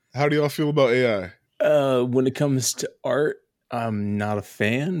How do y'all feel about AI? When it comes to art, I'm not a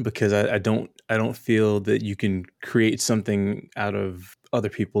fan because I don't feel that you can create something out of other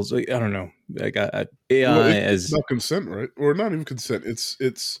people's. Like, I don't know. Like Well, AI it's as about consent, right? Or not even consent.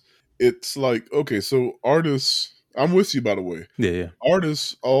 It's like, okay, so artists. I'm with you, by the way. yeah, yeah.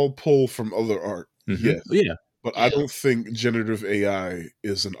 Artists all pull from other art, yes, Yeah. but I Yeah. don't think generative AI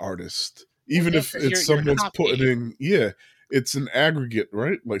is an artist. Well, Even yeah, if because it's you're someone's copying. putting, yeah, it's an aggregate,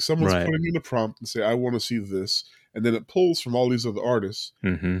 right? Like someone's Right. putting in a prompt and say, "I want to see this," and then it pulls from all these other artists,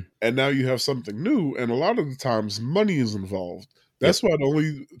 Mm-hmm. and now you have something new. And a lot of the times, money is involved. Yep. That's why the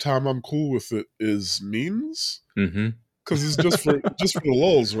only time I'm cool with it is memes, Mm-hmm. because it's just for the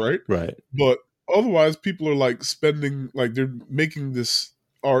lulz, right? Right. But otherwise, people are like spending, like they're making this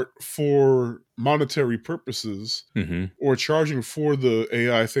art for monetary purposes Mm-hmm. or charging for the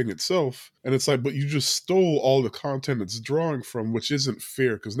AI thing itself. And it's like, but you just stole all the content it's drawing from, which isn't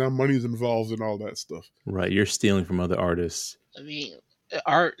fair because now money's involved in all that stuff. Right. You're stealing from other artists. I mean,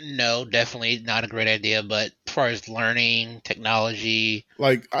 art, no, definitely not a great idea. But as far as learning, technology,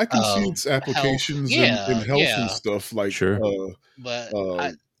 Like I can see its health, applications in yeah, health and yeah. stuff, like Sure. But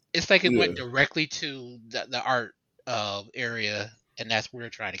um it's like it yeah. went directly to the art area, and that's where we're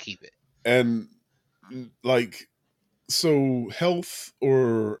trying to keep it. And like, so health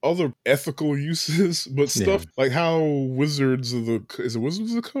or other ethical uses, but Yeah. stuff like how Wizards of the is it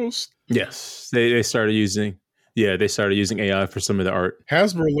Wizards of the Coast? Yes. They started using. Yeah, they started using AI for some of the art.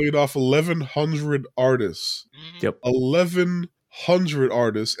 Hasbro laid off 1,100 artists. Mhm. Yep. 1,100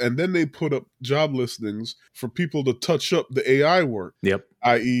 artists, and then they put up job listings for people to touch up the AI work, Yep.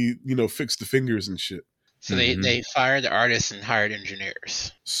 i.e., fix the fingers and shit. So Mhm. they fired the artists and hired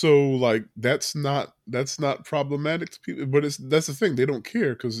engineers. So like that's not problematic to people, but that's the thing, they don't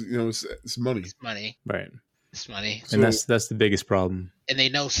care because it's money. It's money. Right. It's money, So And that's the biggest problem. and they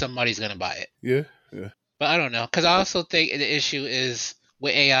know somebody's gonna buy it. yeah. But I don't know, because I also think the issue is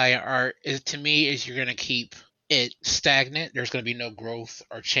with AI and art is, to me, is you're gonna keep it stagnant. There's gonna be no growth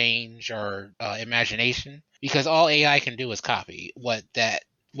or change or imagination, because all AI can do is copy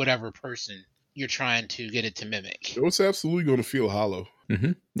whatever person you're trying to get it to mimic. It's absolutely going to feel hollow.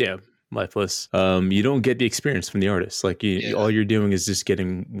 Mm-hmm. Yeah, lifeless. You don't get the experience from the artist. Like Yeah. all you're doing is just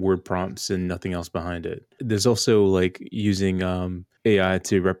getting word prompts and nothing else behind it. There's also like using AI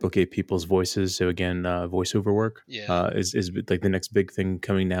to replicate people's voices. So again, voiceover work Yeah. is like the next big thing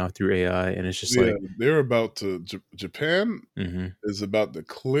coming now through AI, and it's just Yeah, like they're about to. Japan mm-hmm. is about to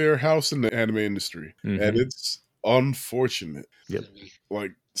clear house in the anime industry, Mm-hmm. and it's unfortunate. Yep.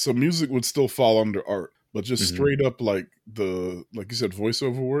 Like, so music would still fall under art, but just Mhm. straight up like you said,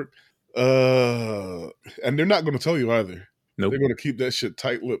 voiceover work. And they're not going to tell you either. Nope. They're going to keep that shit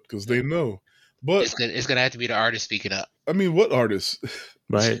tight-lipped because they know. But It's gonna have to be the artist speaking up. I mean, what artists?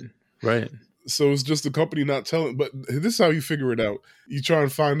 Right. Right. So it's just the company not telling. But this is how you figure it out. You try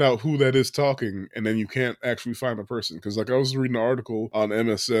and find out who that is talking, and then you can't actually find a person. Because like I was reading an article on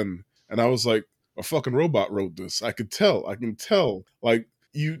MSN, and I was like, a fucking robot wrote this. I could tell. I can tell. Like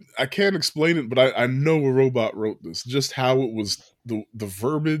I can't explain it, but I know a robot wrote this. Just how it was, the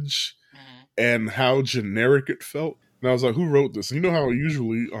verbiage Mhm. and how generic it felt. And I was like, who wrote this? And you know how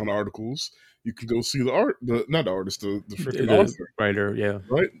usually on articles you can go see the art, not the artist, the freaking The author, writer, yeah.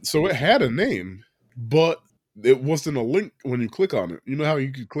 right? So it had a name, but it wasn't a link when you click on it. You know how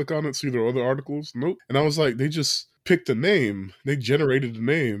you could click on it, see there are other articles? Nope. And I was like, they just picked a name, they generated a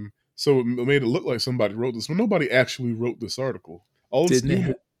name, so it made it look like somebody wrote this, but nobody actually wrote this article. All it's Didn't doing they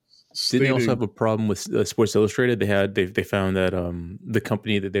also stating, have a problem with Sports Illustrated? They found that the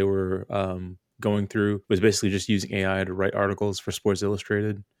company that they were going through was basically just using AI to write articles for Sports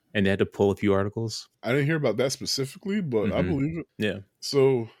Illustrated, and they had to pull a few articles. I didn't hear about that specifically, but I Mhm. believe it. Yeah.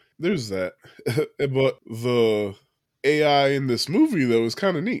 So there's that. But the AI in this movie though is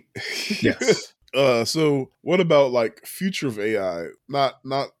kind of neat. Yes. So what about like future of AI? Not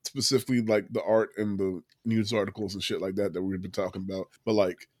specifically like the art and the news articles and shit like that we've been talking about, but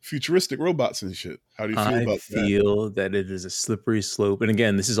like futuristic robots and shit. How do you feel I about that? feel that it is a slippery slope, and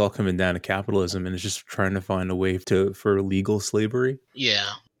again, this is all coming down to capitalism, and it's just trying to find a way for legal slavery. Yeah.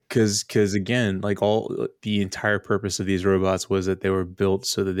 Because again, like all the entire purpose of these robots was that they were built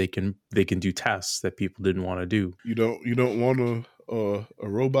so that they can do tasks that people didn't want to do. You don't want a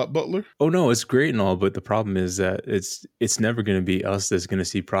robot butler? Oh no, it's great and all, but the problem is that it's never going to be us that's going to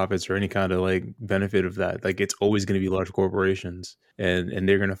see profits or any kind of like benefit of that. Like it's always going to be large corporations, and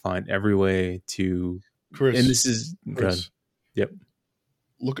they're going to find every way to. Chris, And this is good. Yep.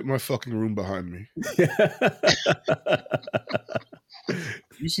 look at my fucking room behind me.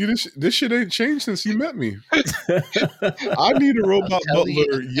 You see this? This shit ain't changed since you met me. I need a robot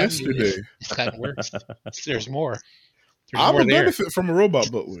butler yesterday. It's gotten worse. There's more. I'm a benefit from a robot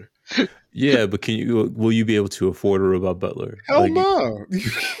butler. Yeah, but will you be able to afford a robot butler? Hell no.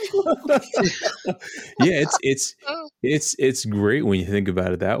 Yeah, it's great when you think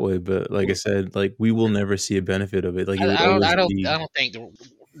about it that way. But like I said, like we will never see a benefit of it. Like I don't think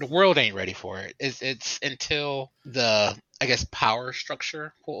the world ain't ready for it. It's until the, I guess, power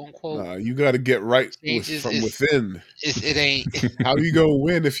structure, quote unquote. Nah, you got to get right from within. It ain't. How you go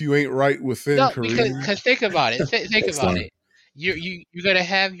win if you ain't right within? No, Kareem? because think about it. Think about it. You gotta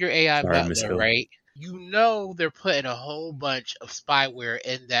have your AI butler, right? You know they're putting a whole bunch of spyware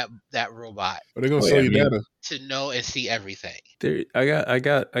in that robot. Are they gonna sell you data to know and see everything? I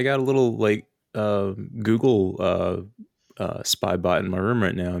got a little like Google spy bot in my room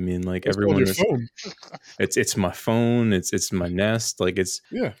right now. I mean, like everyone is. It's my phone. It's my Nest. Like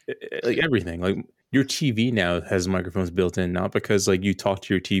like everything. Like your TV now has microphones built in, not because like you talk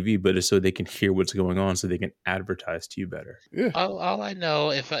to your TV, but it's so they can hear what's going on, so they can advertise to you better. Yeah. All I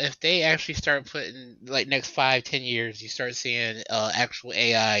know, if they actually start putting, like, next 5-10 years, you start seeing actual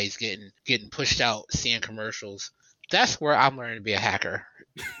AIs getting pushed out, seeing commercials. That's where I'm learning to be a hacker.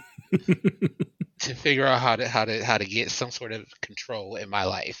 To figure out how to get some sort of control in my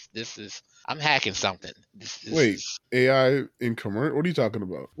life. I'm hacking something. Wait, AI in commercial? What are you talking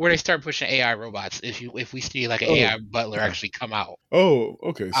about? Where they start pushing AI robots. If we see like an AI butler actually come out. Oh,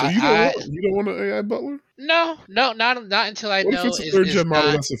 okay. So you don't want an AI butler? No, not until I know if it's a third-gen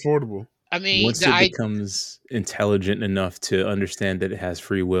model that's affordable? I mean, once it becomes intelligent enough to understand that it has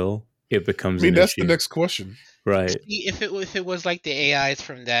free will, it becomes. That's the next question. Right. If it was like the AIs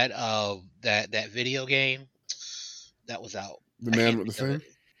from that video game that was out. The man with the thing?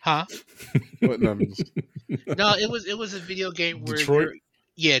 Huh? What numbers? No, it was a video game where Detroit?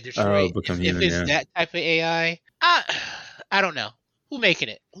 Detroit. If it's that type of AI, I don't know. Who's making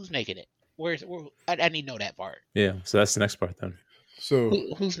it? I need to know that part. Yeah, so that's the next part then. So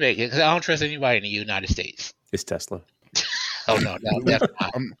who's making it? Because I don't trust anybody in the United States. It's Tesla. Oh no, that's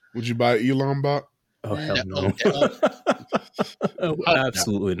not. Would you buy Elon bot? Oh hell no!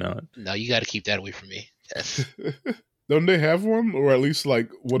 Absolutely not. No, you got to keep that away from me. Yes. Don't they have one, or at least like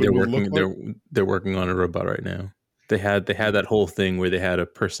what it would look like? They're working on a robot right now. They had that whole thing where they had a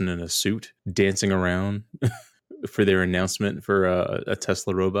person in a suit dancing around for their announcement for a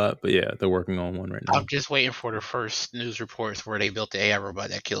Tesla robot. But yeah, they're working on one right now. I'm just waiting for the first news reports where they built the AI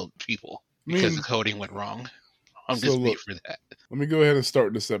robot that killed people because the coding went wrong. I'm just waiting for that. Let me go ahead and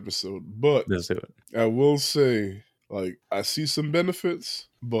start this episode. But let's do it. I will say, like, I see some benefits,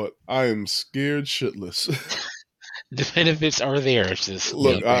 but I am scared shitless. The benefits are there. Just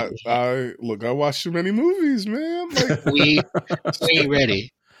look, I watch too many movies, man. Like, we ain't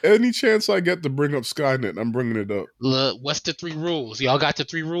ready. Any chance I get to bring up Skynet, I'm bringing it up. Look, what's the 3 rules? Y'all got the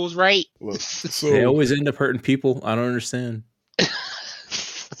 3 rules right? Look, so they always end up hurting people. I don't understand.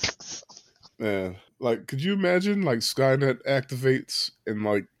 Man, like, could you imagine, like, Skynet activates and,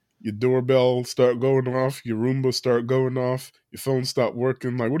 like, your doorbell start going off, your Roomba start going off, your phone stop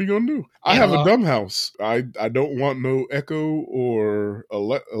working? Like, what are you gonna do? I have a dumb house. I don't want no Echo or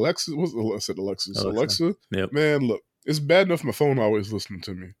Alexa. I said Alexis. Alexa. Yep. Man, look, it's bad enough my phone always listening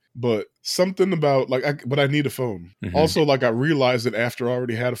to me, but something about, like, but I need a phone. Mm-hmm. Also, like, I realized that after I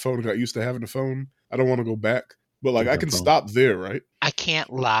already had a phone and got used to having a phone, I don't want to go back. But, like, I can stop there, right? I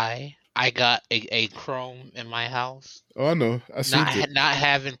can't lie. I got a Chrome in my house. Oh, I know. I see not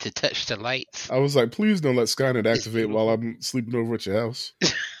having to touch the lights. I was like, please don't let Skynet activate while I'm sleeping over at your house.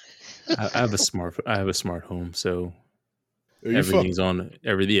 I have a smart home, so everything's on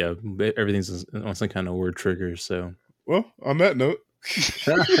everything's on some kind of word trigger. So, well, on that note,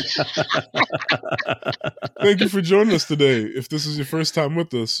 thank you for joining us today. If this is your first time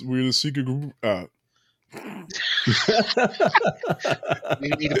with us, we're the secret group. We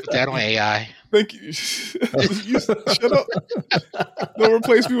need to put that on AI. Thank you. Shut up. Don't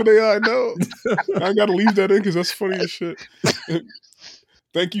replace me with AI. No. I got to leave that in because that's funny as shit.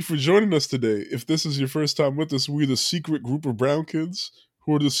 Thank you for joining us today. If this is your first time with us, we're the secret group of brown kids.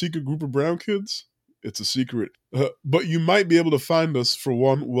 Who are the secret group of brown kids? It's a secret. But you might be able to find us, for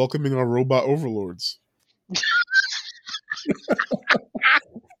one, welcoming our robot overlords.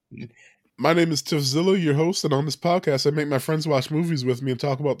 My name is Tiffzilla, your host, and on this podcast, I make my friends watch movies with me and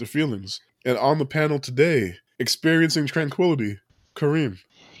talk about their feelings. And on the panel today, experiencing tranquility, Karreem.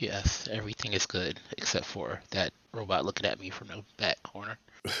 Yes, everything is good except for that robot looking at me from the back corner.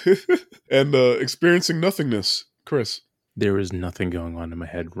 And experiencing nothingness, Chris. There is nothing going on in my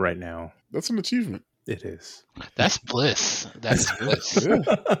head right now. That's an achievement. It is. That's bliss. That's bliss.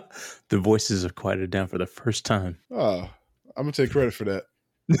 Yeah. The voices have quieted down for the first time. I'm gonna take credit for that.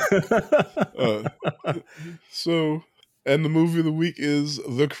 So, and the movie of the week is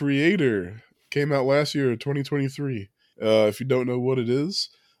The Creator. Came out last year, 2023. If you don't know what it is,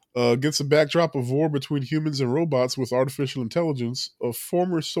 against a backdrop of war between humans and robots with artificial intelligence, a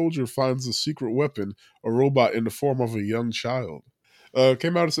former soldier finds a secret weapon, a robot in the form of a young child.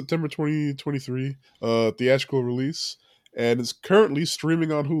 Came out in September 2023, theatrical release, and it's currently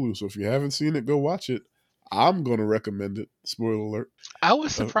streaming on Hulu. So if you haven't seen it, go watch it. I'm going to recommend it. Spoiler alert. I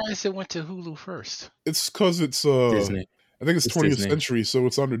was surprised it went to Hulu first. It's because it's Disney. I think it's 20th Disney. Century, so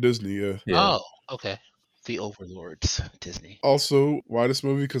it's under Disney, yeah. Oh, okay. The Overlords, Disney. Also, why this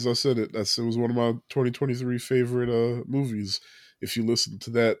movie? Because I said it. It was one of my 2023 favorite movies. If you listen to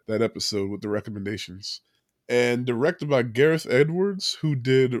that episode with the recommendations. And directed by Gareth Edwards, who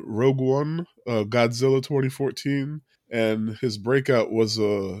did Rogue One, Godzilla 2014, and his breakout was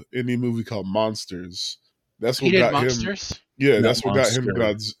a indie movie called Monsters. That's what got Monsters? him. Yeah, Not that's what Monster.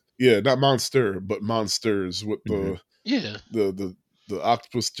 got him not Monster, but Monsters with the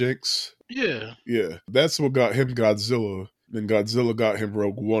octopus jinx. Yeah. Yeah, that's what got him Godzilla. Then Godzilla got him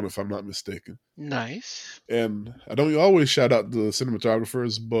Rogue One, if I'm not mistaken. Nice. And I don't always shout out the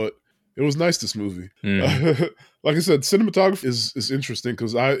cinematographers, but it was nice, this movie. Like I said, cinematography is interesting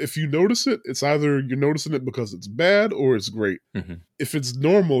because if you notice it, it's either you're noticing it because it's bad or it's great. Mm-hmm. If it's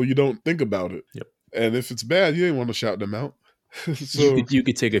normal, you don't think about it. Yep. And if it's bad, you ain't want to shout them out. So you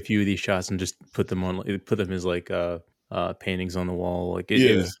could take a few of these shots and just put them as like paintings on the wall. Like it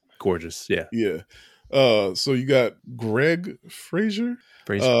is gorgeous. Yeah. Yeah. So you got Greg Fraser.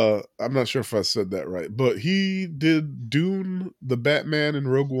 I'm not sure if I said that right, but he did Dune, the Batman, and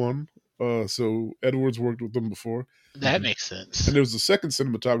Rogue One. So Edwards worked with them before. That makes sense. And there was a second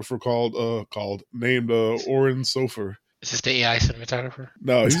cinematographer named Oren Sofer. Is this the AI cinematographer?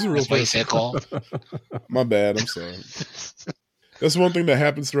 No, he's a real That's what he person. said called. My bad. I'm sorry. That's one thing that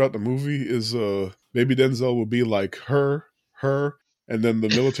happens throughout the movie is Baby Denzel will be like her, and then the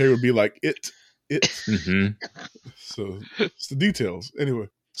military would be like it. Mm-hmm. So it's the details. Anyway,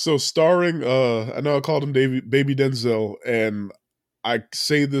 so starring, I know I called him Baby Denzel, and I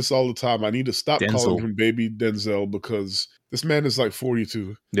say this all the time. I need to stop calling him Baby Denzel because this man is like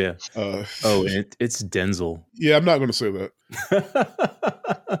 42. Yeah. It's Denzel. Yeah, I'm not going to say that.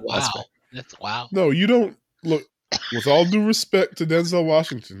 Wow. That's wow. No, you don't. Look, with all due respect to Denzel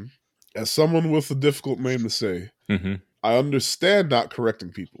Washington, as someone with a difficult name to say, I understand not correcting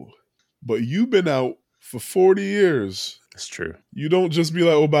people, but you've been out for 40 years. That's true. You don't just be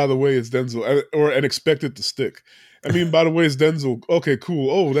like, oh, by the way, it's Denzel, and expect it to stick. I mean, by the way, it's Denzel. Okay,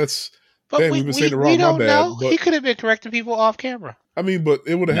 cool. Oh, that's... Dang, we've been saying it wrong. My bad. Know. But, he could have been correcting people off camera. I mean, but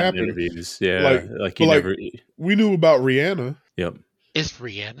it would have happened. Interviews. Yeah. We knew about Rihanna. Yep. Is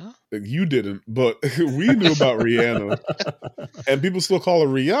Rihanna? You didn't, but we knew about Rihanna. And people still call her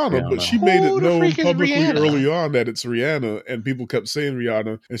Rihanna, but she made it known publicly early on that it's Rihanna, and people kept saying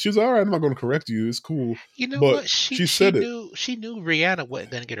Rihanna. And she was like, all right, I'm not going to correct you. It's cool. You know but what? She said knew, She knew Rihanna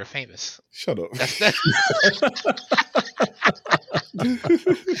wasn't going to get her famous. Shut up.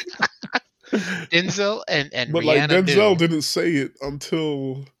 Denzel and but Rihanna like Denzel didn't say it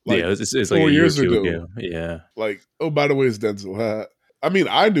until like it's like 4 years ago. Yeah. Like, oh, by the way, it's Denzel. I mean,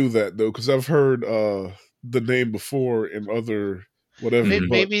 I knew that though because I've heard the name before in other whatever.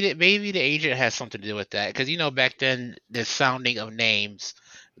 Maybe the agent has something to do with that because back then the sounding of names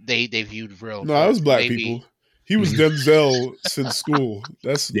they viewed real. No, it was black people. He was Denzel since school.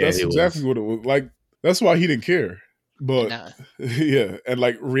 That's exactly what it was. Like that's why he didn't care. But yeah, and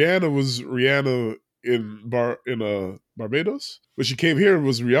like Rihanna was Rihanna in Barbados, but she came here and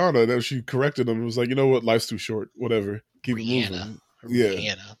was Rihanna. Then she corrected him and was like, you know what, life's too short. Whatever, keep moving. Yeah,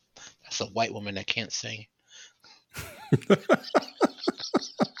 Rihanna. That's a white woman that can't sing.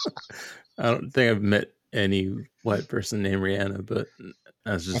 I don't think I've met any white person named Rihanna, but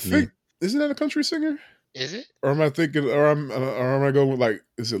that's just me. Isn't that a country singer? Is it? Or am I thinking? Or am I going with like?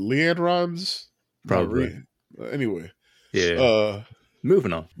 Is it Leanne Rimes? Probably. Anyway. Yeah.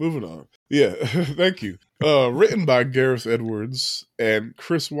 Moving on. Yeah. Thank you. Written by Gareth Edwards and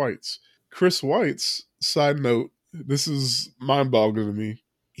Chris Weitz. Chris Weitz, side note, this is mind-boggling to me.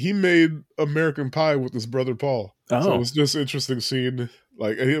 He made American Pie with his brother Paul. Oh. So it's just interesting seeing,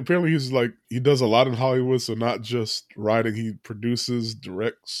 like, apparently he does a lot in Hollywood, so not just writing, he produces,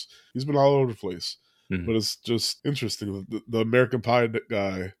 directs. He's been all over the place. Mm-hmm. But it's just interesting. The American Pie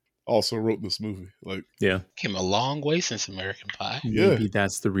guy also wrote this movie. Like, yeah, came a long way since American Pie. Maybe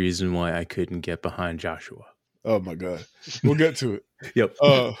that's the reason why I couldn't get behind Joshua. Oh my god, we'll get to it. Yep.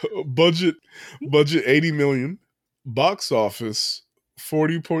 Budget $80 million. Box office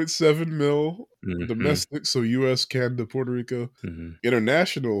 $40.7 million. Domestic, so U.S., Canada, Puerto Rico.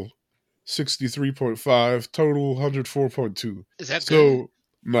 International 63.5. Total 104.2. Is that good?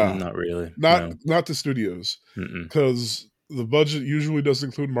 Nah, not really. Not the studios, because the budget usually doesn't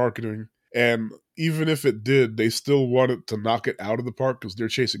include marketing, and even if it did, they still wanted to knock it out of the park because they're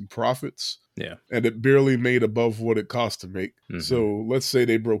chasing profits. Yeah, and it barely made above what it cost to make. So let's say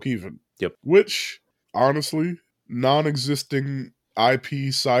they broke even. Yep. Which, honestly, non-existing IP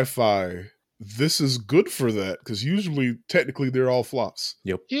sci-fi, this is good for that, because usually, technically, they're all flops.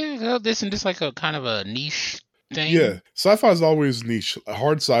 Yep. Yeah, isn't this like a kind of a niche thing? Yeah, sci-fi is always niche.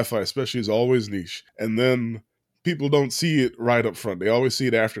 Hard sci-fi, especially, is always niche. And then people don't see it right up front. They always see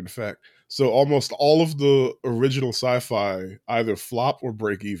it after the fact. So almost all of the original sci-fi either flop or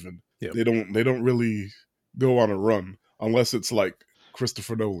break even. Yep. They don't really go on a run unless it's like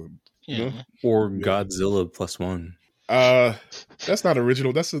Christopher Nolan, you know? Or Godzilla +1. That's not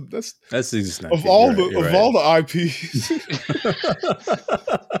original. That's just not of all the IPs.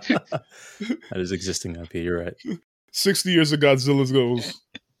 That is existing IP. You're right. 60 years of Godzilla's goes.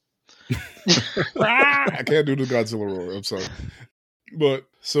 I can't do the Godzilla roar. I'm sorry. But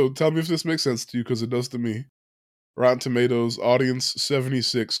so tell me if this makes sense to you, because it does to me. Rotten Tomatoes, audience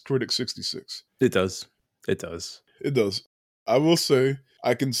 76, critic 66. It does. I will say,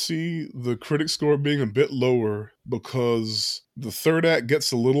 I can see the critic score being a bit lower because the third act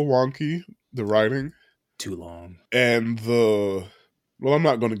gets a little wonky, the writing. Too long. And I'm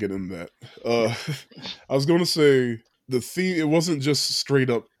not going to get into that. I was going to say, the theme, it wasn't just straight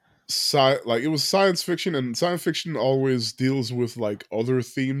up it was science fiction, and science fiction always deals with like other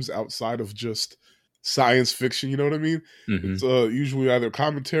themes outside of just science fiction, you know what I mean? It's usually either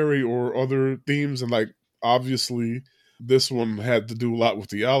commentary or other themes, and like obviously this one had to do a lot with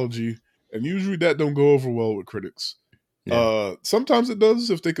theology, and usually that don't go over well with critics. Sometimes it does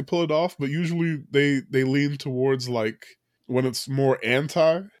if they could pull it off, but usually they lean towards like when it's more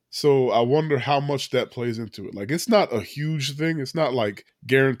anti. So I wonder how much that plays into it. Like, it's not a huge thing. It's not like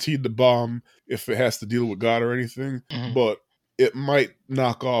guaranteed to bomb if it has to deal with God or anything, but it might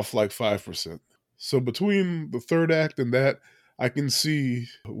knock off like 5%. So between the third act and that, I can see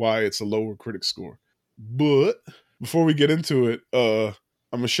why it's a lower critic score. But before we get into it, I'm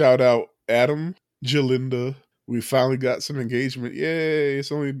going to shout out Adam, Jalinda. We finally got some engagement. Yay,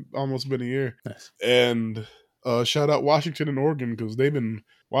 it's only almost been a year. Nice. And shout out Washington and Oregon, because they've been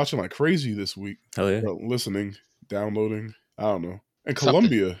watching like crazy this week. Hell yeah. Listening, downloading, I don't know. And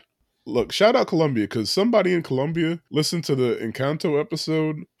Colombia. Look, shout out Colombia, because somebody in Colombia listened to the Encanto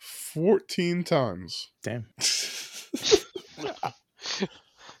episode 14 times. Damn.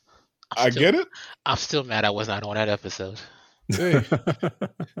 I get it. I'm still mad I was not on that episode. Hey.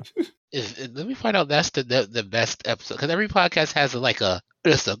 Let me find out that's the best episode, because every podcast has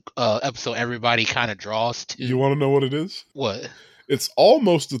just a episode everybody kind of draws to. You want to know what it is? What? It's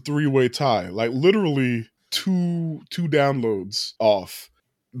almost a 3-way tie. Like literally two downloads off.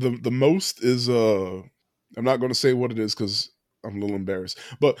 The most is I'm not going to say what it is because I'm a little embarrassed.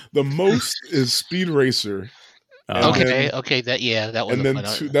 But the most is Speed Racer. Okay, that was. And then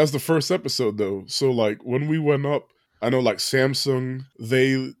that was the first episode though. So like when we went up, I know like Samsung,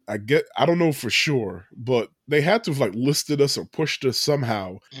 I don't know for sure, but they had to have like listed us or pushed us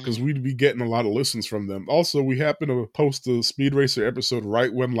somehow, because we'd be getting a lot of listens from them. Also, we happened to post the Speed Racer episode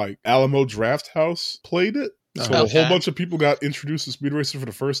right when like Alamo Drafthouse played it. So a whole bunch of people got introduced to Speed Racer for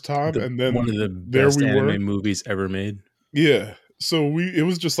the first time, and then one of the best anime movies ever made. Yeah. So it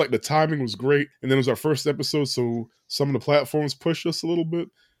was just like the timing was great, and then it was our first episode, so some of the platforms pushed us a little bit.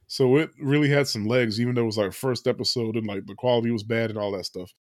 So it really had some legs, even though it was our first episode and like the quality was bad and all that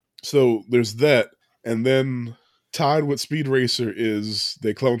stuff. So there's that. And then tied with Speed Racer is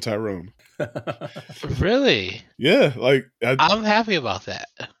they clone Tyrone. Really? Yeah. Like I'm happy about that.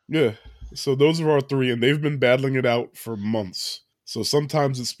 Yeah. So those are our three, and they've been battling it out for months. So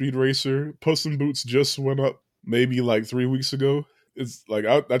sometimes it's Speed Racer. Puss in Boots just went up maybe like 3 weeks ago. It's like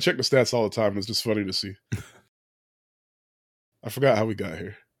I check the stats all the time. It's just funny to see. I forgot how we got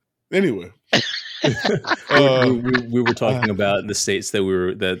here. Anyway, we were talking about the states that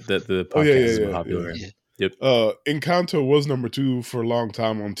the podcast were popular in. Yep. Encanto was number 2 for a long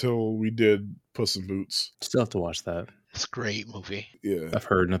time until we did Puss in Boots. Still have to watch that. It's a great movie. Yeah, I've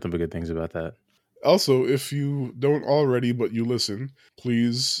heard nothing but good things about that. Also, if you don't already but you listen,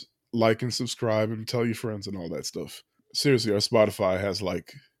 please like and subscribe and tell your friends and all that stuff. Seriously, our Spotify has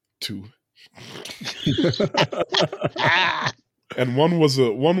like 2. And one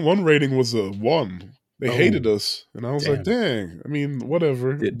rating was a 1. They hated us, and I was like, dang. I mean,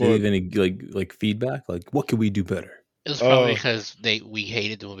 whatever. Did they have any like feedback? Like, what could we do better? It was probably because we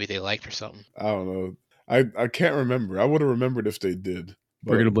hated the movie they liked or something. I don't know. I can't remember. I would have remembered if they did.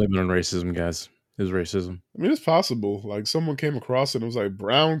 We're gonna blame it on racism, guys. It was racism. I mean, it's possible. Like someone came across it and it was like,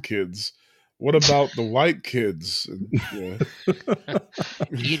 brown kids. What about the white kids? And, yeah.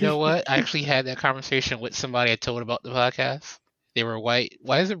 You know what? I actually had that conversation with somebody I told about the podcast. They were white.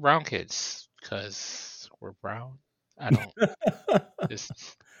 Why is it brown kids? Because we're brown. I don't.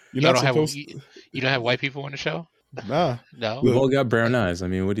 You don't have white people on the show? Nah. No. We've all got brown eyes. I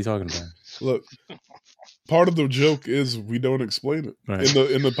mean, what are you talking about? Look, part of the joke is we don't explain it. Right.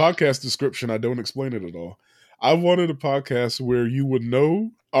 In the podcast description, I don't explain it at all. I wanted a podcast where you would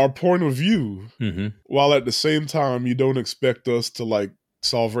know our point of view, while at the same time you don't expect us to like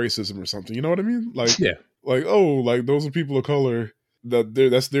solve racism or something. You know what I mean? Like, like, oh, like those are people of color.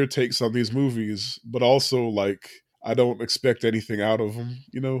 That's their takes on these movies, but also like I don't expect anything out of them.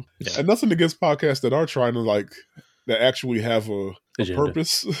 You know, and nothing against podcasts that are trying to like that actually have a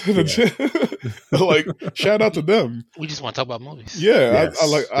purpose. Like, shout out to them. We just want to talk about movies. Yeah,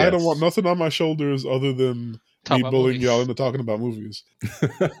 yes. I don't want nothing on my shoulders other than me bullying y'all into talking about movies.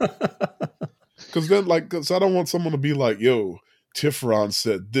 Because then, I don't want someone to be like, "Yo, Tifron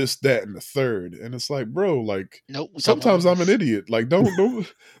said this, that, and the third," and it's like, bro, like, nope, sometimes I'm an idiot. Like, don't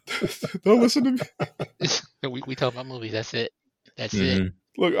listen to me. We talk about movies. That's it. That's it.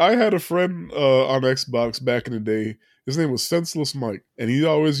 Look, I had a friend on Xbox back in the day. His name was Senseless Mike, and he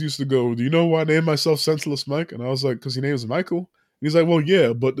always used to go, "Do you know why I named myself Senseless Mike?" And I was like, "Because your name is Michael." And he's like, "Well,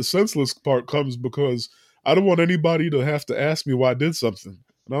 yeah, but the senseless part comes because I don't want anybody to have to ask me why I did something."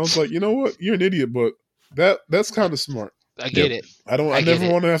 And I was like, "You know what? You're an idiot, but that's kind of smart." I get it. I never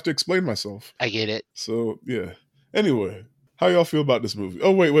want to have to explain myself. I get it. So yeah. Anyway, how y'all feel about this movie?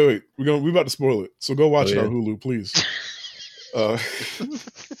 Oh wait. We're about to spoil it. So go watch it on Hulu, please.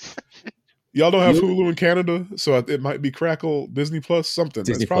 Y'all don't have Hulu in Canada, so it might be Crackle, Disney Plus, something.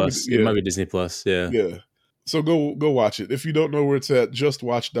 Disney Plus. It might be Disney Plus. Yeah. Yeah. So go watch it. If you don't know where it's at,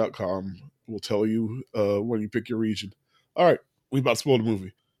 justwatch.com will tell you when you pick your region. All right, we about to spoil the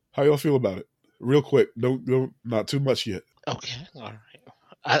movie. How y'all feel about it? Real quick. Don't not too much yet. Okay. All right.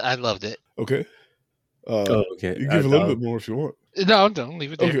 I loved it. Okay. Okay. You give a little bit more if you want. No, don't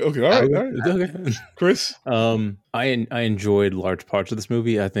leave it there. Okay. All right. Okay. Chris? I enjoyed large parts of this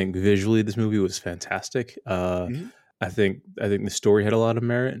movie. I think visually this movie was fantastic. I think the story had a lot of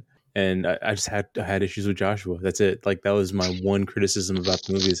merit, and I just had issues with Joshua. That's it. Like, that was my one criticism about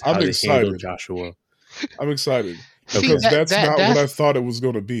the movie is how they handled Joshua. I'm excited. Because that's not what I thought it was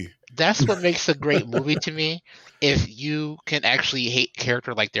going to be. That's what makes a great movie to me. If you can actually hate a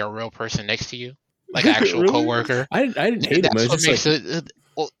character like they're a real person next to you, like an actual coworker. I didn't hate him. That's what makes it.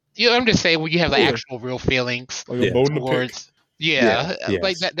 Well, I'm just saying when you have the actual real feelings towards.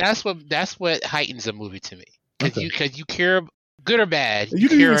 Like that. That's what heightens a movie to me. Because you care, good or bad. You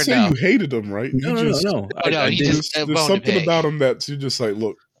didn't even say you hated him, right? No. There's something about him that you're just like,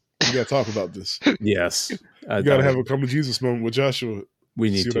 look, we got to talk about this. Yes. You got to have a come to Jesus moment with Joshua. We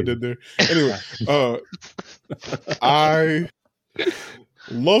need to. See what I did there? Anyway, I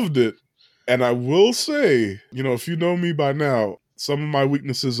loved it. And I will say, if you know me by now, some of my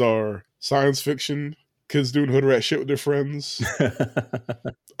weaknesses are science fiction, kids doing hood rat shit with their friends.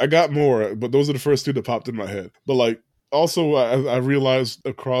 I got more, but those are the first two that popped in my head. But also I realized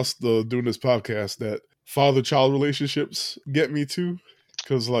across doing this podcast that father-child relationships get me too.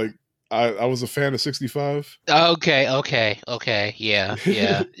 Because I was a fan of 65. Okay. Yeah.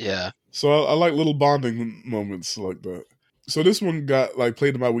 So I like little bonding moments like that. So this one got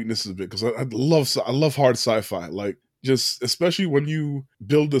played to my weaknesses a bit because I love hard sci-fi. Just especially when you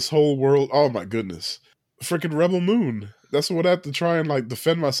build this whole world. Oh my goodness, freaking Rebel Moon. That's what I had to try and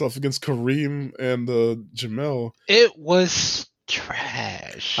defend myself against Karreem and Jamel. It was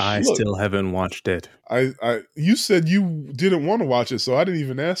trash. I still haven't watched it. You said you didn't want to watch it, so I didn't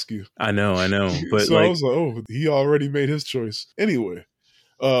even ask you. I know. But so I was like, oh, he already made his choice. Anyway,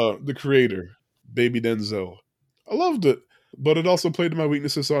 the creator, Baby Denzel. I loved it. But it also played to my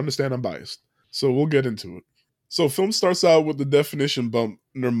weaknesses, so I understand I'm biased. So we'll get into it. So film starts out with the definition bump,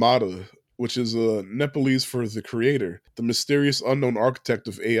 Nirmata, which is Nepalese for the creator, the mysterious unknown architect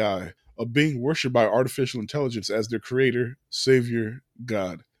of AI, a being worshipped by artificial intelligence as their creator, savior,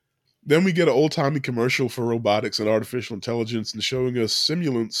 God. Then we get an old-timey commercial for robotics and artificial intelligence and showing us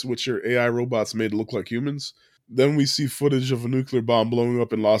simulants, which are AI robots made to look like humans. Then we see footage of a nuclear bomb blowing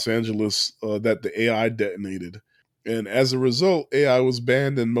up in Los Angeles that the AI detonated. And as a result, AI was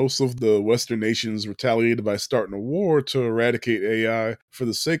banned and most of the Western nations retaliated by starting a war to eradicate AI for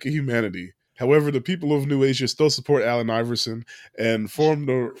the sake of humanity. However, the people of New Asia still support Allen Iverson and form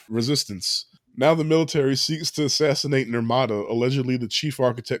the resistance. Now the military seeks to assassinate Nirmata, allegedly the chief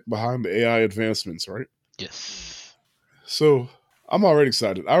architect behind the AI advancements, right? Yes. So I'm already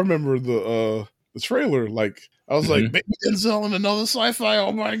excited. I remember the trailer, like I was like, Baby Denzel in another sci-fi.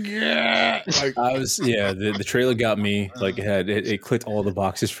 Oh my god! Like the trailer got me. Like it clicked all the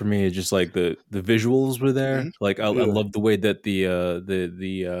boxes for me. It's just like the visuals were there. Like I love the way that the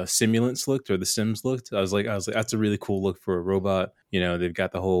simulants looked, or the Sims looked. I was like that's a really cool look for a robot. You know, they've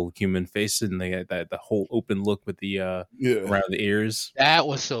got the whole human face and they got the whole open look with the around the ears. That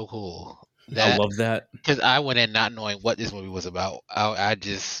was so cool. I love that, because I went in not knowing what this movie was about. I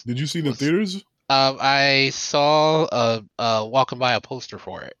just did you see the theaters? I saw walking by a poster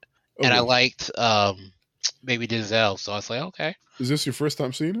for it, and I liked Baby Denzel, so I was like, okay. Is this your first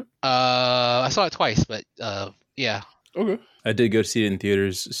time seeing it? I saw it twice, but yeah. Okay. I did go see it in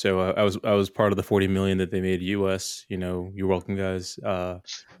theaters, so I was part of the 40 million that they made US. You know, you're welcome, guys. I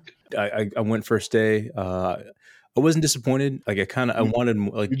went first day. I wasn't disappointed. Like I wanted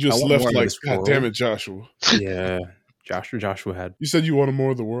like you just left like, God damn it, Joshua. Yeah. Joshua had. You said you wanted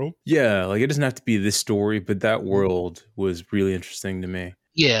more of the world? Yeah, like it doesn't have to be this story, but that world was really interesting to me.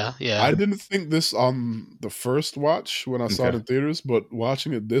 Yeah. I didn't think this on the first watch when I saw it in theaters, but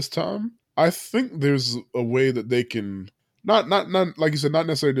watching it this time, I think there's a way that they can not like you said, not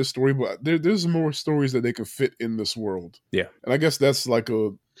necessarily this story, but there's more stories that they can fit in this world. Yeah, and I guess that's like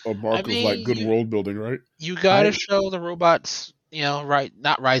a mark of like good world building, right? You gotta show the robots, right?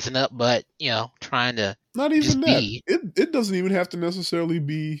 Not rising up, but trying to. Not even that. It doesn't even have to necessarily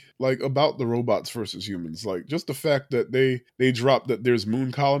be like about the robots versus humans. Like just the fact that they dropped that there's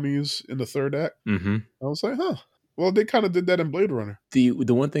moon colonies in the third act. Mm-hmm. I was like, huh. Well, they kind of did that in Blade Runner. The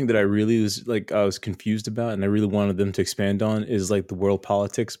one thing that I really was confused about, and I really wanted them to expand on, is like the world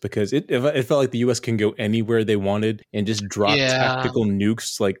politics, because it felt like the U.S. can go anywhere they wanted and just drop tactical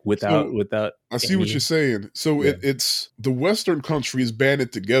nukes like without. I see what you're saying. So it's the Western countries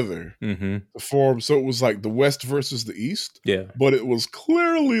banded together to form. So it was like the West versus the East. Yeah, but it was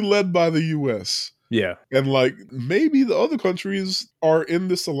clearly led by the U.S. Yeah. And like maybe the other countries are in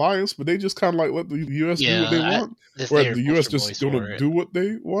this alliance, but they just kind of like let the US do what they want. Where the US just don't do what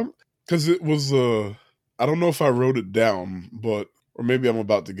they want. Because it was, I don't know if I wrote it down, but, or maybe I'm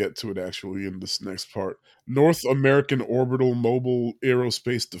about to get to it actually in this next part. North American Orbital Mobile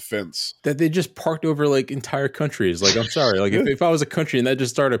Aerospace Defense. That they just parked over like entire countries. Like, I'm sorry. Like if I was a country and that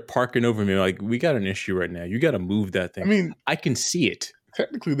just started parking over me, like we got an issue right now. You got to move that thing. I mean, I can see it.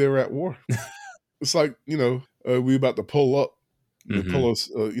 Technically they were at war. It's like, we about to pull up, pull us,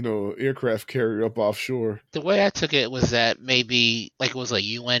 aircraft carrier up offshore. The way I took it was that maybe like it was a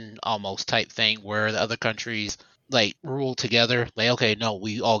UN almost type thing where the other countries like rule together. Like, okay, no,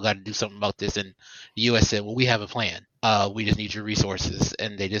 we all got to do something about this. And the US said, well, we have a plan. We just need your resources.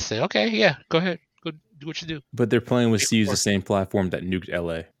 And they just said, okay, yeah, go ahead. Go do what you do. But their plan was to use the same platform that nuked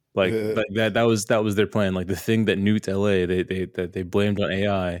LA. Like that was their plan. Like the thing that nuked LA, they blamed on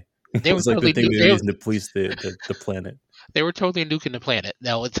AI. It was like the thing they were using to police the planet. They were totally nuking the planet.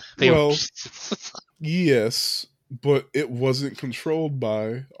 Now yes, but it wasn't controlled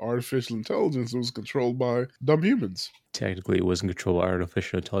by artificial intelligence. It was controlled by dumb humans. Technically, it wasn't controlled by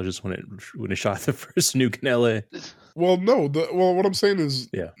artificial intelligence when it shot the first nuke in LA. Well, no. What I'm saying is,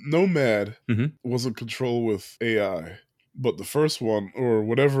 Nomad wasn't controlled with AI. But the first one, or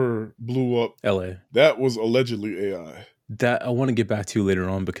whatever blew up LA, that was allegedly AI. That I want to get back to later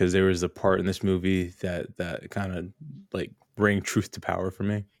on, because there was a part in this movie that kind of like bring truth to power for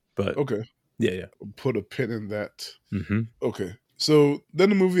me. But okay, yeah, put a pin in that. Okay, so then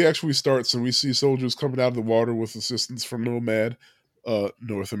the movie actually starts, and we see soldiers coming out of the water with assistance from Nomad,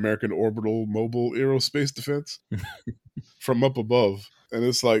 North American Orbital Mobile Aerospace Defense, from up above. And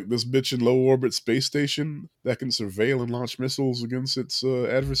it's like this bitch in low orbit space station that can surveil and launch missiles against its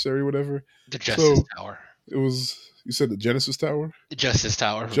adversary, whatever. The Justice Tower. It was. You said the Genesis Tower? The Justice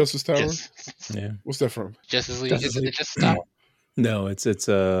Tower. Justice Tower? Yeah. What's that from? Justice League. Is it the Justice Tower? No, it's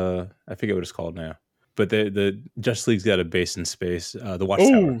I forget what it's called now. But the Justice League's got a base in space. The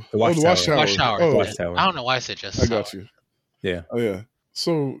Watchtower. The Watchtower. Watchtower. I don't know why I said Justice Tower. I got you. Yeah. Oh, yeah.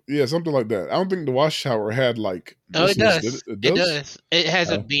 So, yeah, something like that. I don't think the Watchtower had like... Oh, it does. It does. It has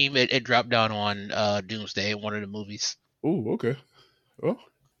a beam. It dropped down on Doomsday in one of the movies. Oh, okay. Well,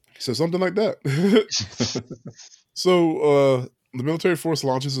 so something like that. So, the military force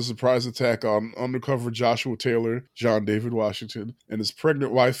launches a surprise attack on undercover Joshua Taylor, John David Washington, and his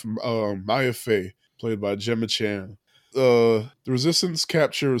pregnant wife, Maya Fey, played by Gemma Chan. The resistance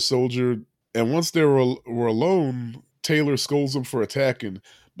capture a soldier, and once they were alone, Taylor scolds him for attacking,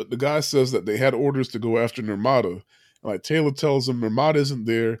 but the guy says that they had orders to go after Nirmata. Like Taylor tells him Nirmata isn't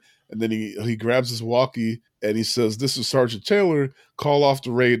there, and then he grabs his walkie and he says, "This is Sergeant Taylor. Call off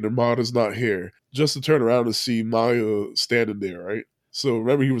the raid. Nirmata's not here." Just to turn around and see Maya standing there, right? So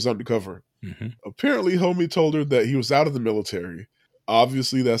remember, he was undercover. Mm-hmm. Apparently, homie told her that he was out of the military.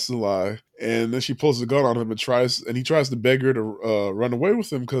 Obviously, that's a lie. And then she pulls a gun on him and he tries to beg her to run away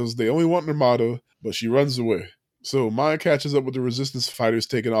with him because they only want Nirmata, but she runs away. So Maya catches up with the resistance fighters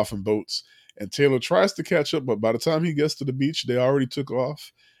taking off in boats, and Taylor tries to catch up, but by the time he gets to the beach, they already took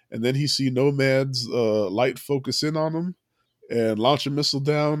off. And then he sees Nomad's light focus in on him and launch a missile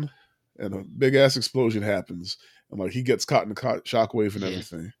down, and a big-ass explosion happens. And like he gets caught in the shockwave and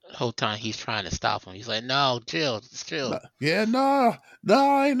everything. The whole time he's trying to stop him. He's like, "No, chill.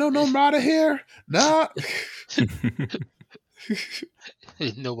 Nah, ain't no matter here. Nah."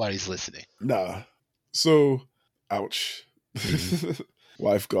 Nobody's listening. Nah. So, ouch.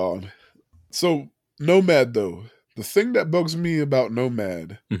 Wife gone. So, Nomad, though. The thing that bugs me about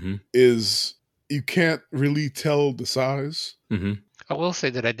Nomad is you can't really tell the size. Mm-hmm. I will say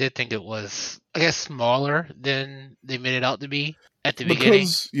that I did think it was, I guess, smaller than they made it out to be at the beginning.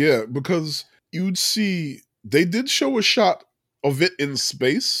 Yeah, because you'd see, they did show a shot of it in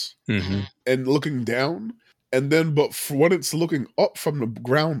space and looking down. And then, but for when it's looking up from the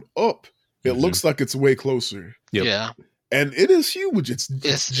ground up, it looks like it's way closer. Yep. Yeah. And it is huge. It's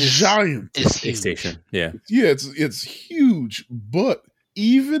giant. It's Space station. Yeah. Yeah, it's huge. But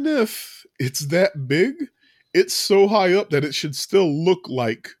even if it's that big, it's so high up that it should still look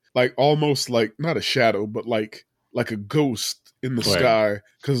like almost like not a shadow, but like a ghost in the sky.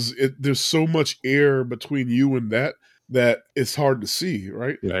 Because there's so much air between you and that it's hard to see,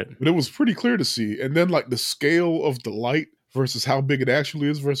 right? Right. But it was pretty clear to see. And then like the scale of the light versus how big it actually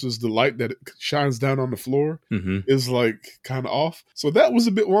is versus the light that it shines down on the floor is like kind of off. So that was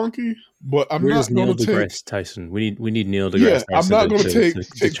a bit wonky, but I'm not going to take... Neil deGrasse Tyson. We need Neil deGrasse Tyson. I'm not going to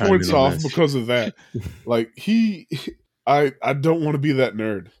take points off because of that. Like I don't want to be that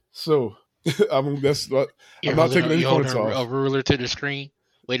nerd. So I'm not taking any points off. A ruler to the screen.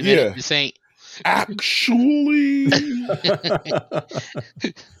 Wait a minute, this ain't... Actually...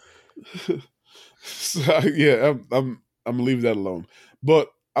 So, yeah, I'm gonna leave that alone. But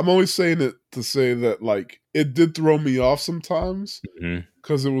I'm only saying it to say that like it did throw me off sometimes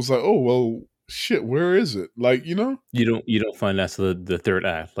because it was like, oh well, shit, where is it? Like, you know, you don't find that's the third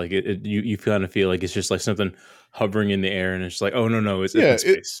act. Like you kind of feel like it's just like something hovering in the air, and it's like, oh no, it's in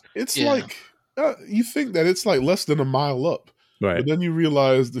space. It's like you think that it's like less than a mile up, right? But then you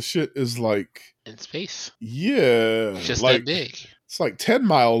realize the shit is like in space. Yeah, it's just like, that big. It's like 10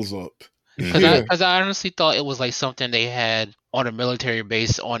 miles up. Because I honestly thought it was like something they had on a military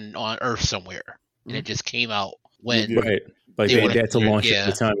base on Earth somewhere, and it just came out when right. Like they had to launch it at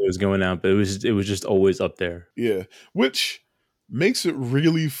the time it was going out, but it was just always up there. Yeah, which makes it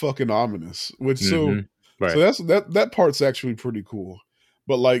really fucking ominous. Which so that's that part's actually pretty cool.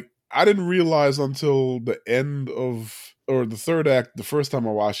 But like I didn't realize until the end of or the third act, the first time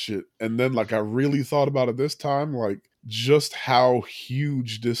I watched it, and then like I really thought about it this time, like just how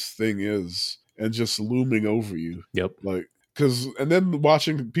huge this thing is and just looming over you. Yep. Like, and then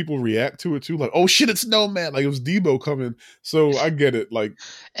watching people react to it too, like, oh shit, it's Nomad. Like it was Debo coming. So I get it. Like,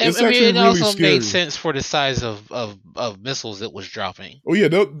 it's it really also scary. made sense for the size of missiles it was dropping. Oh yeah,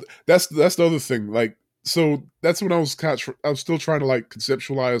 that's the other thing. Like, so that's when I was still trying to like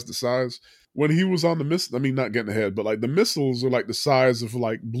conceptualize the size. When he was on the missile, I mean, not getting ahead, but like the missiles are like the size of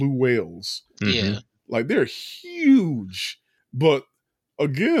like blue whales. Yeah. Like they're huge, but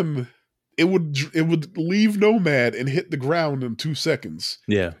again, it would leave Nomad and hit the ground in 2 seconds.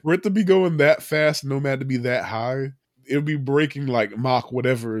 Yeah, for it to be going that fast, Nomad to be that high, it would be breaking like Mach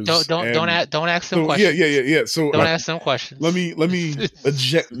whatever. Don't ask them questions. Yeah. So don't ask them questions. Let me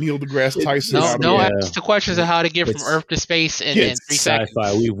eject Neil deGrasse Tyson. Ask the questions of how to get from Earth to space in 3 seconds.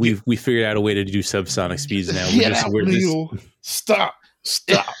 Sci-fi. We figured out a way to do subsonic speeds now. Neil, stop.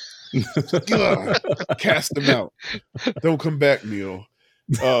 Cast him out. Don't come back, Neil.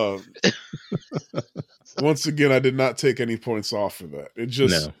 Once again, I did not take any points off for that. It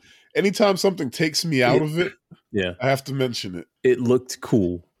just anytime something takes me out of it, I have to mention it. It looked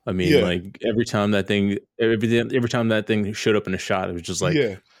cool. I mean, like every time that thing showed up in a shot, it was just like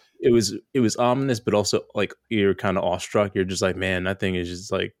it was ominous, but also like you're kind of awestruck. You're just like, man, that thing is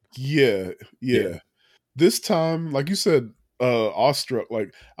just like yeah. This time, like you said, awestruck.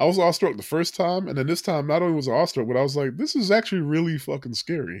 Like I was awestruck the first time, and then this time not only was I awestruck, but I was like, this is actually really fucking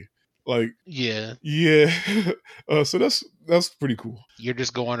scary. Like so that's pretty cool. You're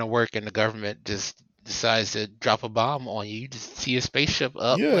just going to work and the government just decides to drop a bomb on you. You just see a spaceship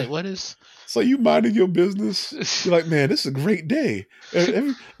up. Yeah. Like, what is? It's like you minding your business. You're like, man, this is a great day.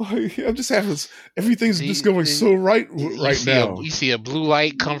 I'm just having everything's just going so right now. You see a blue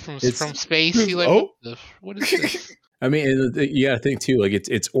light come from space. You're like, oh, what is this? I mean, you got to think too. Like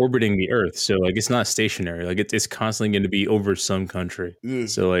it's orbiting the Earth, so like it's not stationary. Like it's constantly going to be over some country. Yeah.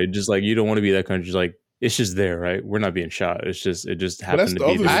 So like just like you don't want to be that country. Like it's just there, right? We're not being shot. It just happened to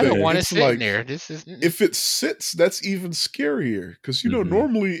be there. I don't want to sit there. This is if it sits, that's even scarier because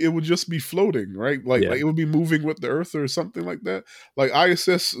normally it would just be floating, right? Like it would be moving with the Earth or something like that. Like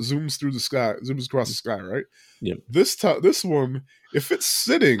ISS zooms through the sky, zooms across the sky, right? Yep. This one, if it's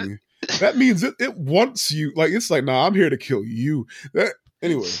sitting, that means it wants you. Like it's like, nah, I'm here to kill you.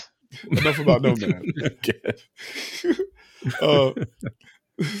 Anyway, enough about Nomad.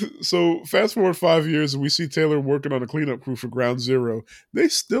 So fast forward 5 years and we see Taylor working on a cleanup crew for Ground Zero. They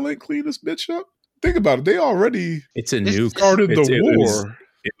still ain't cleaned this bitch up. Think about it. They already started the war.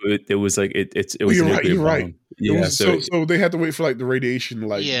 It was like it was. You're right. Yeah. So they had to wait for like the radiation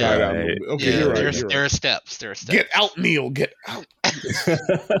die down a little bit. Okay, you're right. There are steps. Get out, Neil. Get out.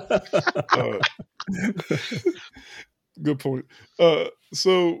 Good point.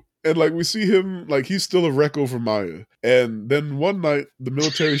 And like we see him, like he's still a wreck over Maya. And then one night the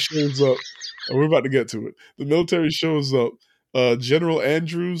military shows up. And we're about to get to it. The military shows up, General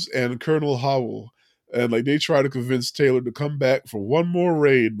Andrews and Colonel Howell. And like they try to convince Taylor to come back for one more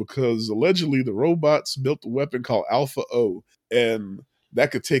raid because allegedly the robots built a weapon called Alpha O. And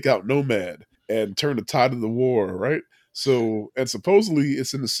that could take out Nomad and turn the tide of the war, right? So, and supposedly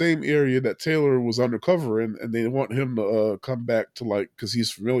it's in the same area that Taylor was undercover in, and they want him to come back to because he's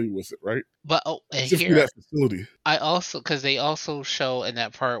familiar with it, right? But here, that facility. Because they also show in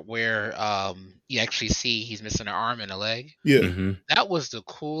that part where you actually see he's missing an arm and a leg. Yeah, that was the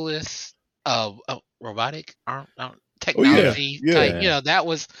coolest robotic arm technology type. That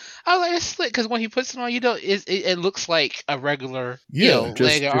was I was like, it's slick because when he puts it on, it looks like a regular leg or arm.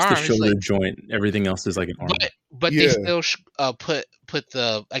 Just a shoulder joint. Everything else is like an arm. But they still put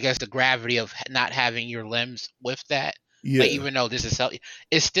the the gravity of not having your limbs with that. Yeah. Like, even though this is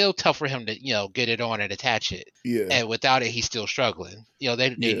it's still tough for him to get it on and attach it. Yeah. And without it, he's still struggling.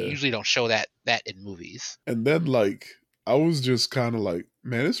 They usually don't show that in movies. And then I was just kind of like,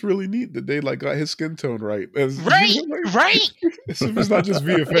 man, it's really neat that they got his skin tone right. Right. It's not just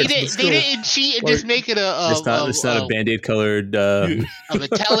VFX. They didn't cheat and just make it it's not a Band-Aid colored a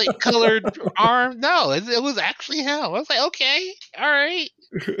metallic colored arm. No, it was actually him. I was like, okay, all right.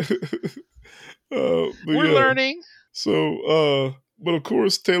 We're learning. So, but of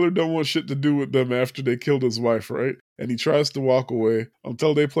course, Taylor don't want shit to do with them after they killed his wife, right? And he tries to walk away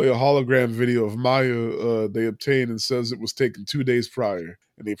until they play a hologram video of Maya they obtained and says it was taken 2 days prior.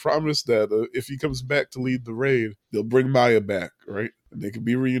 And they promise that if he comes back to lead the raid, they'll bring Maya back, right? And they can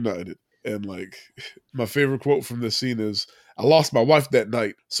be reunited. And my favorite quote from this scene is, "I lost my wife that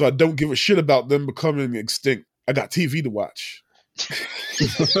night, so I don't give a shit about them becoming extinct. I got TV to watch."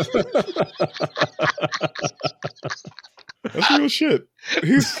 That's real shit.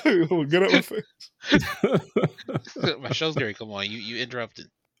 He's like, get out my face. My show's going to come on. You interrupted.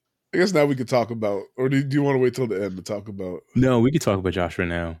 I guess now we could talk about, or do you want to wait till the end to talk about? No, we could talk about Joshua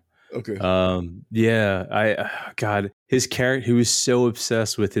now. Okay. God, his character, he was so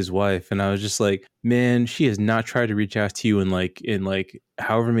obsessed with his wife, and I was just like, man, she has not tried to reach out to you in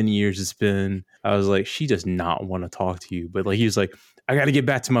however many years it's been. I was like, she does not want to talk to you. But he was like, I got to get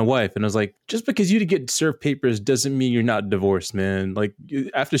back to my wife. And I was like, just because you didn't get served papers doesn't mean you're not divorced, man.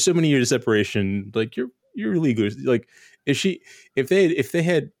 After so many years of separation, you're legal. If they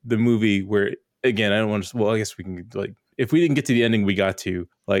had the movie where, again, I don't want to, well, I guess we can if we didn't get to the ending we got to,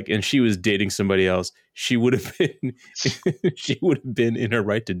 and she was dating somebody else, she would have been in her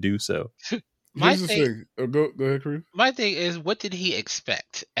right to do so. Here's the thing. Oh, go ahead, Karreem. My thing is, what did he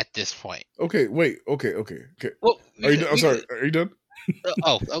expect at this point? Okay, wait. Okay. Well, are you done? I'm sorry. Are you done?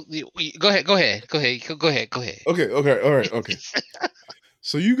 Go ahead. Okay. All right. Okay.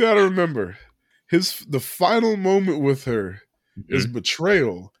 So you got to remember, the final moment with her is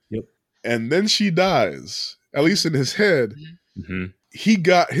betrayal. Yep. And then she dies. At least in his head, he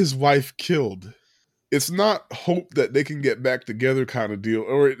got his wife killed. It's not hope that they can get back together kind of deal.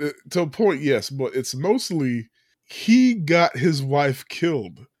 Or to a point, yes, but it's mostly he got his wife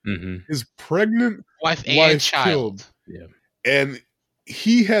killed. His pregnant wife and child killed. Yeah. And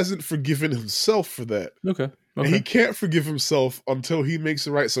he hasn't forgiven himself for that. Okay. And he can't forgive himself until he makes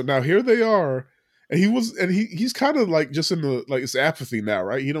it right. So now here they are. And he's kind of just in the it's apathy now,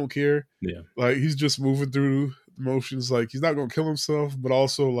 right? He don't care. Yeah. He's just moving through the motions. He's not gonna kill himself, but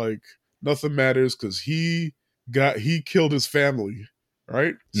also nothing matters because he killed his family,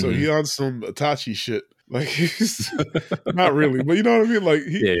 right? So he on some Itachi shit. Like he's not really, but you know what I mean? Like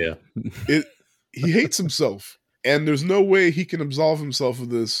he hates himself. And there's no way he can absolve himself of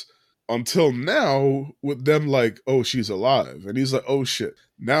this until now with them like, oh, she's alive. And he's like, oh shit.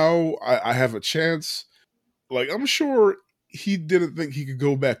 Now I have a chance. Like, I'm sure he didn't think he could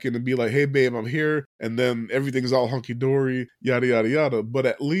go back in and be like, hey, babe, I'm here. And then everything's all hunky-dory, yada, yada, yada. But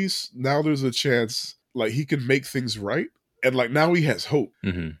at least now there's a chance, like, he can make things right. And, like, now he has hope.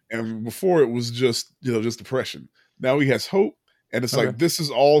 And before it was just, just depression. Now he has hope. And it's like, this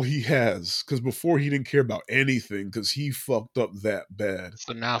is all he has. Because before he didn't care about anything because he fucked up that bad.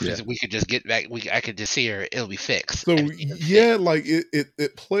 So now if we could just get back, I could just see her, it'll be fixed. So yeah, like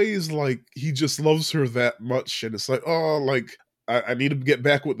it plays like he just loves her that much. And it's like, oh, like I need to get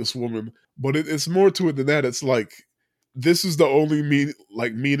back with this woman. But it's more to it than that. It's like, this is the only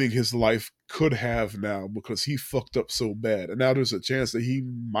meaning his life could have now because he fucked up so bad. And now there's a chance that he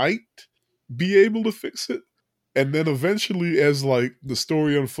might be able to fix it. And then eventually, as like the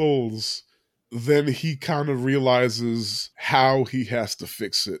story unfolds, then he kind of realizes how he has to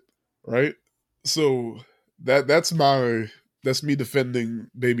fix it, right? So that's me defending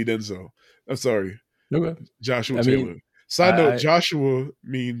Baby Denzel. I'm sorry, Joshua Taylor. Side note: Joshua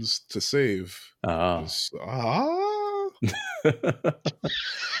means to save. I'll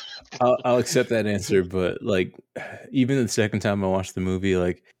accept that answer, but like even the second time I watched the movie,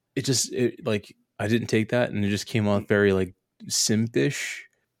 like I didn't take that, and it just came off very like simpish,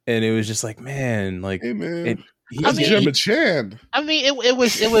 and it was just like, man, like, hey man, that's Gemma Chan. I mean, it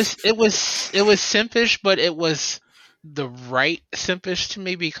was simpish, but it was the right simpish to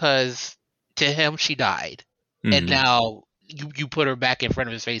me because to him she died, and now you put her back in front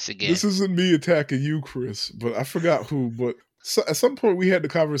of his face again. This isn't me attacking you, Chris, but I forgot who. But at some point we had the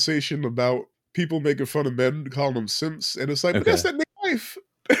conversation about people making fun of men, calling them simps, and it's like, but that's that nigga wife.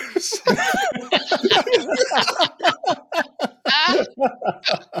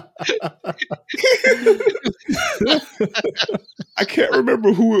 I can't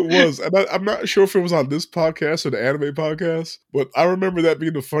remember who it was, and I'm not sure if it was on this podcast or the anime podcast, but I remember that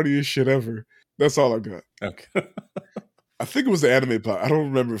being the funniest shit ever. That's all I got. Okay. I think it was the anime pod. I don't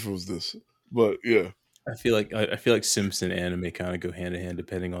remember if it was this, but yeah. I feel like Simps and anime kind of go hand in hand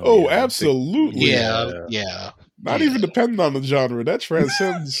depending on. Oh, absolutely. Yeah. Not even depending on the genre. That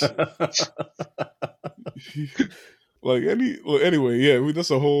transcends. Like anyway, yeah. That's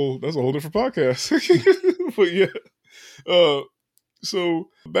a whole different podcast. But yeah. So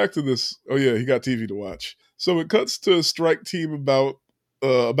back to this. Oh yeah, he got TV to watch. So it cuts to a strike team about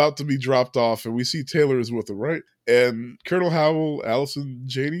to be dropped off, and we see Taylor is with them, right? And Colonel Howell, Allison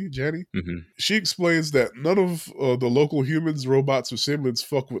Janney, she explains that none of the local humans, robots, or siblings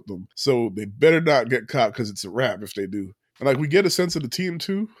fuck with them, so they better not get caught because it's a wrap if they do. And like we get a sense of the team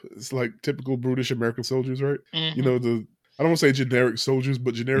too. It's like typical brutish American soldiers, right? You know, I don't want to say generic soldiers,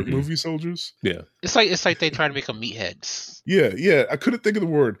 but generic movie soldiers. Yeah, it's like they try to make them meatheads. Yeah. I couldn't think of the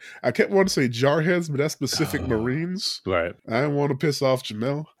word. I kept wanting to say jarheads, but that's Pacific Marines. Right. I didn't want to piss off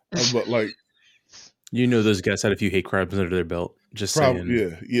Jamel, but like. You know those guys had a few hate crimes under their belt. Just saying.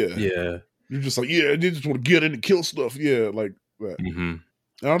 Yeah. You're just like, they just want to get in and kill stuff. Yeah, like that.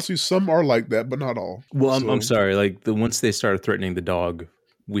 Honestly, some are like that, but not all. Well, I'm sorry. Like once they started threatening the dog,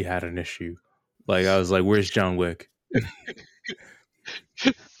 we had an issue. Like I was like, "Where's John Wick?"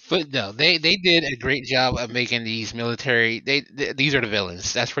 But no, they did a great job of making these military. These are the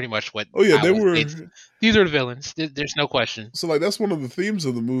villains. That's pretty much what. Oh yeah, these are the villains. There's no question. So like that's one of the themes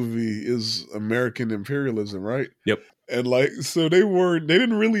of the movie is American imperialism, right? Yep. And like so they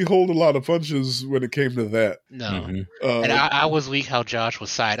didn't really hold a lot of punches when it came to that. No. And I was weak how Josh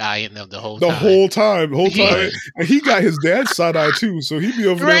was side eyeing them the whole time. Yeah. And he got his dad's side eye too, so he'd be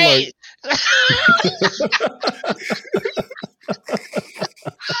over there like.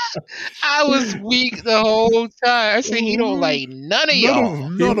 I was weak the whole time. I said he don't like none of y'all.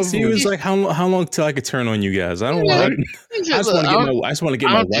 None of he was like, how long till I could turn on you guys? I don't want. I just want to get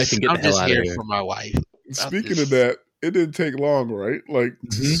my wife and get the hell out of here. For my wife. Speaking of that, it didn't take long, right? Like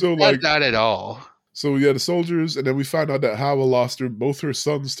so, like not at all. So yeah, the soldiers, and then we find out that Howell lost both her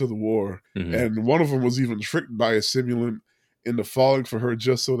sons to the war, and one of them was even tricked by a simulant into falling for her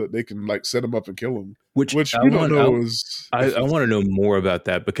just so that they can like set him up and kill him. Which we don't know is. I want to know more about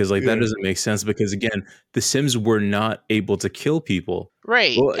that because like that doesn't make sense because again, the Sims were not able to kill people.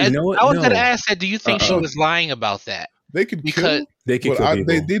 Right. Well, you know what? I was going to ask that. Do you think she was lying about that? They could kill. They could kill people.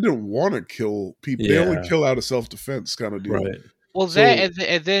 They didn't want to kill people. Yeah. They only kill out of self-defense kind of deal. Right. Well,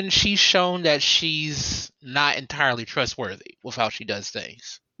 and then she's shown that she's not entirely trustworthy with how she does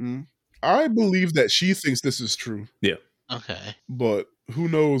things. I believe that she thinks this is true. Yeah. Okay. But who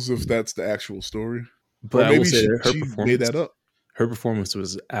knows if that's the actual story? But or maybe I will say she made that up. Her performance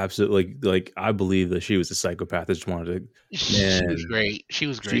was absolutely like I believe that she was a psychopath that just wanted to. She was great. She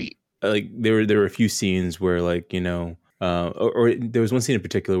was great. Like there were a few scenes where like or there was one scene in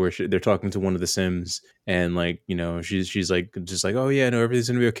particular where they're talking to one of the Sims and like she's like just like, oh yeah, no, everything's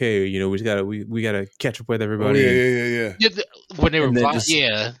gonna be okay, we gotta catch up with everybody. Yeah. When they were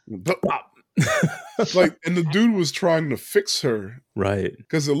like, and the dude was trying to fix her, right?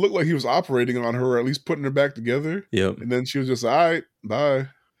 Because it looked like he was operating on her, or at least putting her back together. Yep. And then she was just, all right, bye.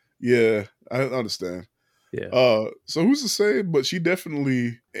 Yeah, I understand. Yeah. So who's to say? But she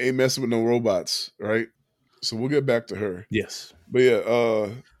definitely ain't messing with no robots, right? So we'll get back to her. Yes. But yeah,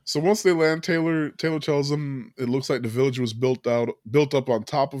 so once they land, Taylor tells them it looks like the village was built up on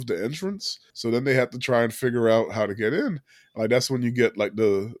top of the entrance. So then they have to try and figure out how to get in. Like that's when you get like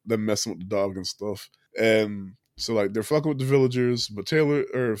them messing with the dog and stuff. And so like they're fucking with the villagers, but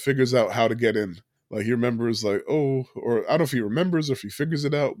Taylor figures out how to get in. Like he remembers like, or I don't know if he remembers or if he figures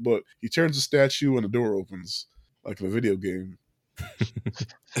it out, but he turns the statue and the door opens, like in a video game.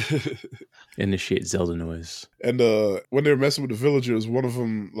 Initiate Zelda noise. And when they're messing with the villagers, one of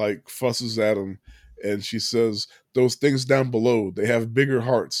them like fusses at him, and she says, "Those things down below, they have bigger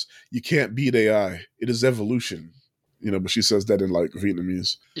hearts. You can't beat AI. It is evolution." But she says that in like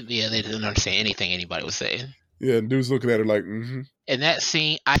Vietnamese. Yeah, they didn't understand anything anybody was saying. Yeah, and dude's looking at her like, mm-hmm. In that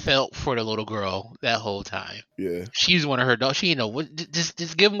scene, I felt for the little girl that whole time. Yeah, she's one of her dogs. She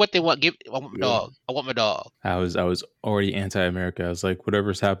just give them what they want. I want my dog. I want my dog. I was already anti-America. I was like,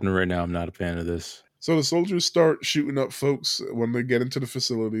 whatever's happening right now, I'm not a fan of this. So the soldiers start shooting up folks when they get into the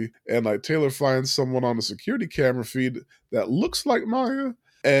facility, and like Taylor finds someone on the security camera feed that looks like Maya,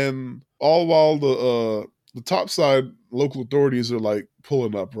 and all while the topside local authorities are like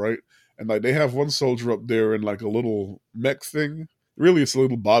pulling up, right? And like they have one soldier up there in like a little mech thing. Really, it's a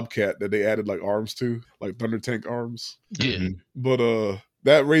little bobcat that they added like arms to, like Thunder Tank arms. Yeah. But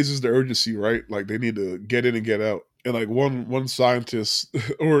that raises the urgency, right? Like they need to get in and get out. And like one scientist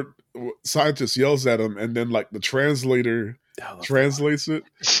yells at him, and then like the translator translates it,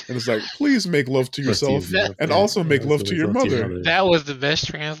 and it's like, please make love to yourself and also make love to your mother. That was the best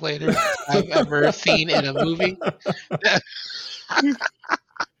translator I've ever seen in a movie.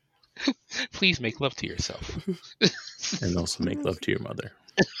 Please make love to yourself. And also make love to your mother.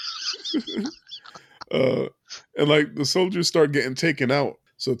 And like the soldiers start getting taken out.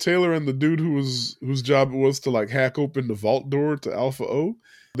 So Taylor and the dude whose job it was to like hack open the vault door to Alpha O,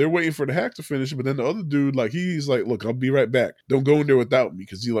 they're waiting for the hack to finish. But then the other dude, like he's like, look, I'll be right back. Don't go in there without me,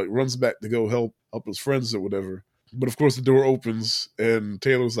 because he like runs back to go help his friends or whatever. But of course the door opens and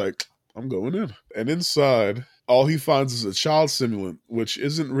Taylor's like, I'm going in. And inside, all he finds is a child simulant, which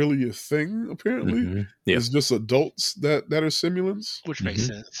isn't really a thing, apparently. Mm-hmm. Yeah. It's just adults that are simulants. Which makes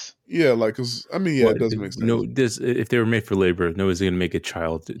sense. Yeah, like, cause I mean, it does make sense. No, if they were made for labor, nobody's going to make a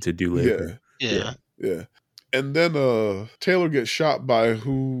child to do labor. Yeah. And then Taylor gets shot by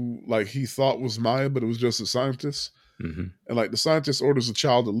who, like, he thought was Maya, but it was just a scientist. Mm-hmm. And, like, the scientist orders the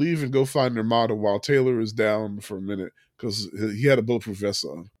child to leave and go find their mother while Taylor is down for a minute, because he had a bulletproof vest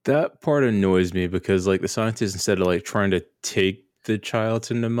on. That part annoys me, because like the scientist, instead of like trying to take the child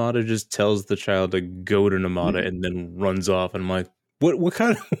to Namada, just tells the child to go to Namada and then runs off. And I'm like, what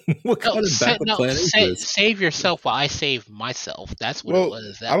kind of backup plan is this? Save yourself while I save myself. That's what it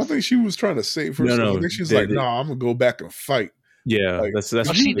was. I don't think she was trying to save herself. No, I think she's like, nah, I'm gonna go back and fight. Yeah, like, that's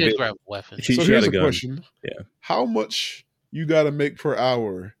she did grab a weapon. So here's a question: how much you got to make per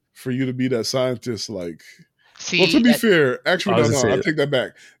hour for you to be that scientist? Like. Well, to be fair, actually, no, I take that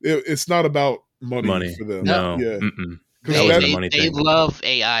back. It's not about money for them. No. Yeah. They love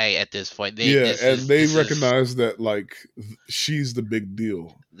AI at this point. They recognize that, like, she's the big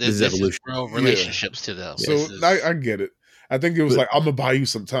deal. This is evolution. Real relationships to them. So I get it. I think it was like, I'm gonna buy you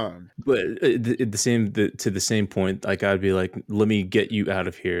some time. But to the same point, like I'd be like, let me get you out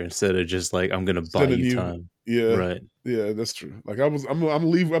of here instead of just like, I'm gonna buy you time. Yeah, right. Yeah, that's true. Like I'm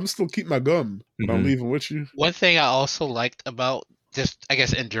leaving. I'm still keep my gun, but I'm leaving with you. One thing I also liked about just, I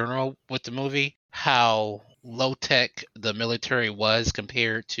guess in general with the movie, how low tech the military was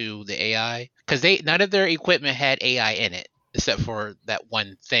compared to the AI, because none of their equipment had AI in it except for that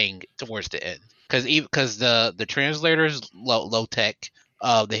one thing towards the end. Because the translators low tech,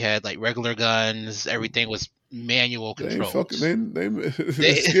 they had like regular guns. Everything was manual control.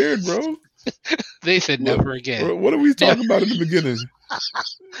 They're scared, bro. They said never again. What are we talking about in the beginning?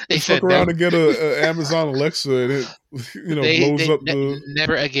 They said fuck around and get a Amazon Alexa and it blows up the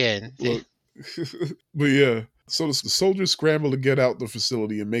never again. Look. But yeah, So the soldiers scramble to get out the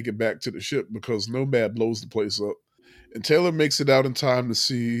facility and make it back to the ship because Nomad blows the place up. And Taylor makes it out in time to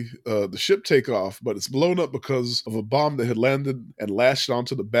see the ship take off, but it's blown up because of a bomb that had landed and lashed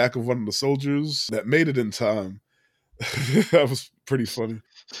onto the back of one of the soldiers that made it in time. That was pretty funny.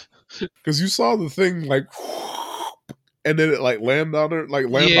 Because you saw the thing like, and then it like land on her, like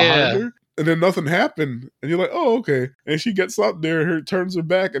land behind her, and then nothing happened. And you're like, oh, okay. And she gets up there, turns her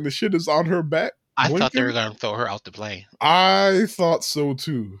back, and the shit is on her back. I thought they were going to throw her out the plane. I thought so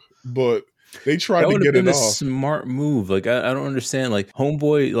too, but they tried to get it off. A smart move. Like I don't understand. Like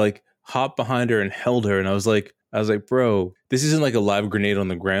homeboy, like hopped behind her and held her, and I was like, bro, this isn't like a live grenade on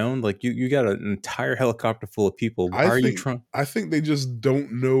the ground. Like you got an entire helicopter full of people. Why are you trying? I think they just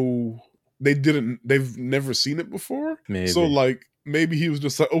don't know. They've never seen it before. Maybe. So like maybe he was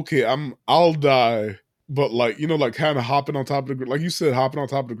just like, okay, I'll die. But like, like kind of hopping on top of the, like you said, hopping on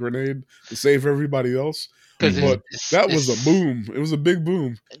top of the grenade to save everybody else. But that was a boom. It was a big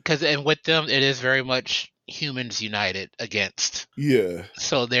boom. And with them, it is very much humans united against. Yeah.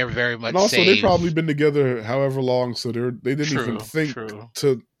 So they're very much. And also, saved. they've probably been together however long, so they didn't even think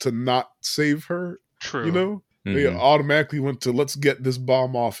to not save her. True. You know, they automatically went to let's get this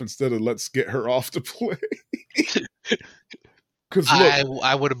bomb off instead of let's get her off the plane. Because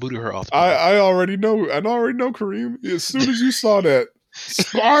I would have booted her off. I already know. I already know, Karreem. As soon as you saw that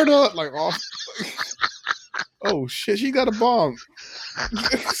Sparta, like off. Oh shit! She got a bomb.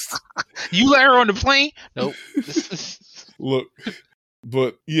 You let her on the plane? Nope. Look,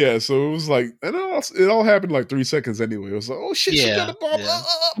 but yeah. So it was like, and it all happened like 3 seconds anyway. It was like, oh shit, she got a bomb.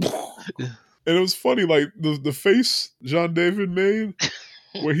 Yeah. And it was funny, like the face John David made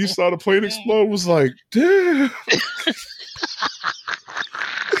where he saw the plane explode was like, damn.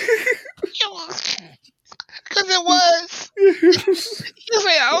 Because it was. You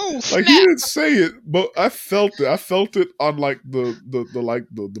say, oh, snap. Like he didn't say it, but I felt it. I felt it on like the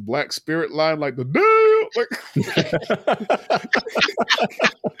Black Spirit line, like the damn. Like,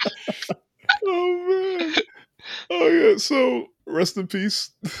 oh man. Oh yeah. So rest in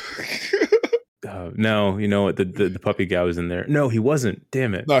peace. No, you know what? The puppy guy was in there. No, he wasn't.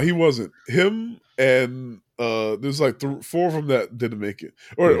 Damn it. No, he wasn't. Him and there's like 4 of them that didn't make it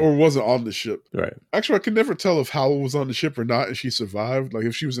or wasn't on the ship. Right. Actually, I could never tell if Howell was on the ship or not, and she survived. Like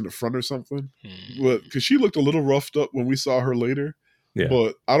if she was in the front or something. But because she looked a little roughed up when we saw her later. Yeah.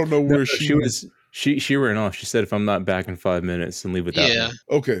 But I don't know where she was. She ran off. She said, "If I'm not back in 5 minutes, then leave without me."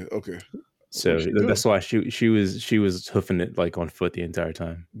 Okay. So that's why she was hoofing it like on foot the entire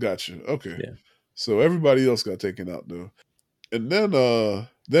time. Gotcha. Okay. Yeah. So everybody else got taken out though. And then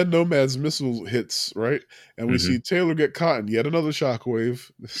Nomad's missile hits, right? And we see Taylor get caught in yet another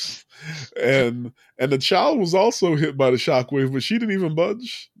shockwave. and the child was also hit by the shockwave, but she didn't even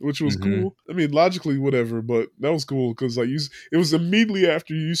budge, which was cool. I mean, logically, whatever, but that was cool because like it was immediately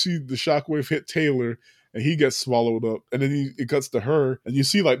after you see the shockwave hit Taylor and he gets swallowed up. And then it cuts to her and you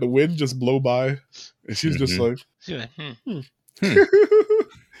see like the wind just blow by. And she's just like, she's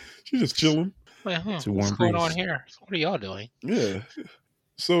just chilling. What's going on here? What are y'all doing? Yeah.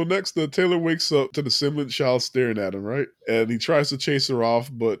 So next, Taylor wakes up to the semblant child staring at him, right? And he tries to chase her off,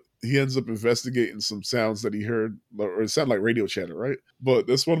 but he ends up investigating some sounds that he heard, or it sounded like radio chatter, right? But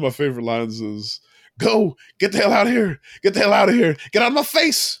that's one of my favorite lines is, "Go! Get the hell out of here! Get the hell out of here! Get out of my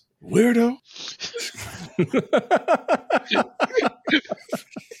face, weirdo!"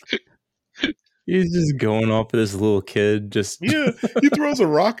 He's just going off with this little kid. Yeah, he throws a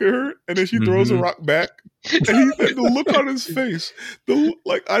rock at her, and then she throws a rock back. And the look on his face,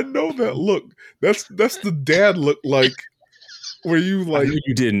 I know that look. That's the dad look like where you like. I know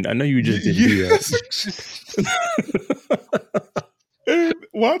you didn't. I know you just didn't do that. And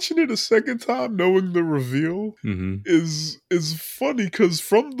watching it a second time, knowing the reveal is funny because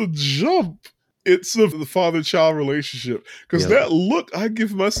from the jump. It's the father-child relationship. Because that look, I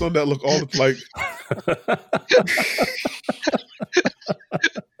give my son that look all the like.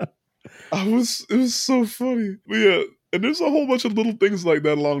 It was so funny. But yeah, and there's a whole bunch of little things like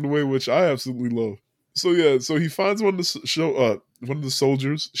that along the way, which I absolutely love. So yeah, so he finds one of the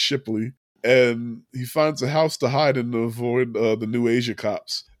soldiers, Shipley, and he finds a house to hide in to avoid the New Asia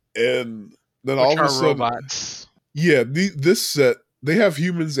cops. And then all of a sudden, robots. Yeah, this set. They have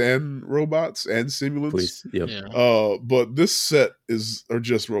humans and robots and simulants. Yep. Yeah. But this set are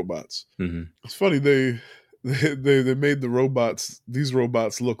just robots. It's funny they made the robots. These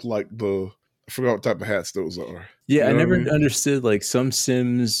robots look like I I forgot what type of hats those are. Yeah, I never understood, like, some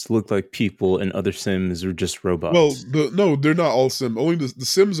Sims look like people and other Sims are just robots. Well, no, they're not all Sims. Only the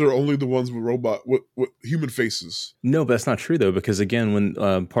Sims are only the ones with human faces. No, but that's not true though, because again,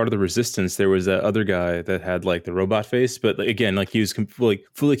 when part of the Resistance, there was that other guy that had like the robot face, but again, like he was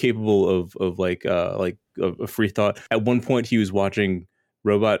fully capable of a free thought. At one point, he was watching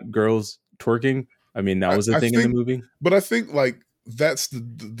robot girls twerking. I mean, that was a thing in the movie. But I think like that's the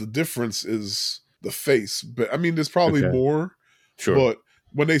difference is the face. But I mean, there's probably more. Sure. But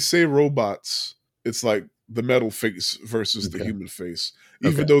when they say robots, it's like the metal face versus the human face,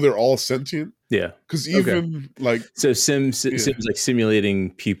 even though they're all sentient. Yeah, because even like Sims like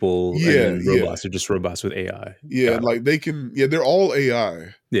simulating people, and then robots are just robots with AI. Yeah, like they can. Yeah, they're all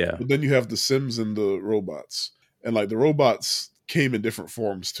AI. Yeah, but then you have the Sims and the robots, and like the robots came in different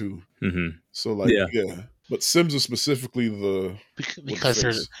forms too. Mm-hmm. So like but Sims are specifically because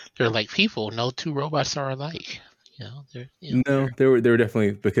they're like people. No two robots are alike. No, they were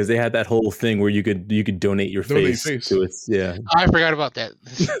definitely, because they had that whole thing where you could donate your face to it. Yeah, I forgot about that.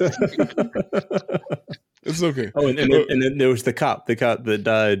 It's okay. Oh, and then there was the cop that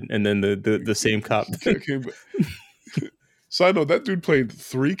died, and then the same cop. So I know that dude played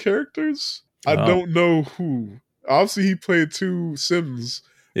 3 characters. I don't know who. Obviously, he played 2 Sims.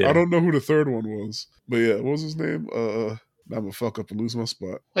 Yeah. I don't know who the third one was, but yeah, what was his name? Now I'm gonna fuck up and lose my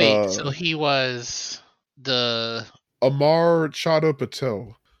spot. Wait, so he was the Amar Chadha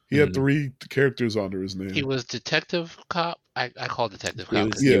Patel. He had 3 characters under his name. He was Detective Cop. I call Detective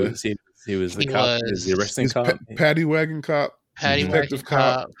Cop. He was the cop. He was the arresting cop. Paddy Wagon Cop. Detective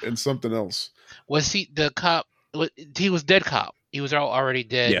Cop, and something else. Was he the cop? He was Dead Cop. He was already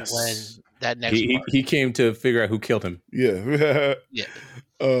dead when that next. He came to figure out who killed him. Yeah. Yeah.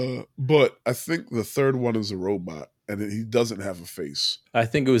 But I think the third one is a robot, and he doesn't have a face. I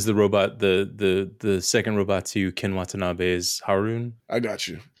think it was the robot, the second robot to Ken Watanabe's Harun. I got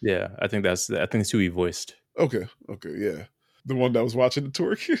you. Yeah, I think that's who he voiced. Okay, yeah. The one that was watching the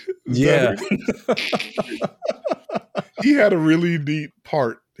twerk. Yeah. He had a really neat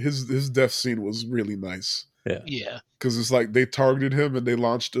part. His death scene was really nice. Yeah. Because it's like they targeted him and they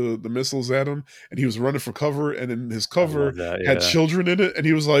launched the missiles at him, and he was running for cover, and then his cover had children in it, and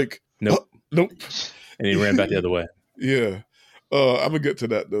he was like, "Nope, nope," and he ran back the other way. Yeah, I'm gonna get to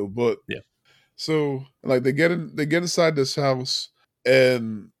that though, but so like they get inside this house,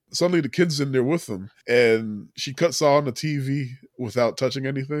 and suddenly the kid's in there with them, and she cuts on the TV without touching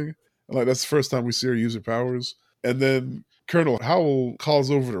anything. And like that's the first time we see her use her powers, and then Colonel Howell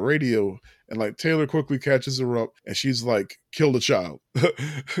calls over the radio, and like Taylor quickly catches her up, and she's like, "Kill the child."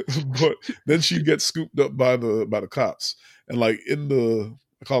 But then she gets scooped up by the cops, and like I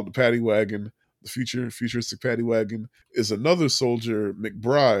call it the paddy wagon, the futuristic paddy wagon, is another soldier,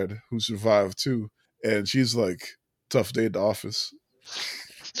 McBride, who survived too, and she's like, "Tough day at the office."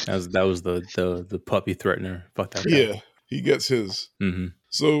 That was the puppy threatener. Fuck that guy. Yeah, he gets his. Mm-hmm.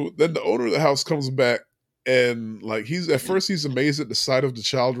 So then the owner of the house comes back. And like he's amazed at the sight of the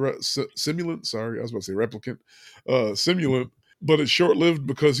child simulant. Sorry, I was about to say replicant, simulant. But it's short lived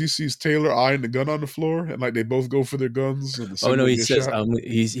because he sees Taylor eyeing the gun on the floor, and like they both go for their guns. And he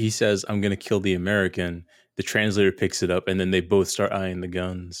says, "I'm going to kill the American." The translator picks it up, and then they both start eyeing the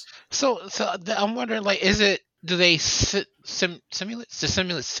guns. So I'm wondering, like, do they simulate the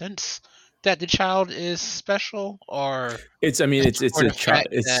simulant sense that the child is special, or it's a child.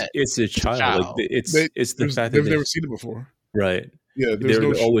 It's a child. Like, it's the fact that they've never seen it before, right? Yeah,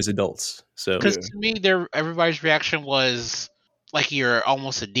 they're always adults. So because to me, everybody's reaction was like you're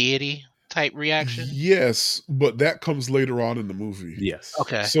almost a deity type reaction. Yes, but that comes later on in the movie. Yes.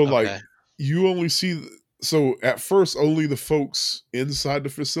 Okay. So like you only see. So at first, only the folks inside the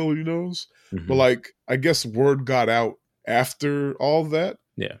facility knows, but like I guess word got out after all that.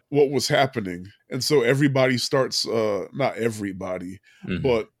 Yeah, what was happening, and so everybody starts. Not everybody,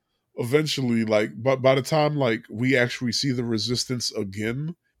 but eventually, like, by the time like we actually see the resistance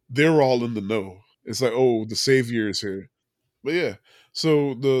again, they're all in the know. It's like, oh, the savior is here. But yeah,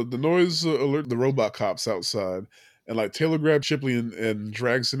 so the noise alert the robot cops outside, and like Taylor grabs Shipley and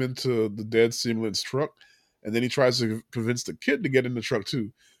drags him into the dead simulant's truck, and then he tries to convince the kid to get in the truck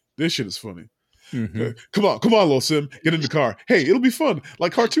too. This shit is funny. Mm-hmm. Come on, little Sim, get in the car. Hey, it'll be fun.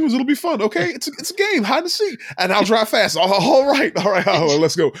 Like cartoons, it'll be fun. Okay, it's a game, hide and seek, and I'll drive fast. All right,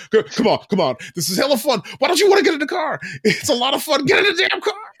 let's go. Come on. This is hella fun. Why don't you want to get in the car? It's a lot of fun. Get in the damn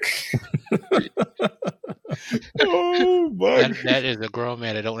car. Oh my! That is a grown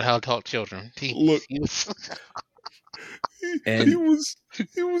man that don't know how to talk to children. He was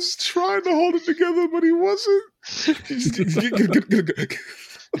trying to hold it together, but he wasn't.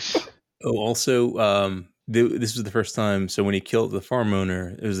 Oh, also, this was the first time. So when he killed the farm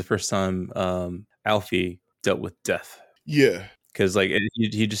owner, it was the first time Alfie dealt with death. Yeah, because like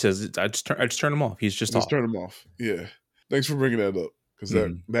he just says, I just turn him off. He's just off. Turn him off. Yeah, thanks for bringing that up because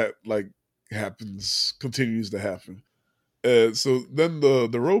that like continues to happen. So then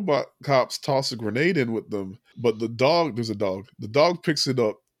the robot cops toss a grenade in with them, but there's a dog. The dog picks it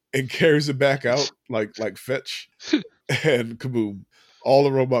up and carries it back out like fetch, and kaboom! All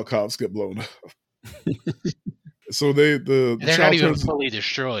the robot cops get blown up. So they're not even fully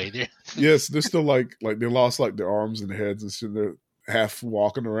destroyed. Yes, they're still like they lost like their arms and heads and shit. They're half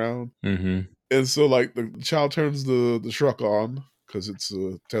walking around, and so like the child turns the truck on because it's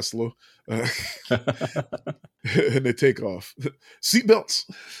a Tesla, and they take off. Seatbelts.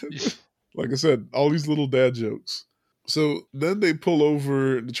 Like I said, all these little dad jokes. So then they pull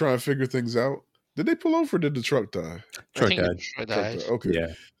over to try and figure things out. Did they pull over or did the truck die? Truck died. Okay.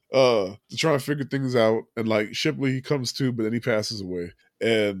 Yeah. To try and figure things out. And like Shipley comes to, but then he passes away.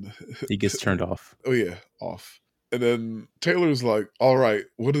 And he gets turned off. Oh yeah, off. And then Taylor's like, all right,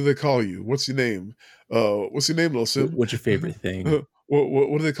 what do they call you? What's your name? What's your name, little Sim? What's your favorite thing?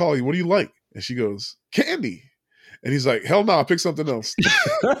 What do they call you? What do you like? And she goes, Candy. And he's like, hell no, I'll pick something else.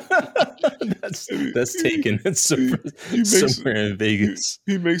 that's taken. It's somewhere in Vegas.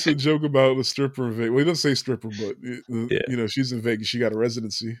 He makes a joke about a stripper in Vegas. Well, he doesn't say stripper, but you know, she's in Vegas. She got a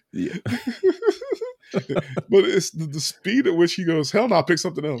residency. Yeah. But it's the speed at which he goes, hell no, I'll pick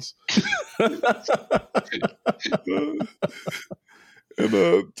something else. And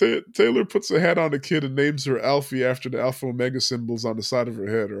Taylor puts a hat on the kid and names her Alfie after the Alpha Omega symbols on the side of her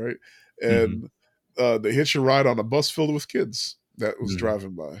head, right? And they hitch a ride on a bus filled with kids that was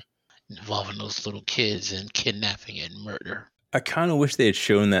driving by. Involving those little kids and kidnapping and murder. I kind of wish they had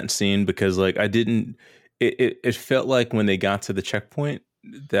shown that scene because like it felt like when they got to the checkpoint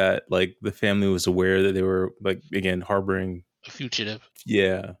that like the family was aware that they were like, again, harboring a fugitive.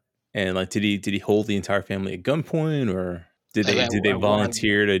 Yeah. And like, did he hold the entire family at gunpoint or did they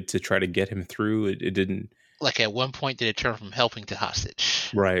volunteer to try to get him through? It didn't. Like at one point, did it turn from helping to hostage?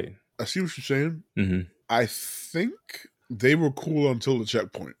 Right. I see what you're saying. Mm-hmm. I think they were cool until the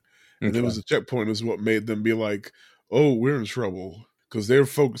checkpoint. And it was the checkpoint is what made them be like, oh, we're in trouble. Because they were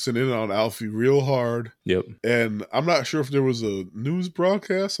focusing in on Alfie real hard. Yep. And I'm not sure if there was a news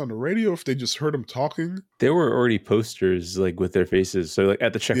broadcast on the radio, if they just heard him talking. There were already posters like with their faces. So like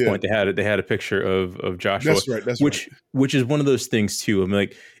at the checkpoint, they had a picture of Joshua. That's right. Which is one of those things too. I'm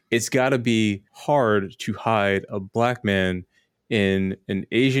like, it's got to be hard to hide a black man in an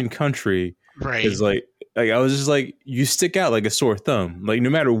Asian country. Right. Because like I was just like, you stick out like a sore thumb. Like no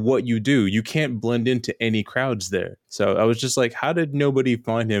matter what you do, you can't blend into any crowds there. So I was just like, how did nobody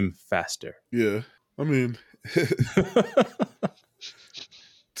find him faster? Yeah. I mean,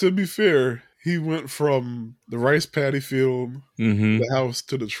 to be fair, he went from the rice paddy field, the house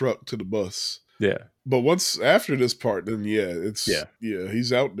to the truck to the bus. Yeah. But once after this part, then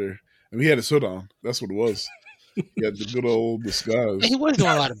he's out there. I mean, he had his hood on. That's what it was. He had the good old disguise. He was doing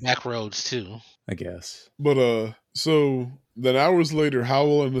a lot of back roads too, I guess. But so then hours later,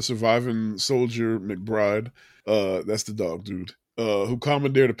 Howell and the surviving soldier McBride, that's the dog dude, who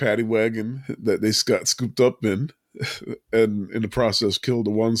commandeered a paddy wagon that they got scooped up in, and in the process killed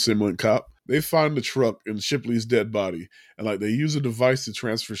the one simulant cop. They find the truck and Shipley's dead body, and like they use a device to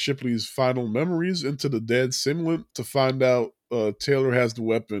transfer Shipley's final memories into the dead simulant to find out Taylor has the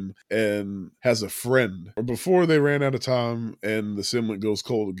weapon and has a friend. Or before they ran out of time and the simulant goes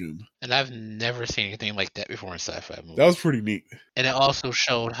cold again. And I've never seen anything like that before in sci-fi movies. That was pretty neat. And it also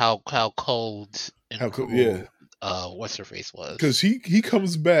showed how cold and cool, what's her face was. Because he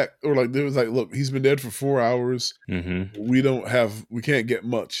comes back, or like there was like, look, he's been dead for 4 hours. Mm-hmm. We can't get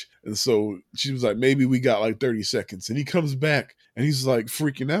much. And so she was like, maybe we got like 30 seconds. And he comes back and he's like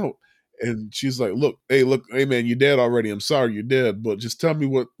freaking out. And she's like, hey man, you're dead already. I'm sorry you're dead, but just tell me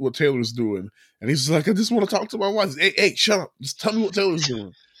what Taylor's doing. And he's like, I just want to talk to my wife. Hey, shut up. Just tell me what Taylor's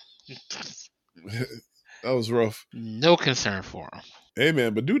doing. That was rough. No concern for him. Hey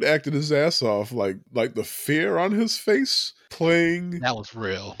man, but dude acted his ass off. Like the fear on his face playing. That was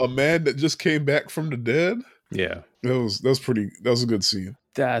real. A man that just came back from the dead. Yeah. That was a good scene.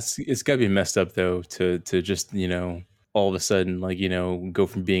 It's gotta be messed up though to just, all of a sudden, like, go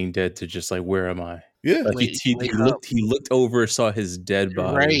from being dead to just like, where am I? Yeah. Like he looked over, saw his dead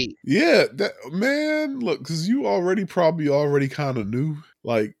body. Right. Yeah. That man, look, because you probably already kind of knew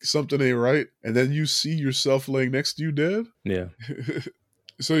like something ain't right. And then you see yourself laying next to you dead. Yeah.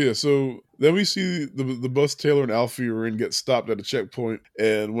 So then we see the bus Taylor and Alfie are in get stopped at a checkpoint,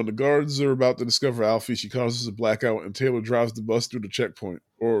 and when the guards are about to discover Alfie, she causes a blackout, and Taylor drives the bus through the checkpoint.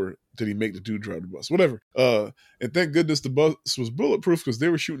 Or did he make the dude drive the bus? Whatever. And thank goodness the bus was bulletproof because they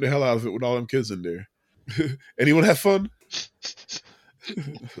were shooting the hell out of it with all them kids in there. Anyone have fun?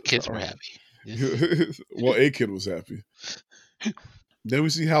 Kids were happy. Well, a kid was happy. Then we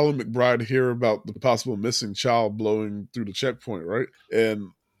see Hal and McBride hear about the possible missing child blowing through the checkpoint, right? And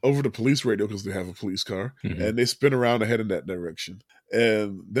over the police radio, because they have a police car, and they spin around and head in that direction.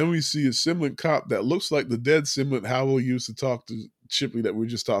 And then we see a Simulant cop that looks like the dead Simulant Howell used to talk to Chipley that we were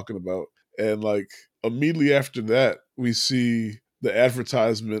just talking about. And like immediately after that, we see the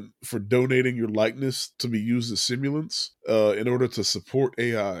advertisement for donating your likeness to be used as simulants in order to support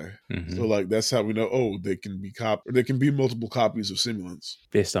AI. So like that's how we know, they can be multiple copies of simulants.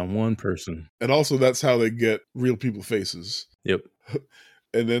 Based on one person. And also that's how they get real people faces. Yep.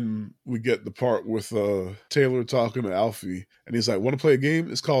 And then we get the part with Taylor talking to Alfie, and he's like, "Want to play a game?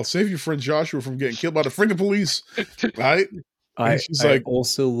 It's called Save Your Friend Joshua from Getting Killed by the Freaking Police." Right? And she's like,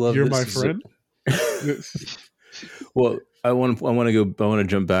 also love "You're my friend." Well, I want to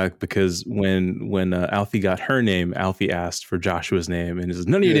jump back because when Alfie got her name, Alfie asked for Joshua's name, and it says,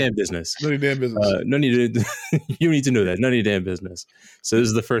 "None of your damn business. None of your damn business. You don't need to know that. None of your damn business." So this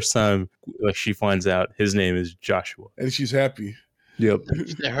is the first time she finds out his name is Joshua, and she's happy. Yep.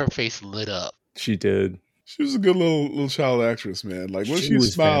 Her face lit up. She did. She was a good little child actress, man. Like when she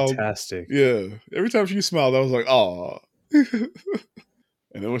smiled, fantastic. Yeah, every time she smiled, I was like, "Aw."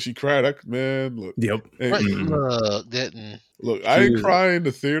 And then when she cried, look. Yep. Look, I didn't cry in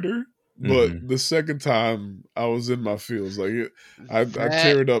the theater, but the second time I was in my feels. Like I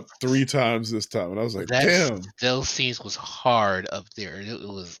teared up 3 times this time, and I was like, "Damn!" Those scenes was hard up there. It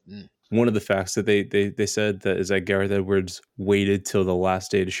was. One of the facts that they said that is that Gareth Edwards waited till the last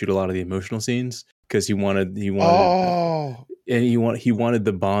day to shoot a lot of the emotional scenes because he wanted the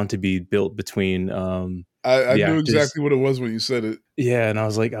bond to be built between. I knew exactly what it was when you said it. Yeah, and I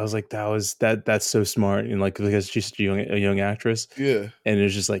was like that's so smart, and like because she's a young actress. Yeah, and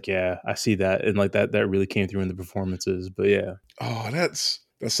it's just like I see that, and like that really came through in the performances. But yeah, that's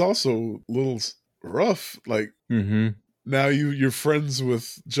also a little rough. Like now you're friends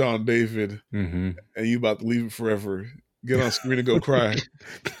with John David, and you about to leave it forever. Get on screen and go cry.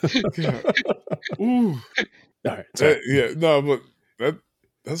 Ooh, all right, but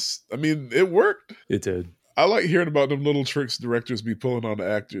that's. I mean, it worked. It did. I like hearing about them little tricks directors be pulling on the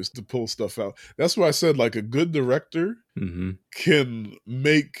actors to pull stuff out. That's why I said like a good director can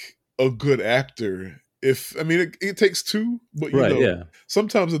make a good actor. It takes 2, but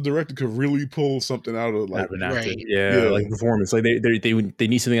sometimes a director could really pull something out of like an actor. Like performance. Like they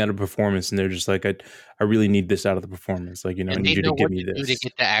need something out of performance, and they're just like, I really need this out of the performance. Like I need you to give me this to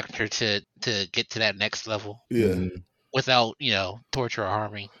get the actor to get to that next level. Yeah. Without, torture or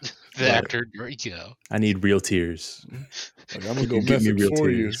harming the actor, I need real tears. Like, I'm gonna go mess it for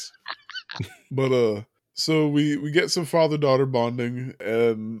you. But so we get some father-daughter bonding,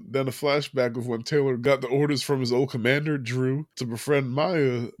 and then a flashback of when Taylor got the orders from his old commander, Drew, to befriend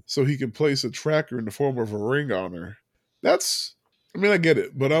Maya so he can place a tracker in the form of a ring on her. I get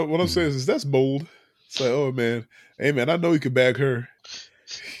it, but what I'm saying is that's bold. It's like, oh man, hey man, I know you could bag her.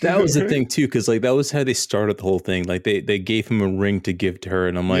 That was the thing too, because like that was how they started the whole thing. Like they gave him a ring to give to her,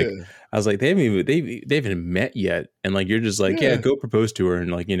 and I'm like, I was like, they haven't met yet, and like you're just like, go propose to her,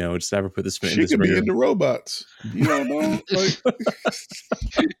 and like just have her put this. She could be into robots. You don't know, like. But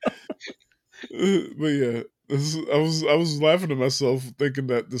I was laughing to myself thinking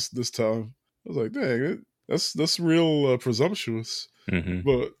that this time I was like, dang, that's real presumptuous,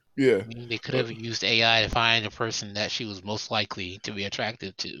 but. Yeah, they could have used AI to find the person that she was most likely to be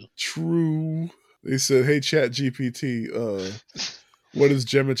attracted to. True. They said, "Hey, Chat GPT, what is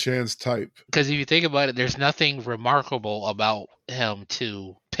Gemma Chan's type?" Because if you think about it, there's nothing remarkable about him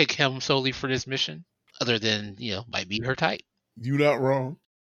to pick him solely for this mission, other than might be her type. You're not wrong.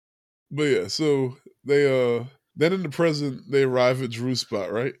 But yeah, so they then in the present they arrive at Drew's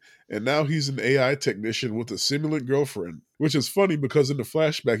spot, right? And now he's an AI technician with a simulant girlfriend, which is funny because in the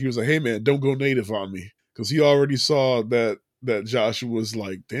flashback, he was like, "Hey man, don't go native on me." Because he already saw that Joshua was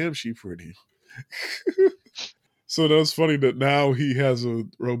like, "Damn, she pretty." So that's funny that now he has a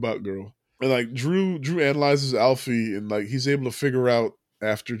robot girl. And like Drew analyzes Alfie, and like he's able to figure out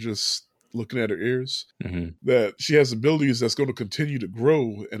after just looking at her ears that she has abilities that's going to continue to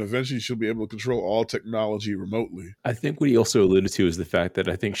grow, and eventually she'll be able to control all technology remotely. I think what he also alluded to is the fact that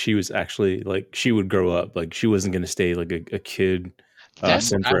I think she was actually like, she would grow up, like she wasn't going to stay like a kid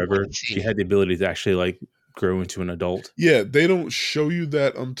sim forever. She had the ability to actually like grow into an adult. Yeah, they don't show you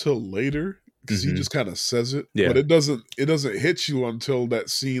that until later because he just kind of says it. Yeah. But it doesn't hit you until that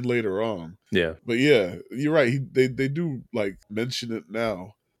scene later on. Yeah. But yeah, you're right. They do like mention it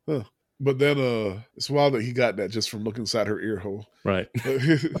now. Huh. But then it's wild that he got that just from looking inside her ear hole. Right.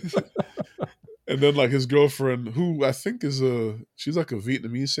 And then like his girlfriend, who I think is she's like a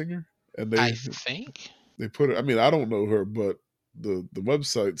Vietnamese singer. And I think they put her, I mean, I don't know her, but the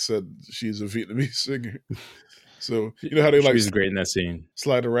website said she's a Vietnamese singer. So you know how they like she's great in that scene.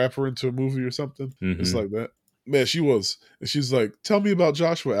 Slide a rapper into a movie or something? It's Mm-hmm. like that. Man, she was. And she's like, tell me about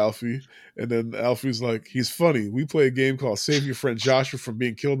Joshua, Alfie. And then Alfie's like, he's funny. We play a game called Save Your Friend Joshua from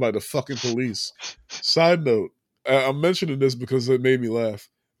Being Killed by the Fucking Police. Side note, I'm mentioning this because it made me laugh.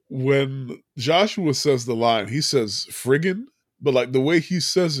 When Joshua says the line, he says friggin', but like the way he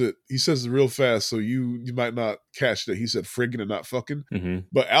says it real fast, so you might not catch that he said friggin' and not fucking. Mm-hmm.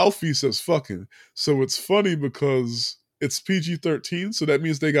 But Alfie says fucking. So it's funny because it's PG-13, so that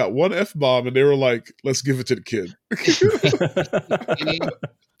means they got one F-bomb and they were like, let's give it to the kid.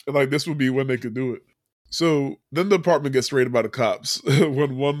 And like this would be when they could do it. So then the apartment gets raided by the cops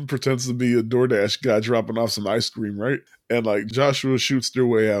when one pretends to be a DoorDash guy dropping off some ice cream, right? And like Joshua shoots their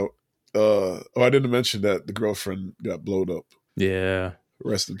way out. I didn't mention that the girlfriend got blowed up. Yeah.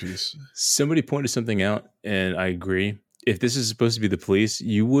 Rest in peace. Somebody pointed something out, and I agree. If this is supposed to be the police,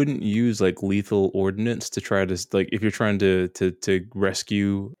 you wouldn't use like lethal ordnance to try to like if you're trying to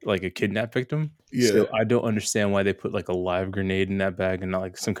rescue like a kidnap victim. Yeah. So I don't understand why they put like a live grenade in that bag and not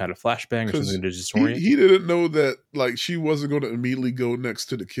like some kind of flashbang or something to disorient. He didn't know that like she wasn't going to immediately go next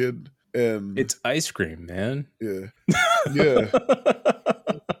to the kid, and it's ice cream, man. Yeah, yeah.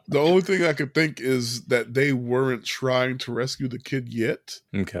 The only thing I could think is that they weren't trying to rescue the kid yet.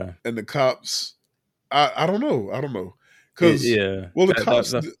 Okay. And the cops, I don't know. Because, well, the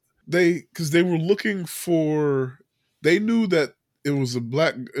cops, because they were looking for, they knew that it was a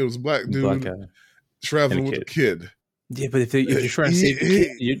black dude traveling with a kid. Yeah, but if you're trying to save the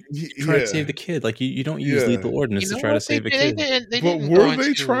kid, you're trying to save the kid. Like you don't use lethal ordinance to try to save a kid. But were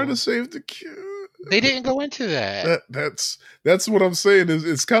they trying to save the kid? They didn't go into that. That's what I'm saying.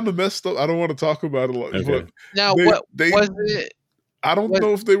 It's kind of messed up. I don't want to talk about it. Like, but now, what was it? I don't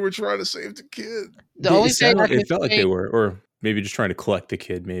know if they were trying to save the kid. The only thing it felt like they were, or maybe just trying to collect the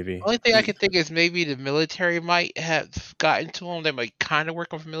kid. Maybe. The only thing I can think is maybe the military might have gotten to him. They might kind of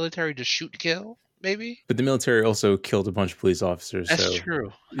work with the military to shoot, kill. Maybe. But the military also killed a bunch of police officers. That's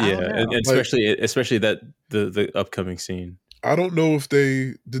true. Yeah, and especially that the upcoming scene. I don't know if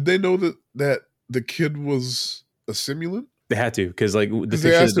did they know that the kid was a simulant? They had to, because like the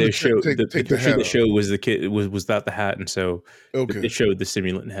picture that they showed, the picture that showed was the kid was without the hat, and so it showed the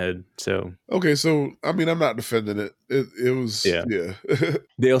simulant head. So so I mean, I'm not defending it. It was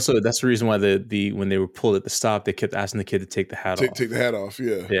They also, that's the reason why the when they were pulled at the stop, they kept asking the kid to take the hat off. Take the hat off.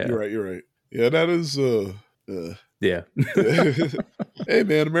 Yeah. You're right. Yeah, that is. Yeah. Hey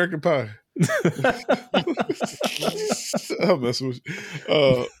man, American Pie. I'll mess with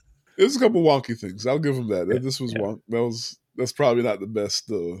you. There's a couple wonky things. I'll give them that. This was wonk. That's probably not the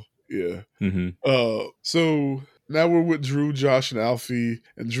best. Yeah. Mm-hmm. So now we're with Drew, Josh, and Alfie,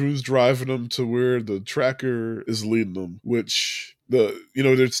 and Drew's driving them to where the tracker is leading them, which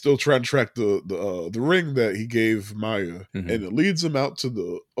they're still trying to track the ring that he gave Maya, and it leads them out to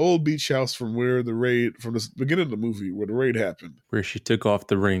the old beach house from the beginning of the movie where the raid happened, where she took off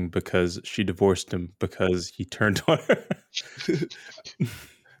the ring because she divorced him because he turned on her.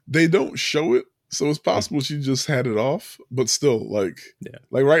 They don't show it, so it's possible she just had it off, but still, like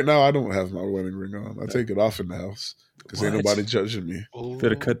right now, I don't have my wedding ring on. I take it off in the house because ain't nobody judging me.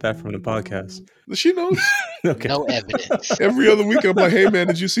 Better cut that from the podcast. She knows. Okay. No evidence. Every other week, I'm like, "Hey, man,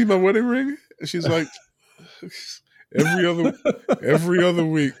 did you see my wedding ring?" And she's like, every other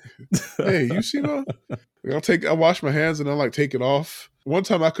week, "Hey, you see my?" I wash my hands and I like take it off. One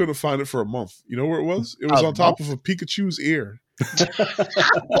time, I couldn't find it for a month. You know where it was? It was on top of a Pikachu's ear.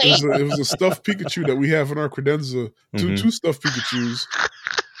 It was a stuffed Pikachu that we have in our credenza. Two stuffed Pikachus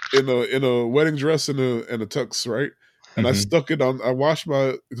in a wedding dress and a tux, right? And I stuck it on. I washed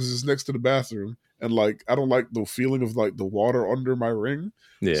because it's next to the bathroom, and like I don't like the feeling of like the water under my ring.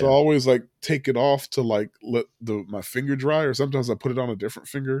 Yeah. So I always like take it off to like let my finger dry, or sometimes I put it on a different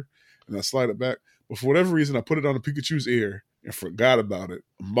finger and I slide it back. But for whatever reason, I put it on a Pikachu's ear and forgot about it.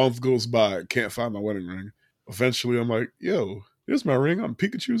 A month goes by, can't find my wedding ring. Eventually, I'm like, "Yo, here's my ring on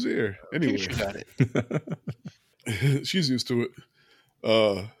Pikachu's ear." Anyway, Pikachu got it. She's used to it.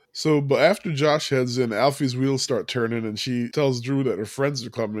 But after Josh heads in, Alfie's wheels start turning, and she tells Drew that her friends are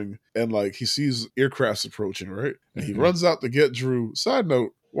coming, and like he sees aircrafts approaching, right? And he runs out to get Drew. Side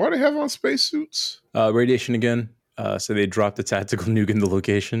note: Why do they have on spacesuits? Radiation again. So they dropped the tactical nuke in the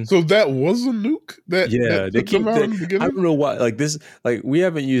location. So that was a nuke that they took them out in the beginning? I don't know why. Like this, like we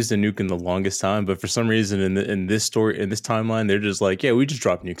haven't used a nuke in the longest time, but for some reason in this story, in this timeline, they're just like, yeah, we just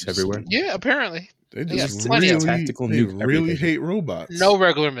drop nukes everywhere. Yeah, apparently. They just really hate robots. No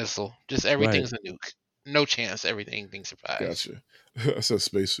regular missile. Just everything's a nuke. No chance everything being surprised. Gotcha. I said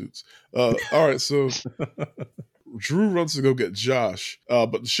spacesuits. All right, so Drew runs to go get Josh,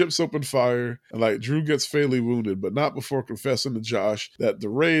 but the ships open fire, and like Drew gets fatally wounded, but not before confessing to Josh that the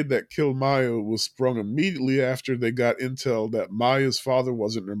raid that killed Maya was sprung immediately after they got intel that Maya's father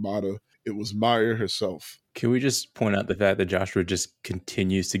wasn't Nirmata, it was Maya herself. Can we just point out the fact that Joshua just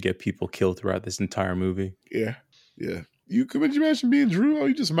continues to get people killed throughout this entire movie? Yeah. Could you imagine being Drew? Oh,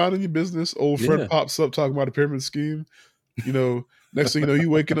 you just minding your business. Old friend pops up talking about a pyramid scheme. Next thing you know, you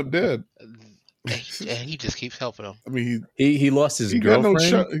waking up dead. And he just keeps helping him. I mean, he lost his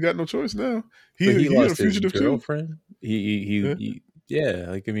girlfriend. He got no choice now. He lost his girlfriend.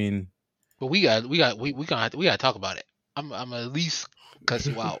 Like I mean, but we got to talk about it. I'm at least cuss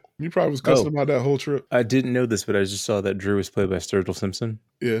you out. You probably was cussing about that whole trip. I didn't know this, but I just saw that Drew was played by Sturgill Simpson.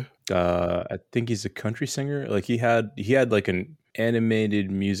 Yeah. I think he's a country singer. Like he had like an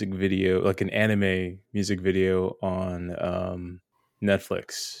animated music video, like an anime music video on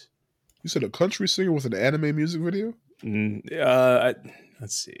Netflix. You said a country singer with an anime music video?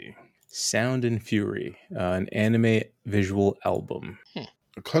 Let's see. Sound and Fury, an anime visual album.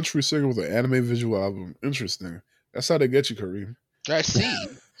 A country singer with an anime visual album. Interesting. That's how they get you, Karreem. I see.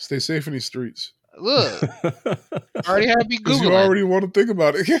 Stay safe in these streets. Look. I already had to be Googling. You already want to think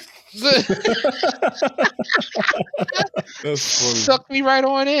about it. That's funny. Suck me right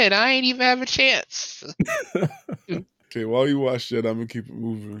on in. I ain't even have a chance. Okay, while you watch that, I'm going to keep it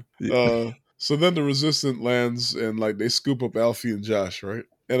moving. So then the Resistance lands and like they scoop up Alfie and Josh, right?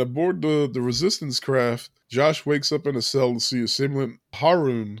 And aboard the Resistance craft, Josh wakes up in a cell to see a simulant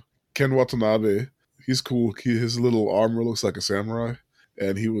Harun Ken Watanabe. He's cool. His little armor looks like a samurai,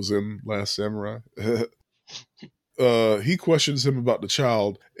 and he was in Last Samurai. He questions him about the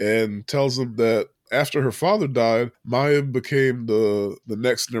child and tells him that after her father died, Maya became the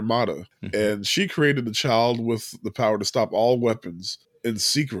next Nirmata, and she created the child with the power to stop all weapons in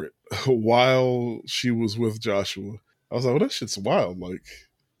secret while she was with Joshua. I was like, well, that shit's wild. Like,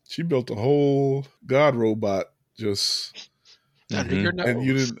 she built a whole god robot just... Under your nose. And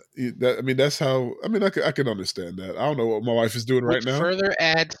you didn't. That's how. I can understand that. I don't know what my wife is doing right now. Further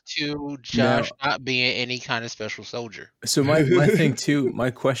adds to Josh not being any kind of special soldier. So my thing too.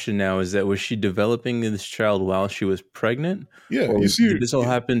 My question now is that was she developing this child while she was pregnant? Yeah. Or did this all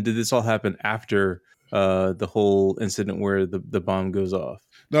happen? Did this all happen after the whole incident where the bomb goes off?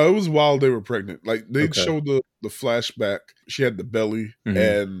 No, it was while they were pregnant. Like they showed the flashback. She had the belly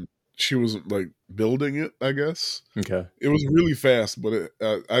and she was like building it, I guess. Okay. It was really fast, but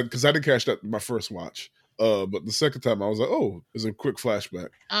because I didn't catch that my first watch. But the second time I was like, oh, there's a quick flashback.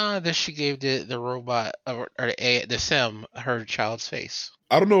 That she gave the robot or the sim her child's face.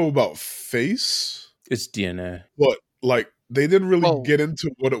 I don't know about face. It's DNA. But like they didn't really get into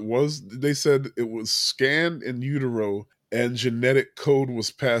what it was. They said it was scanned in utero and genetic code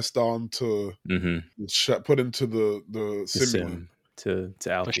was passed on to put into the simulant. To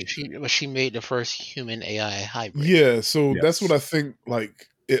Alfie. But she made the first human AI hybrid. Yeah, so that's what I think. Like,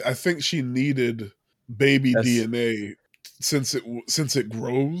 I think she needed baby DNA since it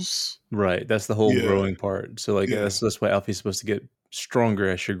grows. Right, that's the whole growing part. So like that's why Alfie's supposed to get stronger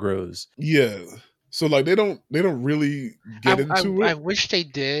as she grows. Yeah. So like they don't really get into it. I wish they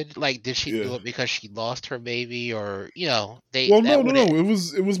did. Like, did she do it because she lost her baby, or they? Well, no. It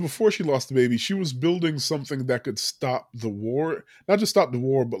was before she lost the baby. She was building something that could stop the war, not just stop the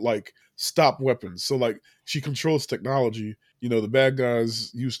war, but like stop weapons. So like she controls technology. The bad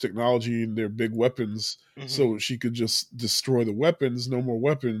guys use technology in their big weapons, so she could just destroy the weapons. No more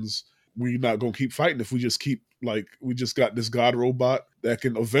weapons. We're not gonna keep fighting if we just keep we just got this god robot that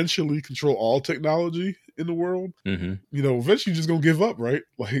can eventually control all technology in the world. Eventually you're just gonna give up, right?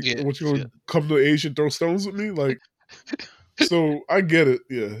 Like, what you gonna come to Asia and throw stones at me? Like, so I get it,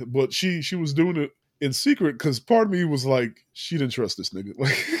 but she was doing it in secret because part of me was like, she didn't trust this nigga.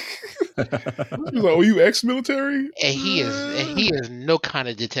 Like, she was like, "Oh, you ex-military?" And he is no kind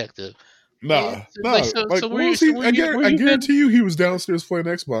of detective. Nah. I guarantee you he was downstairs playing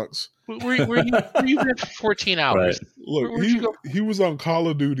Xbox. Were you there for 14 hours? Right. Look, he was on Call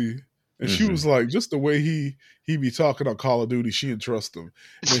of Duty, and she was like, just the way he be talking on Call of Duty, she didn't trust him.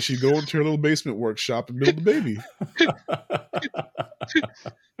 And then she'd go into her little basement workshop and build the baby.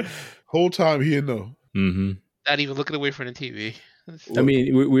 Whole time he didn't know. Not even looking away from the TV. I mean,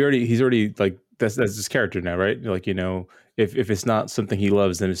 he's already like that's his character now, right? Like, you know, if it's not something he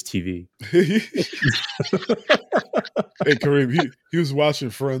loves, then it's TV. Hey, Karreem, he was watching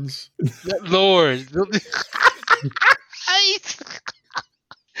Friends. Lord.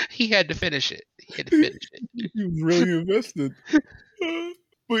 He had to finish it. He was really invested.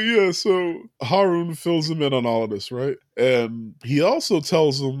 But yeah, so Harun fills him in on all of this, right? And he also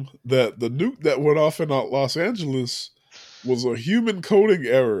tells him that the nuke that went off in Los Angeles was a human coding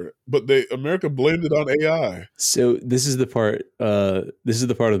error, but America blamed it on AI. So this is the part. This is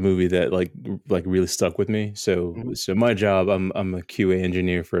the part of the movie that like really stuck with me. So my job, I'm a QA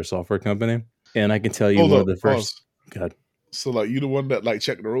engineer for a software company, and I can tell you of the first. God. So like you the one that like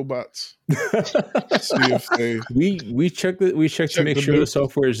check the robots, see if they we check to make sure the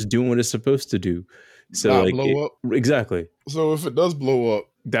software is doing what it's supposed to do. So like blow up. Exactly. So if it does blow up,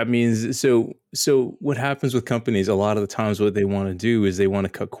 that means so what happens with companies a lot of the times, what they want to do is they want to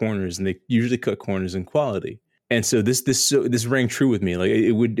cut corners, and they usually cut corners in quality. And so this rang true with me. Like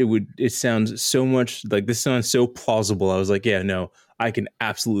it sounds so much like this sounds so plausible. I was like, yeah, no, I can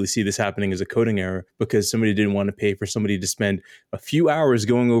absolutely see this happening as a coding error because somebody didn't want to pay for somebody to spend a few hours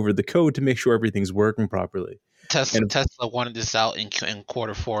going over the code to make sure everything's working properly. Tesla wanted this out in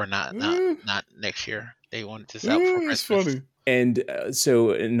Q4, not next year. They wanted this out for Christmas. Funny. And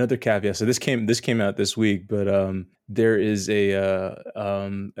so another caveat. So this came out this week, but there is I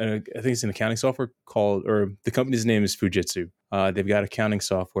think it's an accounting software called, or the company's name is Fujitsu. They've got accounting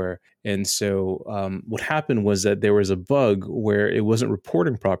software, and so what happened was that there was a bug where it wasn't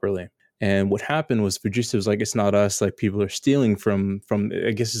reporting properly. And what happened was Fujitsu was like, it's not us. Like people are stealing from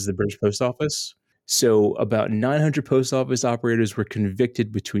I guess it's the British Post Office. So about 900 post office operators were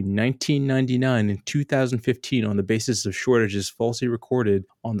convicted between 1999 and 2015 on the basis of shortages falsely recorded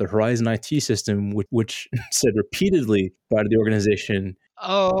on the Horizon IT system, which said repeatedly by the organization,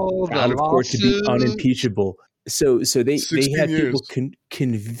 out of court to be unimpeachable. So they had people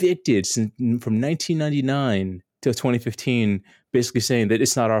convicted from 1999 till 2015, basically saying that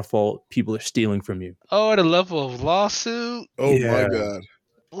it's not our fault. People are stealing from you. Oh, the level of lawsuit! Oh my God.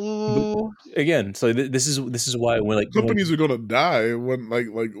 Ooh. Again, so this is why when like companies are gonna die when like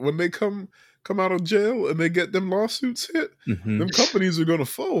when they come out of jail and they get them lawsuits hit, them companies are gonna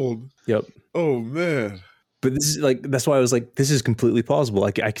fold. Yep. Oh man. But this is like, that's why I was like, this is completely plausible.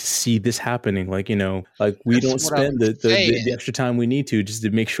 Like I can see this happening. Like, you know, like we don't spend the extra time we need to just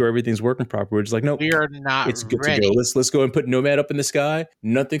to make sure everything's working proper. We're just like, no, we are not. It's good ready. to go. Let's go and put Nomad up in the sky.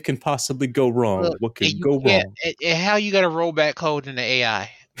 Nothing can possibly go wrong. Look, what could go wrong? How you got to roll back code in the AI?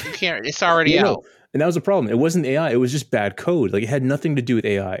 You can't. It's already out. No. And that was the problem. It wasn't AI. It was just bad code. Like it had nothing to do with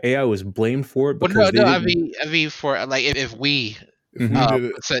AI. AI was blamed for it. Because I mean, for like if we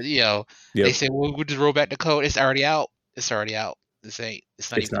said, you know, they say, well, we'll just roll back the code. It's already out. It's already out. It's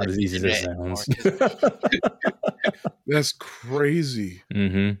not as easy as it sounds. That's crazy.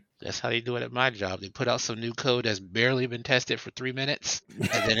 Mm-hmm. That's how they do it at my job. They put out some new code that's barely been tested for 3 minutes,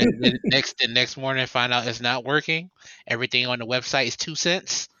 and then the next morning find out it's not working. Everything on the website is 2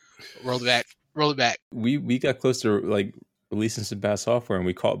 cents. Roll it back. We got close to like releasing some bad software, and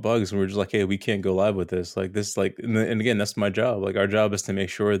we caught bugs, and we were just like, hey, we can't go live with this. Like this, like, and again, that's my job. Like our job is to make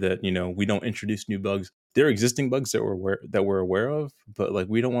sure that, you know, we don't introduce new bugs. There are existing bugs that we're aware of, but like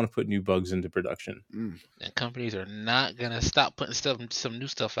we don't want to put new bugs into production. And companies are not gonna stop putting some new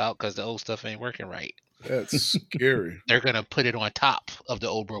stuff out because the old stuff ain't working right. That's scary. They're gonna put it on top of the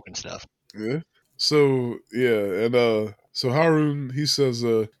old broken stuff. Yeah. So yeah, and so Harun, he says,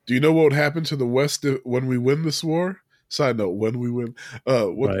 do you know what would happen to the West when we win this war? Side note, when we win,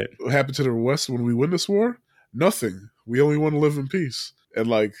 what happened to the West when we win this war? Nothing. We only want to live in peace. And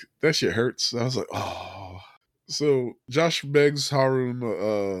like that shit hurts. I was like, oh. So Josh begs Harun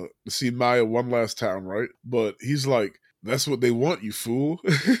to see Maya one last time, right? But he's like, that's what they want, you fool.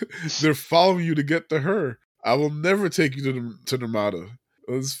 They're following you to get to her. I will never take you to Namada.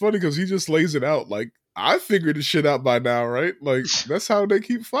 It's funny because he just lays it out like, I figured this shit out by now, right? Like that's how they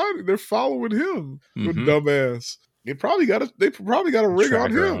keep finding. They're following him. Good dumbass. They probably got a ring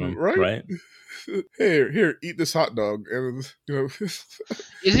on him, right? Right. Here, eat this hot dog, and you know.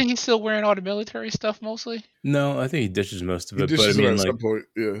 Isn't he still wearing all the military stuff mostly? No, I think he dishes most of it. But I mean, at some point,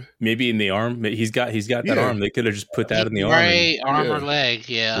 maybe in the arm. He's got that arm. They could have just put that in the arm. Right, arm or leg.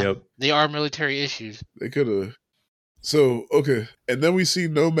 Yeah. Yep. They are military issues. They could have. So okay, and then we see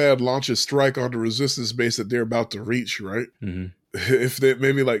Nomad launch a strike on the resistance base that they're about to reach. Right. Mm-hmm. If they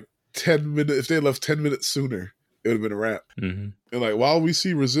maybe like 10 minutes, if they left 10 minutes sooner. it would have been a wrap. Mm-hmm. And like while we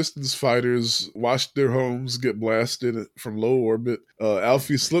see resistance fighters watch their homes get blasted from low orbit,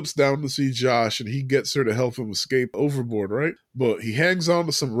 Alfie slips down to see Josh and he gets her to help him escape overboard, right? But he hangs on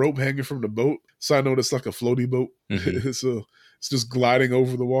to some rope hanging from the boat. Side note, it's like a floaty boat. Mm-hmm. It's just gliding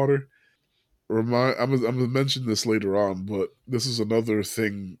over the water. I'm gonna mention this later on, but this is another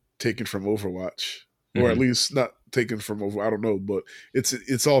thing taken from Overwatch, or at least not taken from I don't know, but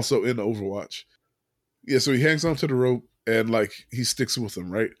it's also in Overwatch. Yeah, so he hangs onto the rope and like he sticks with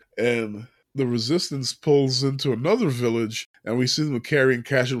them, right? And the resistance pulls into another village, and we see them carrying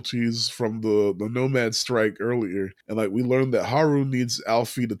casualties from the Nomad strike earlier. And like we learned that Haru needs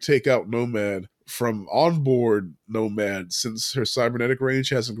Alfie to take out Nomad from onboard Nomad since her cybernetic range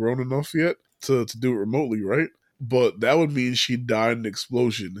hasn't grown enough yet to do it remotely, right? But that would mean she died in an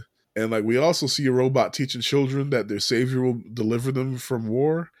explosion. And like we also see a robot teaching children that their savior will deliver them from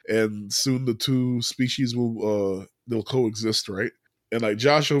war, and soon the two species will they'll coexist, right? And like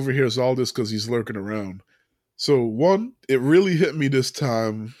Josh overhears all this because he's lurking around. So one, it really hit me this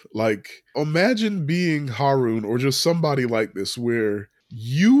time. Like imagine being Harun or just somebody like this, where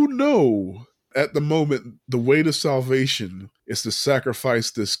you know at the moment the way to salvation is to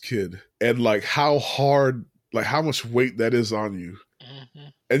sacrifice this kid, and like how hard, like how much weight that is on you. Mm-hmm.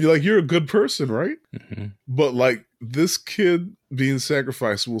 And you're a good person, right? Mm-hmm. But like this kid being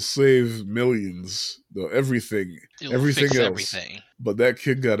sacrificed will save millions, everything else. Everything. But that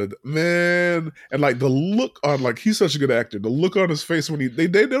kid got it, man. And like the look on, like he's such a good actor. The look on his face when they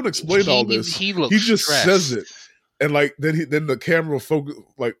don't explain all this. He just stressed. says it, and like then the camera focus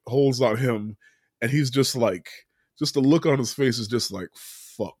like holds on him, and he's just like, just the look on his face is just like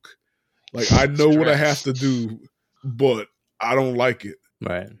fuck. Like I know what I have to do, but I don't like it.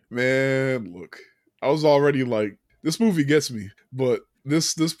 Right. Man, look, I was already like, this movie gets me, but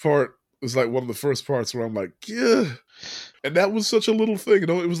this part is like one of the first parts where I'm like, yeah. And that was such a little thing,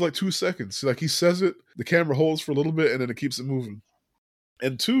 it was like 2 seconds. Like he says it, the camera holds for a little bit, and then it keeps it moving.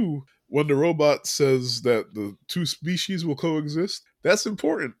 And two, when the robot says that the two species will coexist, that's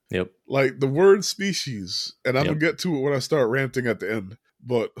important. Yep. Like the word species, and I'm gonna get to it when I start ranting at the end,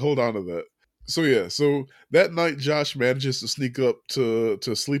 but hold on to that. So yeah, so that night Josh manages to sneak up to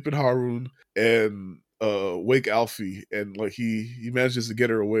sleep in Harun and wake Alfie, and like he manages to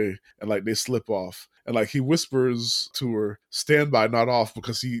get her away, and like they slip off, and like he whispers to her, "Standby, not off,"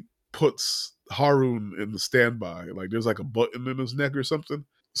 because he puts Harun in the standby. Like there's like a button in his neck or something.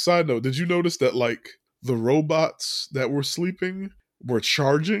 Side note, did you notice that like the robots that were sleeping were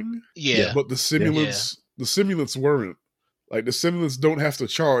charging? Yeah. But the simulants weren't. Like the simulants don't have to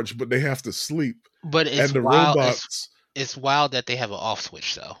charge, but they have to sleep. But it's and the wild. Robots. It's wild that they have an off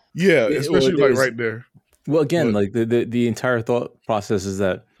switch though. Yeah, especially like right there. Well, again, like the entire thought process is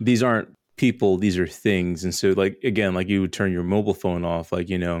that these aren't people; these are things. And so, like again, like you would turn your mobile phone off, like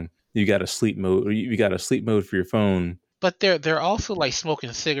you got a sleep mode, or you got a sleep mode for your phone. But they're also like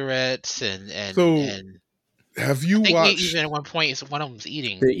smoking cigarettes and have you watched? Even at one point, one of them's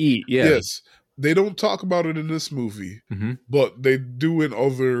eating. They eat, yeah. Yes. They don't talk about it in this movie, but they do in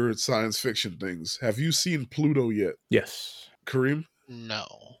other science fiction things. Have you seen Pluto yet? Yes. Kareem? No.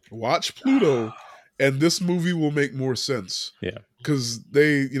 Watch Pluto, and this movie will make more sense. Yeah. Because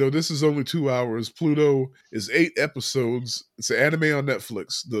this is only 2 hours. Pluto is 8 episodes. It's an anime on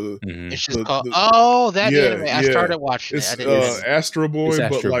Netflix. It's just called anime. I started watching it. It's Astro Boy,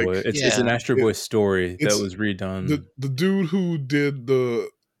 it's but like it's an Astro Boy story that was redone. The dude who did the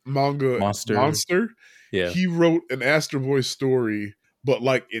manga Monster, he wrote an Astro Boy story, but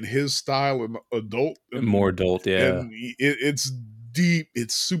like in his style and adult, more adult, and it's deep.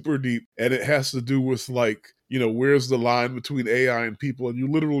 It's super deep, and it has to do with like where's the line between AI and people, and you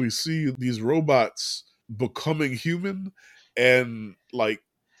literally see these robots becoming human, and like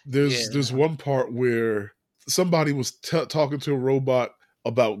there's one part where somebody was talking to a robot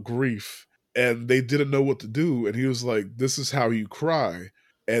about grief, and they didn't know what to do, and he was like, "This is how you cry."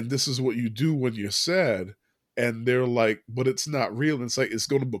 And this is what you do when you're sad. And they're like, but it's not real. And it's like, it's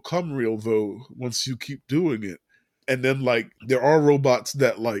going to become real, though, once you keep doing it. And then, like, there are robots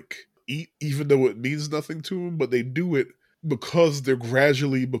that, like, eat, even though it means nothing to them, but they do it because they're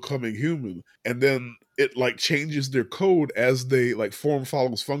gradually becoming human. And then it, like, changes their code as they, like, form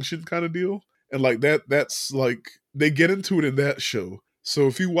follows function kind of deal. And, like, that's, like, they get into it in that show. So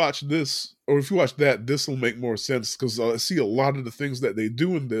if you watch this, or if you watch that, this will make more sense, because I see a lot of the things that they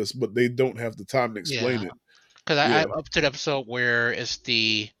do in this, but they don't have the time to explain it. Because I up to the episode where it's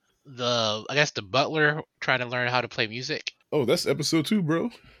the I guess the butler trying to learn how to play music. Oh, that's episode 2, bro.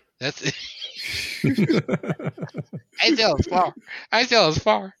 That's it. I tell it's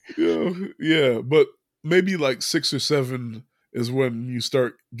far. Yeah, but maybe like 6 or 7 is when you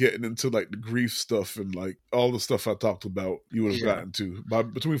start getting into like the grief stuff and like all the stuff I talked about. You would have gotten to by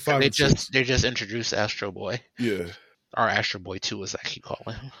between 5 and 6. They just introduced Astro Boy. Yeah, or Astro Boy 2, as I keep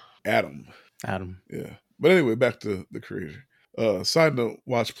calling him. Adam. Yeah, but anyway, back to the creator. Side note: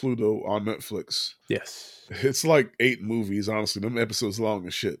 watch Pluto on Netflix. Yes, it's like 8 movies. Honestly, them episodes long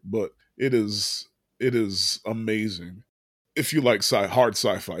as shit, but it is amazing. If you like hard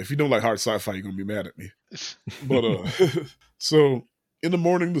sci-fi, if you don't like hard sci-fi, you're gonna be mad at me. But so in the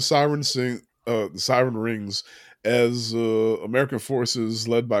morning, the siren rings as American forces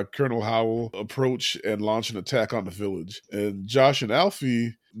led by Colonel Howell approach and launch an attack on the village. And Josh and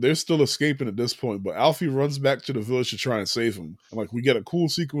Alfie, they're still escaping at this point, but Alfie runs back to the village to try and save him. And like we get a cool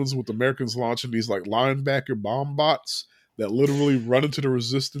sequence with Americans launching these like linebacker bomb bots that literally run into the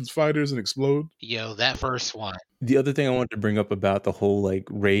resistance fighters and explode. Yo, that first one. The other thing I wanted to bring up about the whole like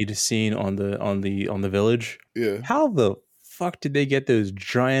raid scene on the village. Yeah. How the fuck did they get those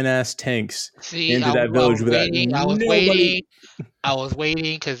giant ass tanks into that village without nobody? I was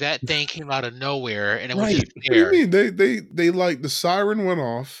waiting because that thing came out of nowhere and it was Right. just there. What do you mean? They like the siren went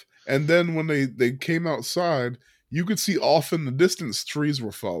off, and then when they came outside, you could see off in the distance trees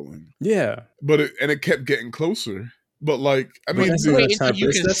were falling. Yeah, but it kept getting closer. But like, I mean, that's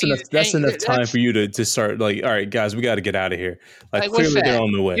enough time for you to start like, all right, guys, we got to get out of here. Like clearly they're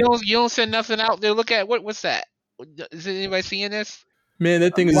on the way. You don't send nothing out there. Look at what's that? Is anybody seeing this? Man,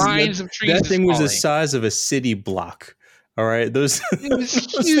 that thing was the size of a city block. All right, those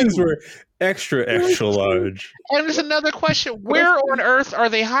things were extra large. And there's another question: where on earth are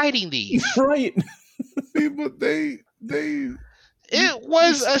they hiding these? Right. But they. It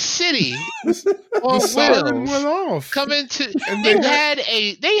was a city. The siren went off. Coming to, and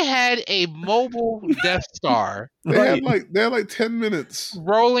they had a mobile Death Star. They had like 10 minutes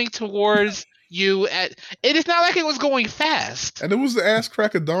rolling towards you. It is not like it was going fast. And it was the ass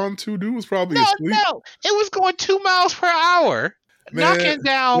crack of dawn too. Dude was probably asleep. No, it was going 2 miles per hour, knocking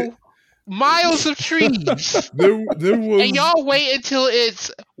down miles of trees. There was, and y'all wait until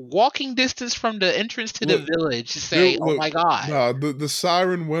it's walking distance from the entrance to the village to say, "Oh my god!" Nah, the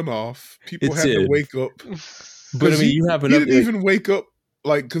siren went off. People had to wake up. But I mean, you have he didn't even wake up.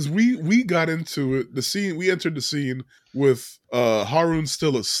 Like, because we got into it. We entered the scene with Harun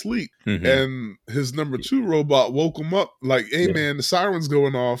still asleep, and his number 2 robot woke him up. Like, hey man, the siren's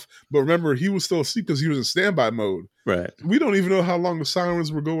going off. But remember, he was still asleep because he was in standby mode. Right. We don't even know how long the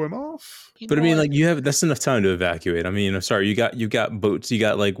sirens were going off. But I mean, like that's enough time to evacuate. I mean, I'm sorry, you got boats, you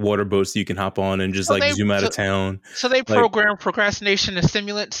got like water boats that you can hop on and just zoom out of town. So they program procrastination and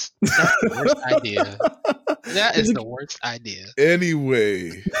stimulants. That's the worst idea. That is the worst idea.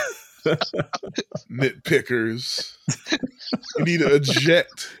 Anyway, nitpickers, you need to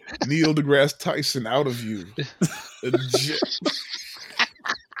eject Neil deGrasse Tyson out of you. Eject.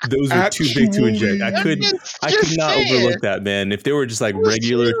 Those are too big to eject. I could not overlook that, man. If they were just like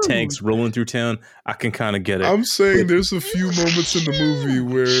regular tanks rolling through town, I can kind of get it. I'm saying there's a few moments in the movie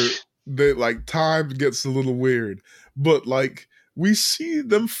where they like time gets a little weird, but like we see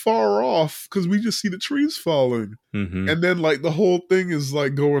them far off because we just see the trees falling, and then like the whole thing is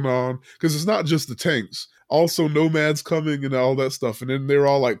like going on because it's not just the tanks. Also, nomads coming and all that stuff, and then they're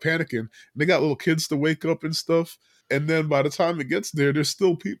all like panicking. And they got little kids to wake up and stuff. And then by the time it gets there, there's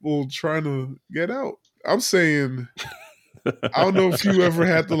still people trying to get out. I'm saying, I don't know if you ever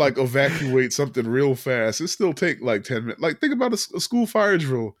had to like evacuate something real fast. It still take like 10 minutes. Like think about a school fire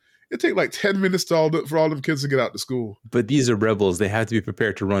drill. It take like 10 minutes for all them kids to get out to school. But these are rebels. They have to be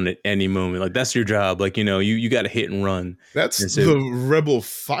prepared to run at any moment. Like that's your job. Like, you got to hit and run. That's the rebel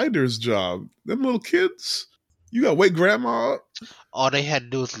fighter's job. Them little kids, you got to wake grandma up. All they had to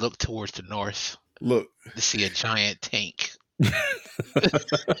do was look towards the north. Look. To see a giant tank.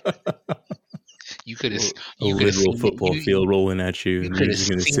 You could have a literal football field rolling at you, and you're just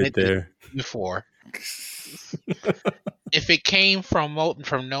going to sit there. Before. If it came from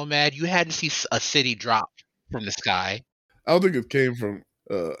Nomad, you had to see a city drop from the sky. I don't think it came from.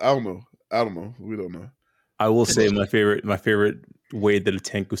 I don't know. We don't know. I will say my favorite way that a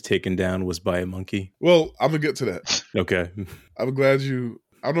tank was taken down was by a monkey. Well, I'm gonna get to that. Okay. I'm glad you.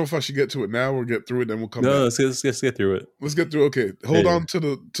 I don't know if I should get to it now or get through it, then we'll come back. No, let's get through it. Let's get through it. Okay. Hold on to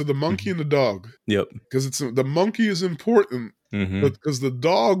the monkey and the dog. Yep. Because the monkey is important, because the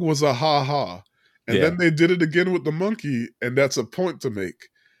dog was a ha-ha. And then they did it again with the monkey, and that's a point to make.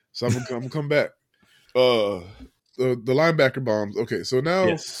 So I'm gonna come back. The linebacker bombs. Okay, so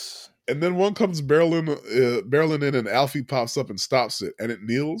now and then one comes barreling in and Alfie pops up and stops it, and it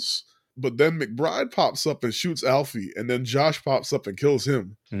kneels. But then McBride pops up and shoots Alfie, and then Josh pops up and kills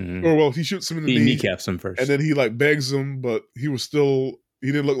him. Mm-hmm. Or well, he shoots him in the He knee, kneecaps him first, and then he like begs him, but he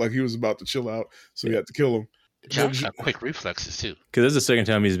didn't look like he was about to chill out, so he had to kill him. Josh got quick reflexes too. Because this is the second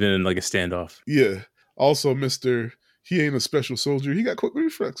time he's been in like a standoff. Yeah. Also, he ain't a special soldier. He got quick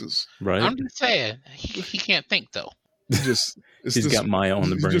reflexes. Right. I'm just saying he can't think though. He's got Maya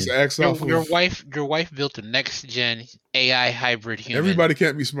on the brain. Just acts off your wife built a next gen AI hybrid human. Everybody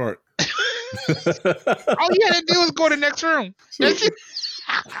can't be smart. All you had to do was go to the next room. That's it.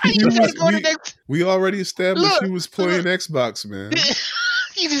 We already established he was playing Xbox, man.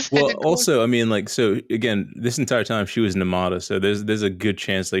 Well, also, I mean, like, so again, this entire time she was Namada, so there's a good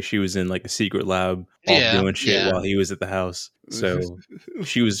chance like she was in like a secret lab doing shit while he was at the house. So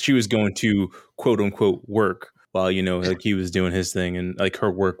she was going to quote unquote work while like he was doing his thing, and like her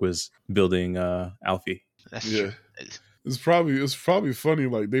work was building Alfie. That's true. It's probably funny.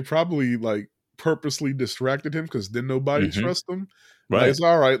 Like they probably like purposely distracted him because then nobody trust him. Right. Like, it's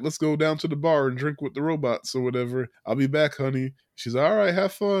all right. Let's go down to the bar and drink with the robots or whatever. I'll be back, honey. She's all right.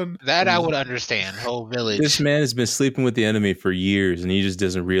 Have fun. That I would understand. Whole village. This man has been sleeping with the enemy for years, and he just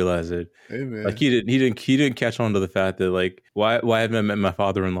doesn't realize it. Hey, man. Like he didn't catch on to the fact that like why haven't I met my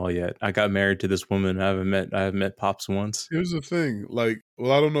father-in-law yet? I got married to this woman. I haven't met Pops once. Here's the thing. Like,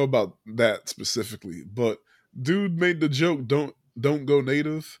 well, I don't know about that specifically, but dude made the joke. Don't go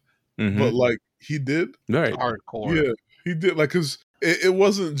native, but like he did. Right. Hardcore. Yeah, he did. Like, cause it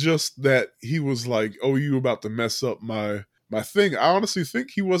wasn't just that he was like, "Oh, you about to mess up my thing." I honestly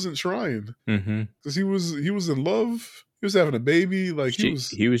think he wasn't trying because he was in love. He was having a baby. Like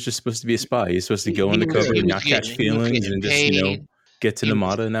he was just supposed to be a spy. He was supposed to go undercover and not catch feelings and just get to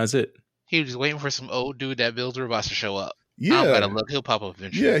Namada, and that's it. He was waiting for some old dude that builds robots to show up. Yeah, I don't gotta look. He'll pop up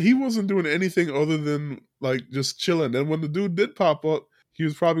eventually. Yeah, he wasn't doing anything other than like just chilling. And when the dude did pop up, he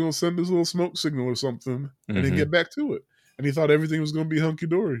was probably gonna send his little smoke signal or something, and then get back to it. And he thought everything was going to be hunky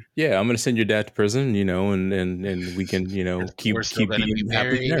dory. Yeah, I'm going to send your dad to prison, and we can, keep being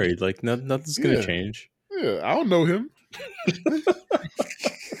happily married. Like nothing's going to change. Yeah, I don't know him.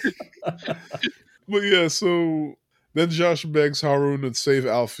 But yeah, so then Josh begs Harun to save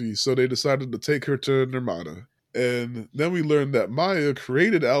Alfie, so they decided to take her to Nirmata. And then we learned that Maya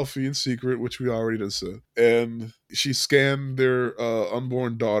created Alfie in secret, which we already done said. And she scanned their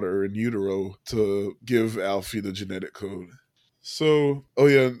unborn daughter in utero to give Alfie the genetic code. So, oh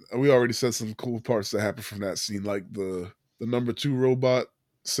yeah, we already said some cool parts that happened from that scene, like the number 2 robot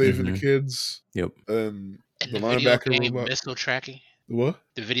saving the kids. Yep. And the linebacker robot. Missile tracking. What?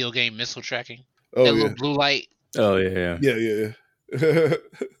 The video game missile tracking. Oh, that little blue light. Oh, yeah. Yeah.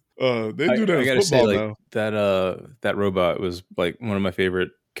 They do that in football now. That robot was like one of my favorite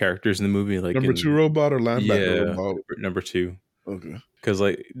characters in the movie. Like number 2 robot or linebacker robot? Number 2. Okay. Because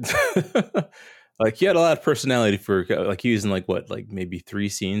like, like he had a lot of personality for like he was in like maybe 3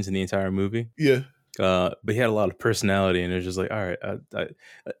 scenes in the entire movie. Yeah. But he had a lot of personality, and it was just like, all right.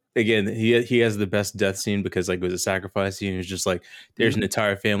 Again, he has the best death scene because like it was a sacrifice scene. It was just like there's an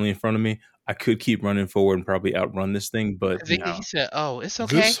entire family in front of me. I could keep running forward and probably outrun this thing, but he said, "Oh, it's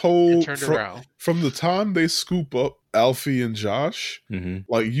okay." This whole from the time they scoop up Alfie and Josh,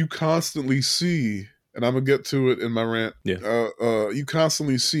 like you constantly see, and I'm gonna get to it in my rant. Yeah, you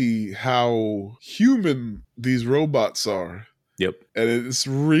constantly see how human these robots are. Yep, and it's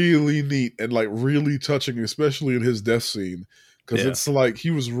really neat and like really touching, especially in his death scene, because it's like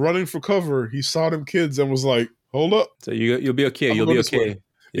he was running for cover. He saw them kids and was like, "Hold up, so you'll be okay. You'll be okay."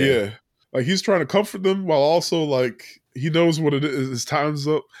 Yeah. Like he's trying to comfort them while also like he knows what it is. His time's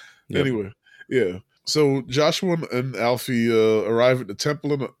up. Yep. Anyway, yeah. So Joshua and Alfie arrive at a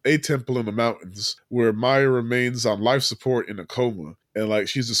temple in the mountains where Maya remains on life support in a coma. And like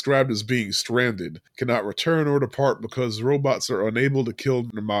she's described as being stranded, cannot return or depart because robots are unable to kill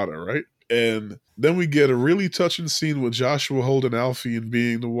Namada, right? And then we get a really touching scene with Joshua holding Alfie and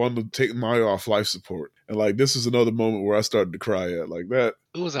being the one to take Maya off life support. And like this is another moment where I started to cry at like that.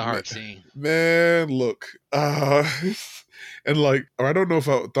 It was a hard scene. Man, look. And like, I don't know if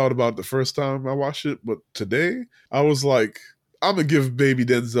I thought about it the first time I watched it, but today I was like, I'm going to give baby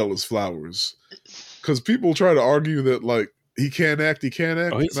Denzel his flowers. Because people try to argue that like, he can't act.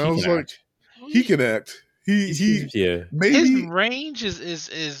 Oh, and I was like, he can act. He maybe his range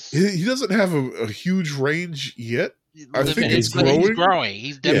is he doesn't have a huge range yet. I think he's growing.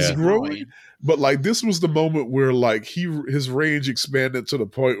 He's definitely growing. But like this was the moment where like his range expanded to the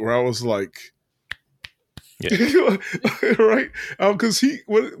point where I was like, right? Because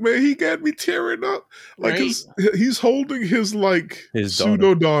he got me tearing up. Like he's holding his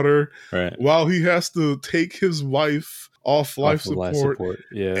pseudo daughter right, while he has to take his wife off life support.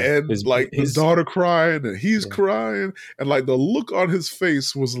 Yeah. And his daughter crying and he's crying. And like the look on his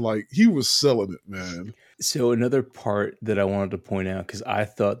face was like, he was selling it, man. So another part that I wanted to point out, because I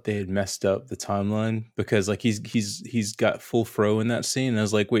thought they had messed up the timeline, because like he's got full fro in that scene, and I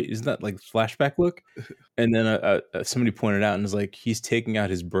was like, wait, isn't that like flashback look? And then somebody pointed out and was like, he's taking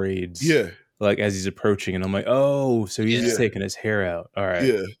out his braids, like as he's approaching, and I'm like, oh, so he's just taking his hair out. All right,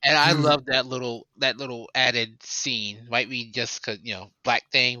 And I love that little added scene. Might be just because black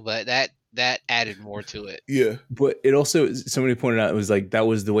thing, but that added more to it. Yeah. But it also, somebody pointed out, it was like that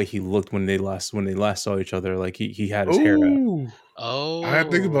was the way he looked when they last saw each other. Like he had his hair out. Oh, I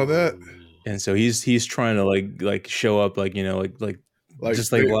hadn't think about that. And so he's trying to like show up like just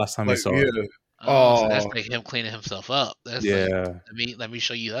like the last time we saw it. So that's like him cleaning himself up. That's let me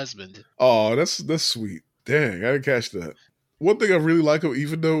show you husband. Oh, that's sweet. Dang, I didn't catch that. One thing I really like,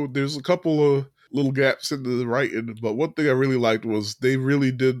 even though there's a couple of little gaps in the writing, but one thing I really liked was they really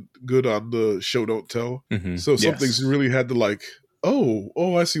did good on the show don't tell. Mm-hmm. So some things really had to like, oh,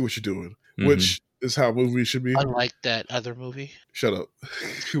 I see what you're doing, which is how movies should be. Unlike that other movie. Shut up.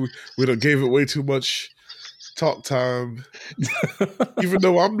 We done gave it way too much talk time. Even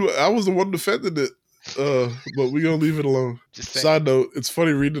though I was the one defending it. But we gonna leave it alone. Side note, it's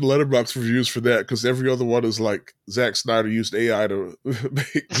funny reading the Letterboxd reviews for that, because every other one is like Zack Snyder used AI to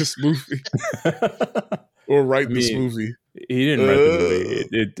make this movie or write this movie. He didn't write the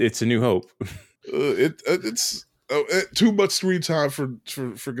movie. It's A New Hope. It's too much screen time for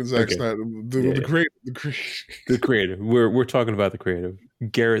Zack Snyder. The creator. We're talking about the creator,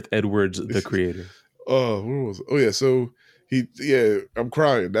 Gareth Edwards, the creator. Where was it? Oh yeah, so I'm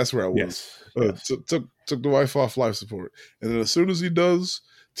crying. That's where I was. Took the wife off life support, and then as soon as he does,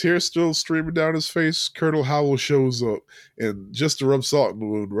 tears still streaming down his face, Colonel Howell shows up, and just to rub salt in the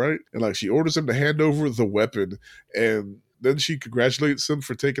wound, right? And like she orders him to hand over the weapon, and then she congratulates him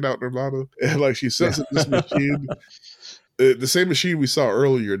for taking out Nirvana, and like she sets up this machine, the same machine we saw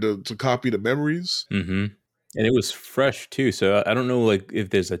earlier to copy the memories. Mm-hmm. And it was fresh too, so I don't know like if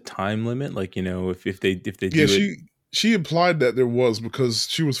there's a time limit, like if they do it. She implied that there was, because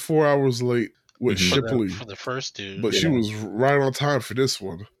she was 4 hours late with Shipley for the first dude, but she was right on time for this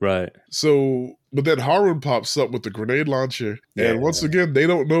one. Right. So, but then Harun pops up with the grenade launcher, and once again, they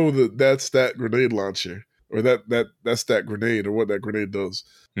don't know that that's that grenade launcher, or that's that grenade, or what that grenade does.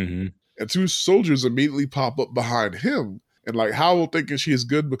 Mm-hmm. And two soldiers immediately pop up behind him. And like Howell thinking she is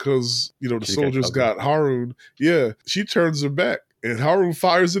good because, the soldiers got Harun. Yeah, she turns her back. And Harun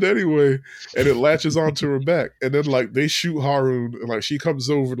fires it anyway, and it latches onto her back. And then, like, they shoot Harun, and, like, she comes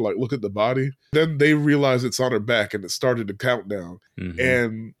over to, like, look at the body. Then they realize it's on her back, and it started to count down. Mm-hmm.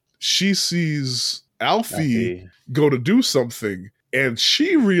 And she sees Alfie go to do something, and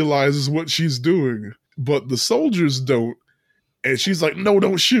she realizes what she's doing, but the soldiers don't. And she's like, no,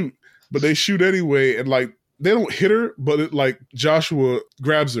 don't shoot. But they shoot anyway, and, like, they don't hit her, but it, like, Joshua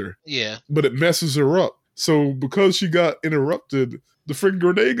grabs her. Yeah. But it messes her up. So because she got interrupted, the freaking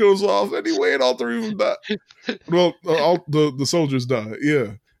grenade goes off anyway, and all three of them die. Well, all the soldiers die.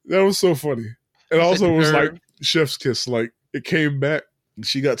 Yeah, that was so funny. And also it was like chef's kiss. Like it came back, and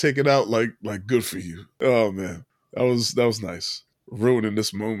she got taken out. Like good for you. Oh man, that was nice. Ruining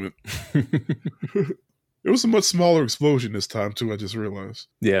this moment. It was a much smaller explosion this time too. I just realized.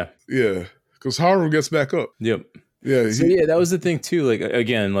 Yeah, because Haru gets back up. Yep. Yeah, so that was the thing too. Like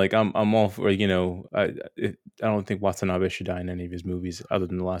again, like I'm all for I don't think Watanabe should die in any of his movies other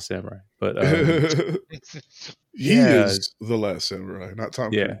than The Last Samurai. But he is the Last Samurai, not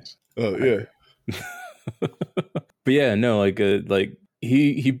Tom Cruise. But yeah, no, like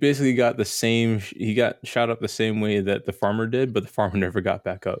he basically got the same. He got shot up the same way that the farmer did, but the farmer never got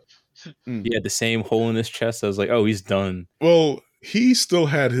back up. He had the same hole in his chest. I was like, oh, he's done. Well, he still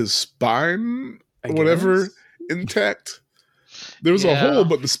had his spine, whatever, intact. There was a hole,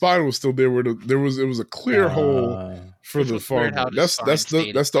 but the spine was still there. Where it was a clear hole for the farmer. That's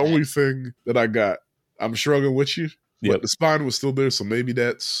the only thing that I got. I'm struggling with you, but the spine was still there. So maybe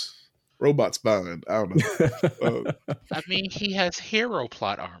that's robot spine. I don't know. I mean, he has hero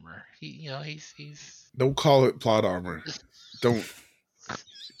plot armor. He's. Don't call it plot armor. Don't.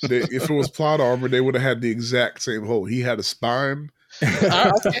 If it was plot armor, they would have had the exact same hole. He had a spine.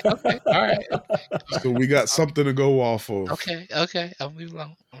 Okay, all right. So we got something to go off of. Okay. I'll leave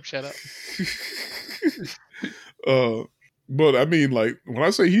alone. I'm shut up. But I mean, like when I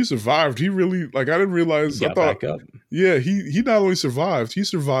say he survived, he really I didn't realize. He got back up. Yeah, he not only survived, he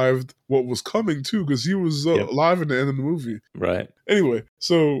survived what was coming too, because he was alive in the end of the movie. Right. Anyway,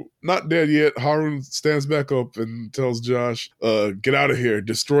 so not dead yet. Harun stands back up and tells Josh, "Get out of here,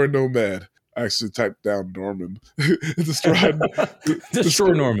 destroy Nomad." I actually typed down Norman. Destroy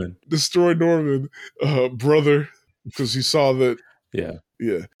Norman. Destroy Norman, brother, because he saw that. Yeah.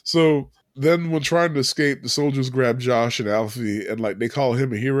 Yeah. So then when trying to escape, the soldiers grab Josh and Alfie and like they call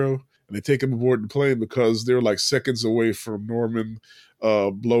him a hero and they take him aboard the plane because they're like seconds away from Norman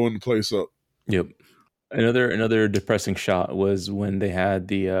blowing the place up. Yep. Another depressing shot was when they had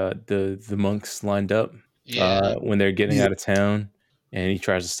the monks lined up. Yeah. When they're getting out of town and he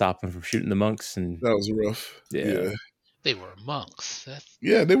tries to stop them from shooting the monks, and that was rough. Yeah. They were monks.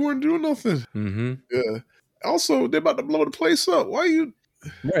 Yeah, they weren't doing nothing. Mm-hmm. Yeah. Also, they're about to blow the place up. Why you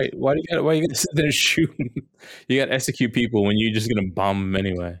Right. Why you gotta sit there and shoot? You gotta execute people when you're just gonna bomb them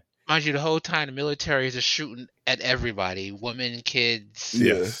anyway. Mind you, the whole time the military is just shooting at everybody. Women, kids,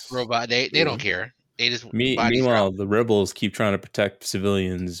 robot. They don't care. They just meanwhile, the rebels keep trying to protect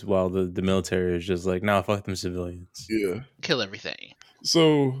civilians while the military is just like, nah, fuck them civilians. Yeah. Kill everything.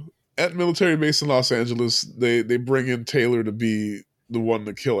 So at military base in Los Angeles, they bring in Taylor to be the one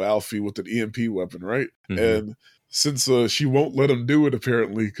to kill Alfie with an EMP weapon, right? Mm-hmm. And since she won't let him do it,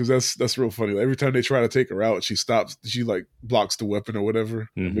 apparently, because that's real funny. Every time they try to take her out, she stops. She like blocks the weapon or whatever.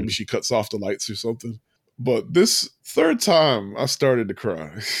 Mm-hmm. Or maybe she cuts off the lights or something. But this third time, I started to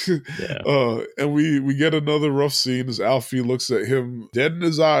cry. And we get another rough scene as Alfie looks at him dead in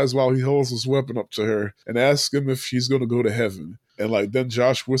his eyes while he holds his weapon up to her and asks him if she's going to go to heaven. And like then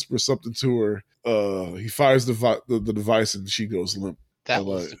Josh whispers something to her. He fires the device and she goes limp. That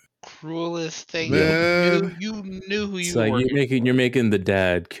was the cruelest thing. Man. You knew who you were. You're making the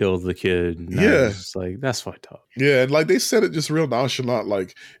dad kill the kid. It's like, that's fucked up. Yeah, and like they said it just real nonchalant.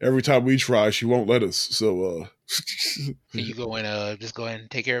 Like every time we try, she won't let us. So can you go and just go ahead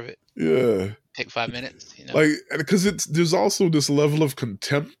and take care of it? Yeah. Take 5 minutes. Like, because there's also this level of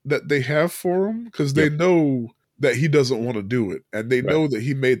contempt that they have for him because they know that he doesn't want to do it, and they know that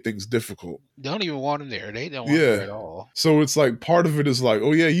he made things difficult. They don't even want him there. They don't want him there at all. So it's like part of it is like,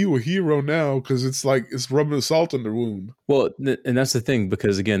 oh yeah, you a hero now, because it's like it's rubbing salt in the wound. Well, and that's the thing,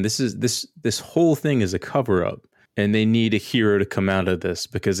 because again, this whole thing is a cover up, and they need a hero to come out of this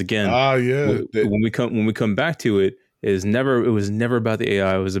because again, when we come back to it. It was never about the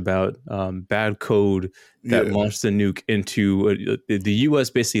AI. It was about bad code that launched the nuke into the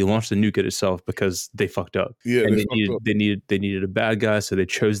U.S. basically launched the nuke at itself because they fucked up. Yeah, and they needed a bad guy, so they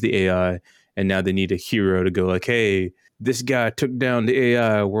chose the AI, and now they need a hero to go like, hey, this guy took down the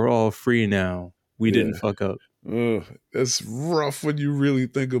AI. We're all free now. We didn't fuck up. It's rough when you really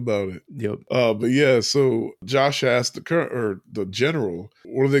think about it. Yep. But yeah, so Josh asked the general,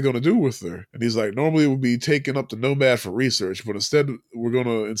 what are they going to do with her? And he's like, normally it would be taken up to Nomad for research, but instead we're going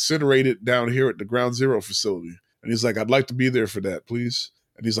to incinerate it down here at the Ground Zero facility. And he's like, I'd like to be there for that, please.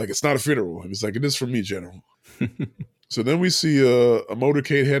 And he's like, it's not a funeral. And he's like, it is for me, General. So then we see a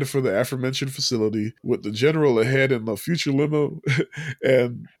motorcade headed for the aforementioned facility with the general ahead in the future limo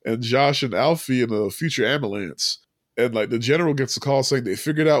and Josh and Alfie in a future ambulance. And like the general gets a call saying they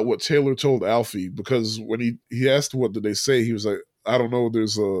figured out what Taylor told Alfie, because when he asked what did they say, he was like, I don't know,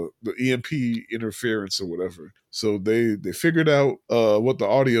 there's the EMP interference or whatever. So they figured out what the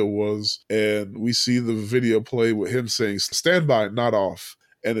audio was, and we see the video play with him saying, stand by, not off.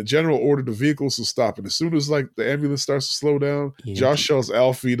 And the general ordered the vehicles to stop. And as soon as like the ambulance starts to slow down, Josh tells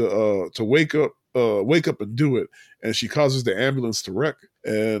Alfie to wake up and do it. And she causes the ambulance to wreck.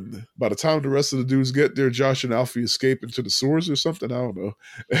 And by the time the rest of the dudes get there, Josh and Alfie escape into the sewers or something. I don't know.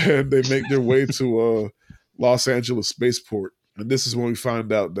 And they make their way to Los Angeles spaceport. And this is when we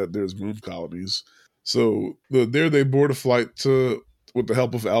find out that there's moon colonies. So there they board a flight with the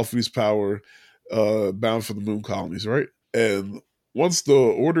help of Alfie's power, bound for the moon colonies, right? And once the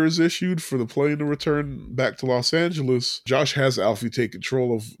order is issued for the plane to return back to Los Angeles, Josh has Alfie take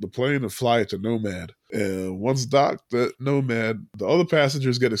control of the plane and fly it to Nomad. And once docked at Nomad, the other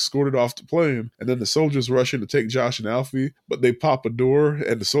passengers get escorted off the plane, and then the soldiers rush in to take Josh and Alfie, but they pop a door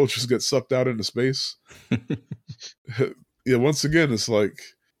and the soldiers get sucked out into space. Yeah, once again, it's like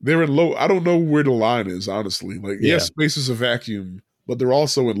they're in low. I don't know where the line is, honestly. Like, yes, space is a vacuum, but they're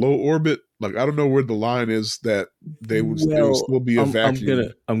also in low orbit. Like, I don't know where the line is that they would still be a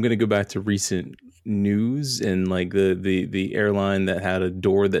vacuum. I'm gonna go back to recent news and like the airline that had a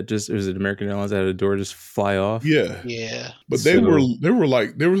door that just, it was an American Airlines that had a door just fly off. Yeah. But they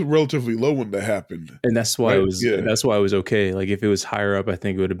were relatively low when that happened, and that's why it was. Yeah. That's why it was okay. Like if it was higher up, I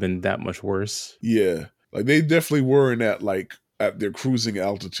think it would have been that much worse. Yeah, like they definitely weren't at their cruising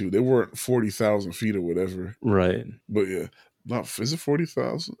altitude. They weren't 40,000 feet or whatever. Right. But yeah. Is it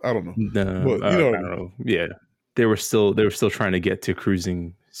 40,000? I don't know. No, but I don't know. Yeah, they were still trying to get to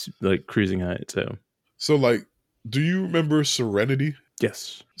cruising height. So like, do you remember Serenity?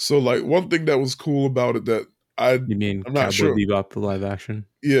 Yes. So like one thing that was cool about it that You mean I'm not Cowboy sure. Bebop, the live action?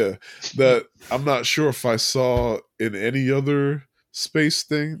 Yeah, that I'm not sure if I saw in any other space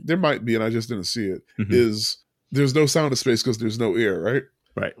thing. There might be, and I just didn't see it. Is there's no sound of space because there's no air,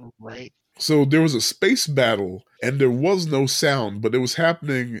 right? Right. So there was a space battle, and there was no sound, but it was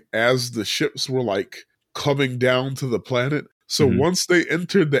happening as the ships were like coming down to the planet. So once they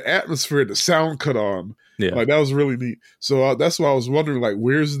entered the atmosphere, the sound cut on. Yeah, like that was really neat. So that's why I was wondering, like,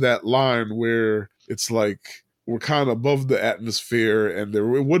 where's that line where it's like we're kind of above the atmosphere, and there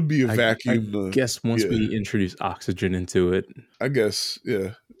would be a vacuum. I guess once we introduce oxygen into it, I guess,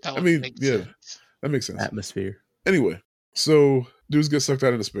 yeah. That I mean, yeah, sense. that makes sense. Atmosphere. Anyway, so dudes get sucked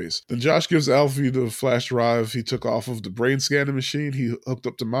out into space. Then Josh gives Alfie the flash drive he took off of the brain scanning machine he hooked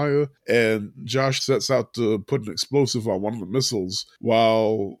up to Maya, and Josh sets out to put an explosive on one of the missiles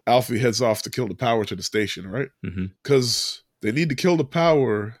while Alfie heads off to kill the power to the station, right? Because they need to kill the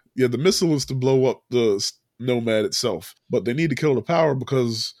power. Yeah, the missile is to blow up the Nomad itself, but they need to kill the power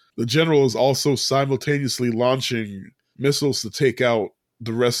because the general is also simultaneously launching missiles to take out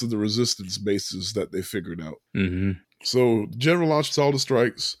the rest of the resistance bases that they figured out. So the general launches all the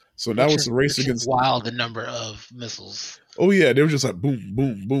strikes. So now it's a race against the number of missiles. Oh yeah, they were just like boom,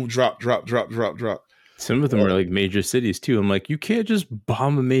 boom, boom, drop, drop, drop, drop, drop. Some of them are like major cities too. I'm like, you can't just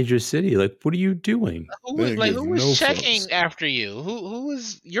bomb a major city. Like, what are you doing? Who was checking after you? Who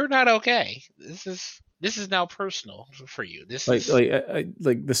was? You're not okay. This is now personal for you. This like is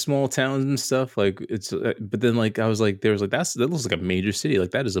like the small towns and stuff. Like it's, but then like I was like, there was like that looks like a major city.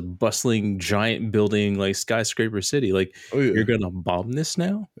 Like that is a bustling giant building, like skyscraper city. Like you're gonna bomb this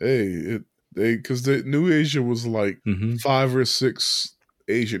now? Hey, because the New Asia was like 5 or 6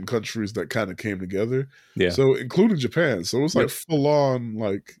 Asian countries that kind of came together. Yeah. So including Japan. So it was like full on,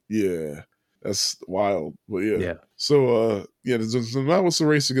 like, yeah, that's wild. But yeah. So so that was a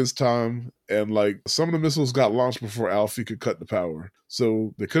race against time, and like some of the missiles got launched before Alfie could cut the power.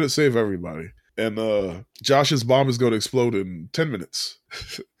 So they couldn't save everybody. And Josh's bomb is going to explode in 10 minutes.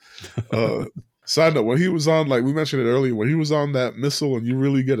 Side note, when he was on, like we mentioned it earlier, when he was on that missile and you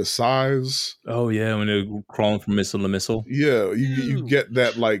really get a size. Oh yeah, when they're crawling from missile to missile. Yeah, you get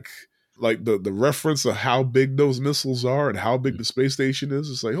that like the reference of how big those missiles are and how big the space station is.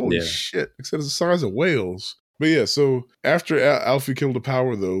 It's like, holy shit, except it's the size of whales. But yeah, so after Alfie killed the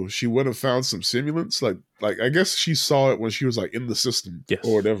power, though, she went and found some simulants. Like I guess she saw it when she was like in the system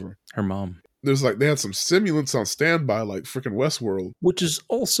or whatever. Her mom. There's like they had some simulants on standby, like freaking Westworld, which is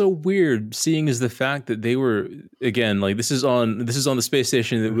also weird, seeing as the fact that they were again like this is on the space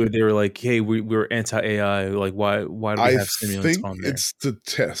station that they were like, hey, we're anti-AI. Like why do we have simulants on there? It's to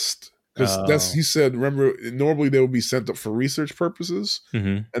test. Because he said, remember, normally they would be sent up for research purposes,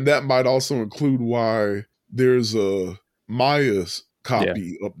 and that might also include why there's a Maya's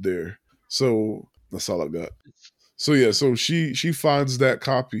copy up there. So that's all I got. So yeah, so she finds that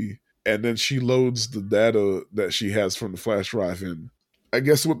copy, and then she loads the data that she has from the flash drive in. I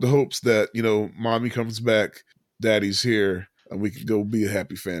guess with the hopes that, mommy comes back, daddy's here, and we can go be a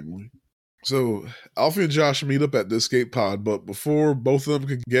happy family. So Alfie and Josh meet up at the escape pod, but before both of them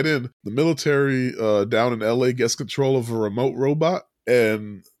can get in, the military down in LA gets control of a remote robot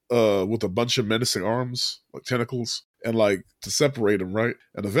and with a bunch of menacing arms, like tentacles, and like to separate them, right?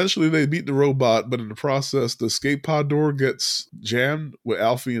 And eventually they beat the robot, but in the process, the escape pod door gets jammed with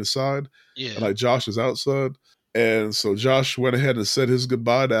Alfie inside, and like Josh is outside. And so Josh went ahead and said his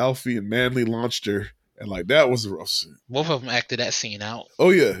goodbye to Alfie and manly launched her. And like that was a rough scene. Both of them acted that scene out. Oh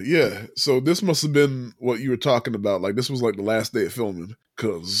yeah. So this must have been what you were talking about. Like this was like the last day of filming.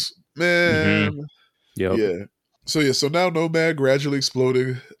 Cause man, yeah. So now Nomad gradually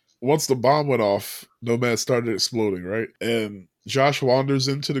exploding. Once the bomb went off, Nomad started exploding, right? And Josh wanders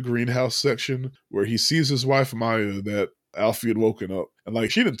into the greenhouse section where he sees his wife Maya that Alfie had woken up, and like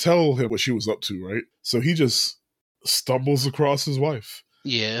she didn't tell him what she was up to, right? So he just stumbles across his wife.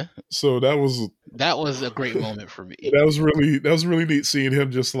 Yeah. So that was a great moment for me. That was really neat seeing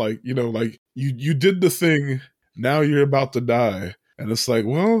him just like, like you did the thing, now you're about to die. And it's like,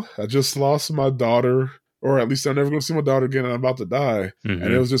 well, I just lost my daughter, or at least I'm never going to see my daughter again, and I'm about to die. And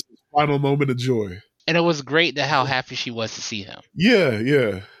it was just a final moment of joy. And it was great how happy she was to see him. Yeah,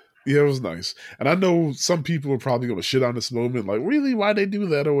 it was nice. And I know some people are probably going to shit on this moment, like, really, why they do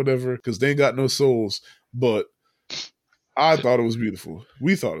that or whatever, because they ain't got no souls. But I thought it was beautiful.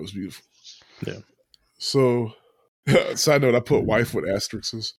 We thought it was beautiful. Yeah. So, side note, I put wife with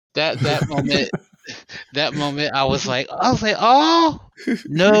asterisks. That moment, I was like, oh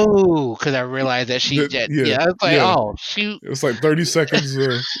no, because I realized that she. I was like, oh shoot. It was like 30 seconds.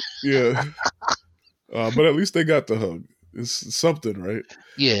 But at least they got the hug. It's something, right?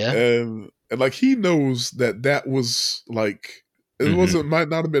 Yeah. And like he knows that was like it wasn't might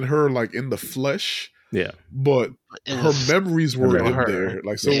not have been her like in the flesh. Yeah. But her memories were in there.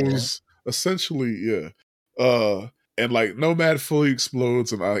 Like so it was essentially, and like Nomad fully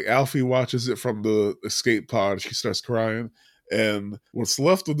explodes and like Alfie watches it from the escape pod. She starts crying. And what's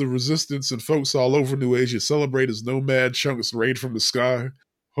left of the resistance and folks all over New Asia celebrate as Nomad chunks rain from the sky.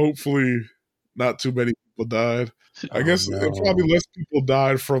 Hopefully not too many people died. I guess probably less people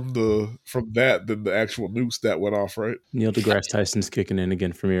died from that than the actual nukes that went off, right? Neil deGrasse Tyson's kicking in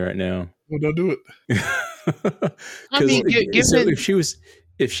again for me right now. Well, don't do it. I mean, if she was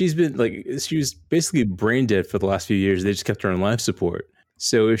basically brain dead for the last few years, they just kept her on life support.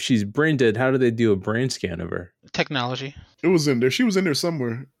 So if she's brain dead, how do they do a brain scan of her? Technology. It was in there. She was in there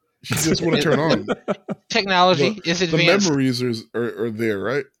somewhere. She just wouldn't turn on. Technology is advanced. The memories are there,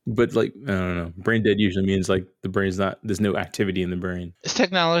 right? But like, I don't know. Brain dead usually means like the brain's not. There's no activity in the brain. It's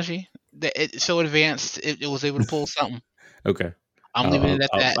technology. It's so advanced. It was able to pull something. Okay. I'm leaving it at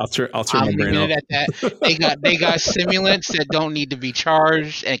that. I'll turn my brain off. At that. They got simulants that don't need to be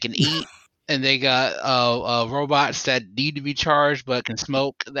charged and can eat, and they got robots that need to be charged but can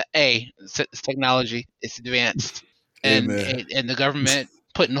smoke. It's technology. It's advanced, and the government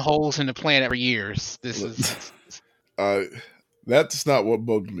putting holes in the planet for years. This is. That's not what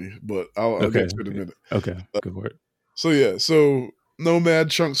bugged me, but I'll get to it in a minute. Okay, good for it. So Nomad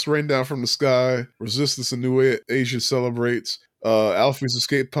chunks rain down from the sky. Resistance in New Asia celebrates. Alfie's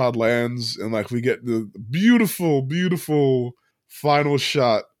escape pod lands, and like we get the beautiful, beautiful final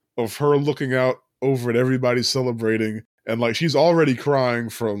shot of her looking out over at everybody celebrating, and like she's already crying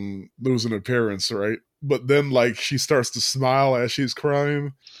from losing her parents, right? But then like she starts to smile as she's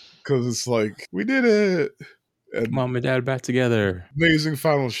crying because it's like we did it. And Mom and Dad back together. Amazing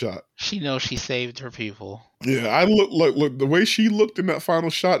final shot. She knows she saved her people. Yeah, I look the way she looked in that final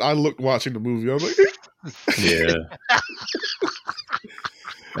shot. I looked watching the movie. I was like, yeah,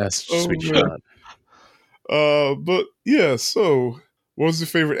 that's a sweet shot. But yeah. So, what was your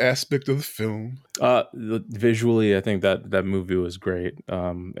favorite aspect of the film? Visually, I think that movie was great.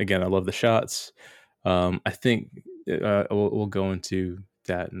 Again, I love the shots. I think we'll go into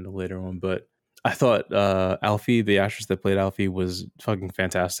that in the later one, but I thought Alfie, the actress that played Alfie, was fucking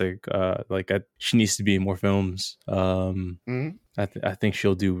fantastic. She needs to be in more films. I think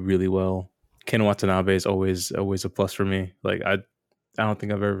she'll do really well. Ken Watanabe is always a plus for me. Like I don't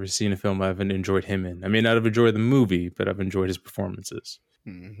think I've ever seen a film I haven't enjoyed him in. I may not have enjoyed the movie, but I've enjoyed his performances.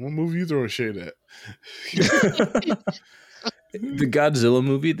 What movie you throwing shade at? The Godzilla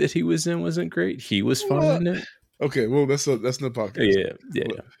movie that he was in wasn't great. He was fun in it. Okay, well that's no podcast. Yeah.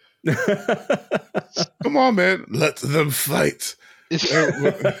 Come on, man. Let them fight.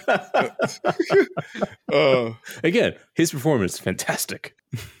 Again, his performance fantastic.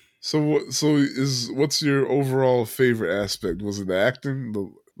 So what's your overall favorite aspect? Was it the acting,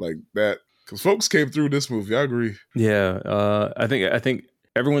 like that? Because folks came through this movie. I agree. Yeah, I think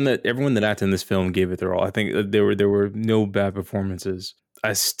everyone that acted in this film gave it their all. I think there were no bad performances.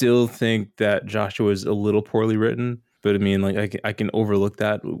 I still think that Joshua is a little poorly written, but I mean, like I can overlook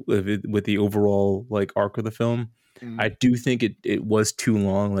that with the overall like arc of the film. I do think it was too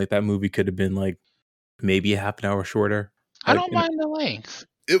long. Like that movie could have been like maybe a half an hour shorter. I don't mind the length.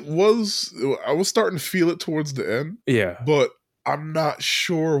 It was. I was starting to feel it towards the end. Yeah, but I'm not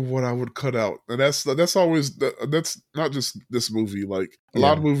sure what I would cut out, and that's always that's not just this movie. Like a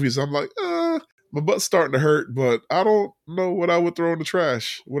lot of movies, I'm like, my butt's starting to hurt, but I don't know what I would throw in the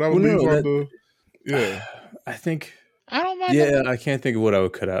trash. What I would leave on the. Yeah, I think. I don't mind. Yeah, I can't think of what I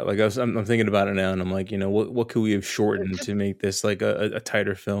would cut out. Like I'm thinking about it now, and I'm like, what could we have shortened to make this like a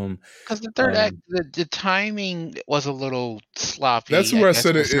tighter film? Because the third act, the timing was a little sloppy. That's where I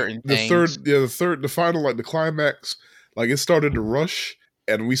said it. The final, like the climax, like it started to rush,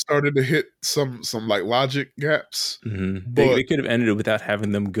 and we started to hit some like logic gaps. Mm-hmm. They could have ended it without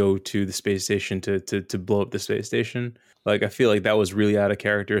having them go to the space station to blow up the space station. Like I feel like that was really out of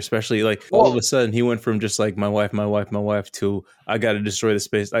character, especially like all of a sudden he went from just like my wife to I got to destroy the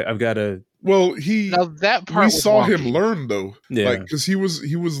space. I've got to. Well, that part we saw him learn though, yeah, like because he was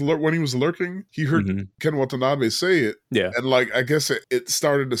when he was lurking, he heard Ken Watanabe say it, yeah, and like I guess it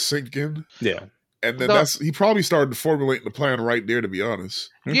started to sink in, yeah. And then he probably started formulating the plan right there, to be honest.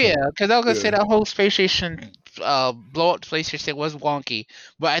 Okay. Yeah, because I was gonna say that whole space station blow up space station was wonky,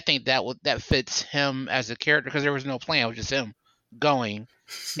 but I think that fits him as a character because there was no plan; it was just him going,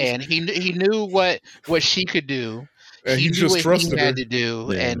 and he knew what she could do. And he just trusted he had to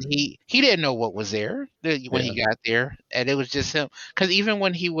do, and he didn't know what was there when he got there, and it was just him. Because even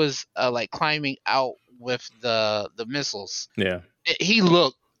when he was like climbing out with the missiles. Yeah. He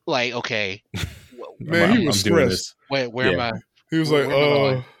looked like, okay, man, he was stressed. Where am I? He was where am I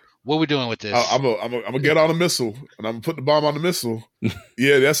going? What are we doing with this? I'm gonna get on a missile, and I'm gonna put the bomb on the missile.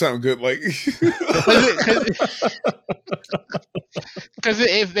 Yeah, that sounds good. Like, because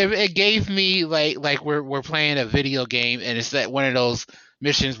it gave me like we're playing a video game, and it's that one of those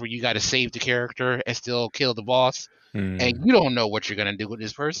missions where you got to save the character and still kill the boss, and you don't know what you're gonna do with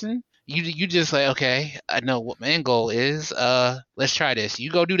this person. You just like, okay, I know what my end goal is. Let's try this. You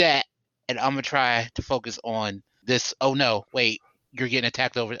go do that, and I'm gonna try to focus on this. Oh no, wait. You're getting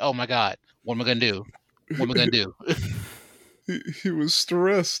attacked over. Oh my God! What am I gonna do? What am I gonna do? he was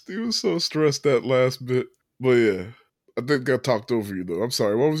stressed. He was so stressed that last bit. But yeah, I think I talked over you though. I'm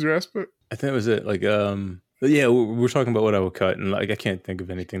sorry. What was your aspect? I think that was it. Like, yeah, we're talking about what I would cut, and like I can't think of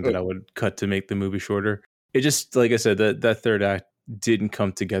anything that I would cut to make the movie shorter. It just, like I said, that third act didn't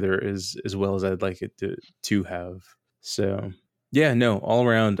come together as well as I'd like it to have. So yeah, no, all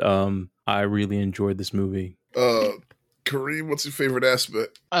around, I really enjoyed this movie. Karreem, what's your favorite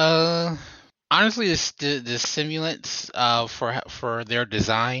aspect? Honestly, the simulants for their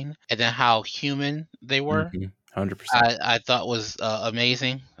design and then how human they were. 100%. I thought was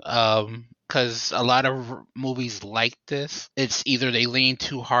amazing. Because a lot of movies like this, it's either they lean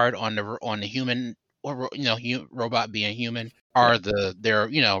too hard on the human or robot being human, or their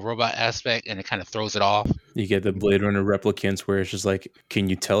robot aspect, and it kind of throws it off. You get the Blade Runner replicants where it's just like, can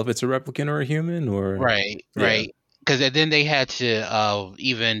you tell if it's a replicant or a human? Or right. Because then they had to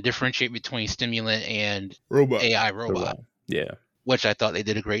even differentiate between stimulant and AI robot. Yeah. Which I thought they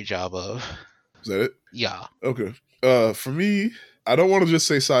did a great job of. Is that it? Yeah. Okay. For me, I don't want to just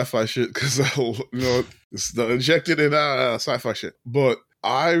say sci-fi shit because it's the injected in sci-fi shit. But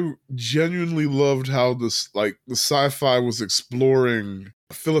I genuinely loved how the sci-fi was exploring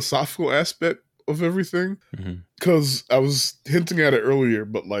a philosophical aspect of everything. Because I was hinting at it earlier,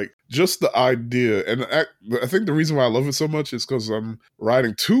 but like just the idea, and I think the reason why I love it so much is because I'm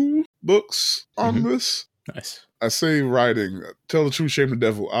writing 2 books on this. Nice. I say writing. Tell the truth, shame the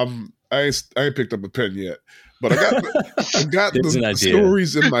devil. I ain't picked up a pen yet, but I got the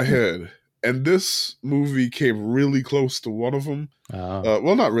stories in my head, and this movie came really close to one of them.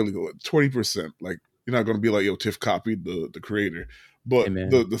 Well, not really, 20%. Like, you're not going to be like, yo, Tiff copied the creator, but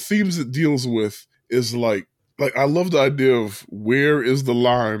the themes it deals with is like I love the idea of where is the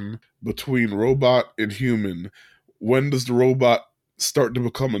line between robot and human. When does the robot start to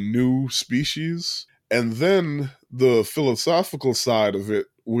become a new species? And then the philosophical side of it,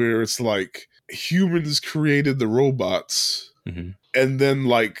 where it's like humans created the robots, and then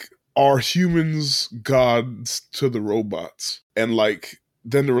like are humans gods to the robots? And like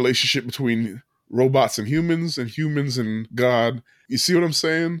then the relationship between robots and humans and God. You see what I'm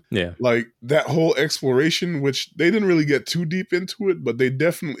saying? Yeah. Like that whole exploration, which they didn't really get too deep into it, but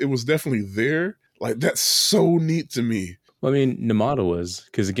it was definitely there. Like that's so neat to me. Well, I mean, Namada was,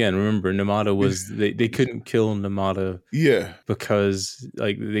 because again, remember, Namada was, they couldn't kill Namada. Yeah. Because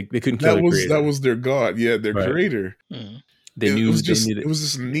like they couldn't kill the creator. That was their god. Yeah, their creator. It was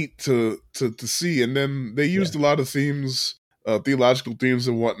just neat to see. And then they used a lot of themes, theological themes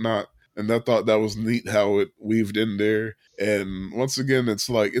and whatnot. And I thought that was neat how it weaved in there. And once again, it's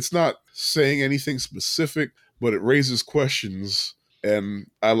like, it's not saying anything specific, but it raises questions. And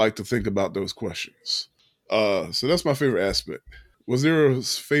I like to think about those questions. So that's my favorite aspect. Was there a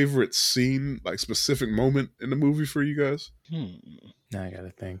favorite scene, like specific moment in the movie for you guys? Now I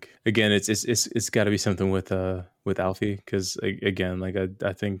gotta think. Again, it's got to be something with Alfie, because again, like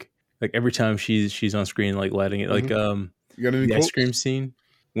I think like every time she's on screen, like lighting it, like you got any the ice cream scene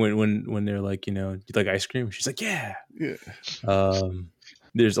when they're like, you like ice cream, she's like, yeah.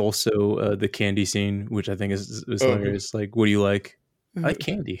 There's also the candy scene, which I think is hilarious. Like, what do you like? I like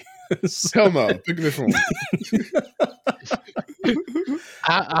candy. Hell no, pick a different one.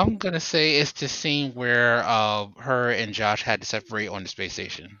 I'm gonna say it's the scene where her and Josh had to separate on the space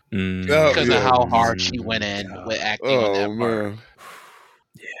station because of how hard she went in with acting on that part.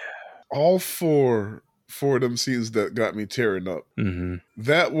 Yeah, all four of them scenes that got me tearing up.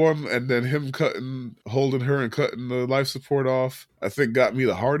 That one, and then him holding her and cutting the life support off, I think got me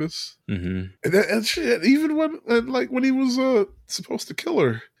the hardest. And shit, even when he was supposed to kill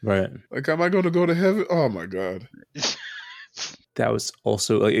her, right? Like, am I going to go to heaven? Oh my god. That was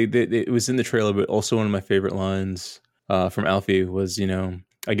also like it was in the trailer, but also one of my favorite lines from Alfie was,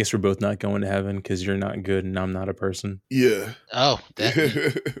 I guess we're both not going to heaven because you're not good and I'm not a person. Yeah. Oh,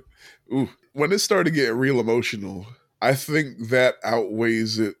 that. Ooh. When it started getting real emotional, I think that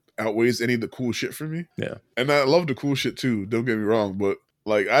outweighs any of the cool shit for me. Yeah. And I love the cool shit too, don't get me wrong, but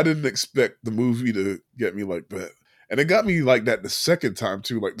Like, I didn't expect the movie to get me like that. And it got me like that the second time,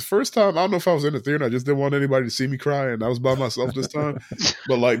 too. Like, the first time, I don't know if I was in the theater, I just didn't want anybody to see me cry, and I was by myself this time.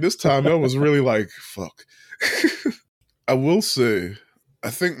 But, like, this time, I was really like, fuck. I will say,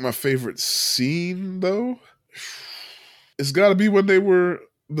 I think my favorite scene, though, it's got to be when they were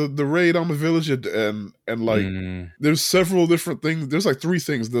the raid on the village at the end, and like there's several different things. There's like 3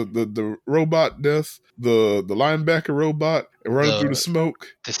 things: the robot death, the linebacker robot running through the smoke,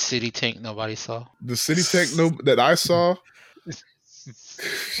 the city tank nobody saw, the city tank that I saw.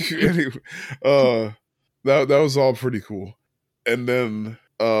 Anyway, that was all pretty cool. And then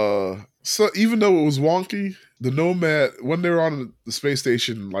so even though it was wonky, the Nomad, when they were on the space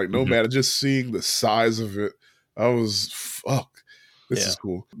station, like Nomad, just seeing the size of it, I was fuck. This is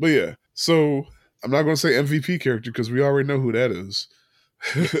cool. But yeah, so I'm not going to say MVP character because we already know who that is.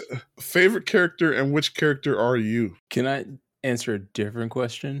 Favorite character, and which character are you? Can I answer a different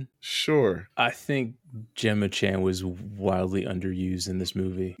question? Sure. I think Gemma Chan was wildly underused in this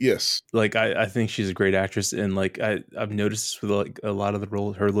movie. Yes. Like, I think she's a great actress, and like I've noticed this with like a lot of the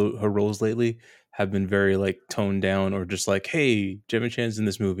her roles lately have been very like toned down, or just like, hey, Gemma Chan's in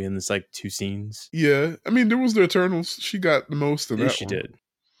this movie, and it's like 2 scenes. Yeah, I mean, there was the Eternals. She got the most of that. She did.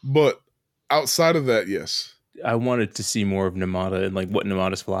 But outside of that, yes. I wanted to see more of Namada and like what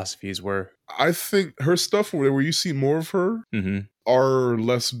Namada's philosophies were. I think her stuff where you see more of her are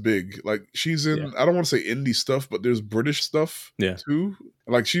less big. Like, she's in, I don't want to say indie stuff, but there's British stuff too.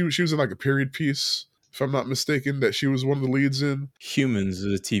 Like, she was in like a period piece, if I'm not mistaken, that she was one of the leads in. Humans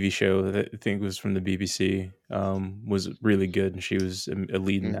is a TV show that I think was from the BBC, was really good, and she was a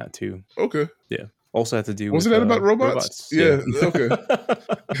lead in that too. Okay. Yeah. Also had to do Wasn't with that about robots? Yeah. Okay.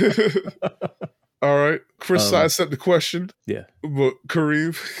 All right. Chris sidestepped the question. Yeah. But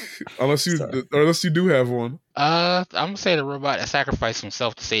Karreem, unless you do have one. I'm gonna say the robot that sacrificed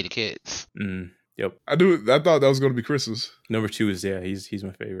himself to save the kids. Yep. I thought that was gonna be Chris's. Number 2 is he's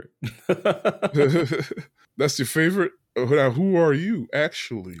my favorite. That's your favorite? Now, who are you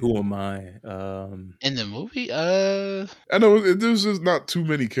actually? Who am I? In the movie? I know there's just not too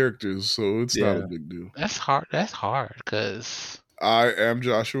many characters, so it's not a big deal. That's hard because I am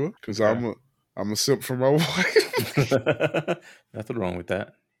Joshua, because I'm a simp for my wife. Nothing wrong with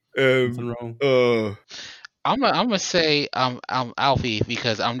that. Nothing wrong. I'm gonna say I'm Alfie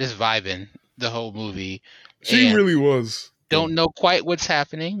because I'm just vibing the whole movie. She really was. Don't know quite what's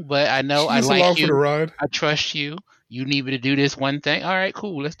happening, but I know I like you. For the ride. I trust you. You need me to do this one thing. All right,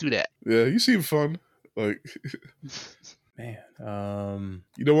 cool. Let's do that. Yeah, you seem fun. Like, man,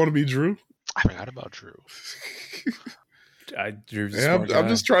 you don't want to be Drew? I forgot about Drew. Drew's I'm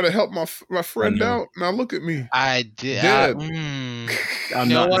just trying to help my friend out. Now look at me. I did. I'm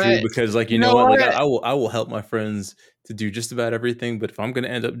not Drew because, like, you know what? Like, I will help my friends to do just about everything. But if I'm gonna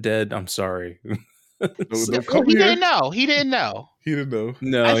end up dead, I'm sorry. He didn't know. He didn't know.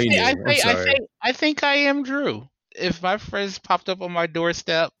 No, he knew. I think I am Drew. If my friends popped up on my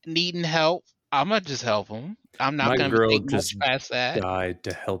doorstep needing help, I'm gonna just help them. I'm not gonna think much past that. Died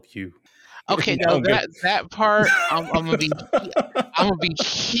to help you. Okay, now that part, I'm gonna be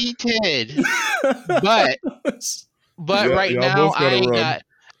heated, but right now I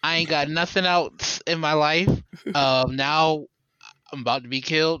ain't got nothing else in my life. Now I'm about to be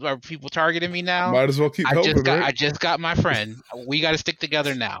killed, or people targeting me now. Might as well keep helping. I just got my friend. We got to stick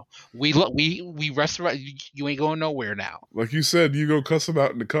together now. We restaurant. You ain't going nowhere now. Like you said, you go cuss him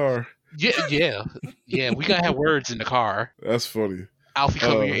out in the car. Yeah. We gotta have words in the car. That's funny. Alfie,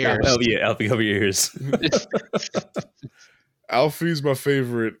 cover your ears. Oh yeah, Alfie, cover your ears. Alfie's my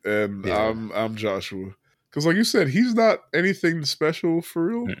favorite, and I'm Joshua. Because, like you said, he's not anything special for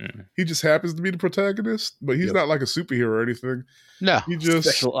real. He just happens to be the protagonist, but he's not like a superhero or anything. No, he just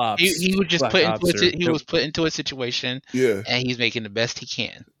special ops. He was just was put into a situation. Yeah, and he's making the best he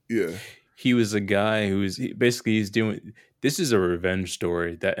can. Yeah, he was a guy who's he's doing. This is a revenge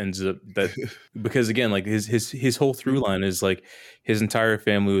story that ends up because again, like his whole through line is like his entire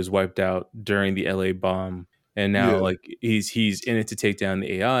family was wiped out during the LA bomb, and now like he's in it to take down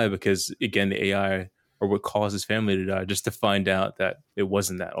the AI because again the AI or what caused his family to die, just to find out that it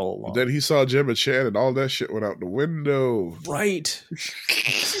wasn't that all along. Then he saw Gemma Chan and all that shit went out the window. Right.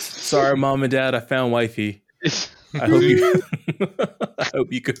 Sorry, Mom and Dad, I found wifey. I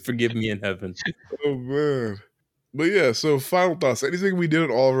hope you could forgive me in heaven. Oh man. But yeah, so final thoughts. Anything we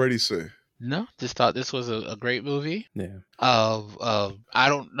didn't already say? No, just thought this was a great movie. Yeah. I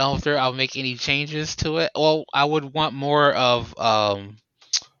don't know if I'll make any changes to it. Well, I would want more of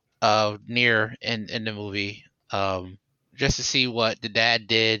Near in the movie, just to see what the dad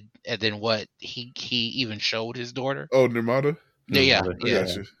did and then what he even showed his daughter. Oh, Nirmata? Yeah. I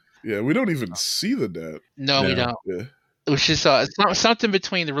got you. Yeah, we don't even see the dad. No, we don't. Yeah. Which is something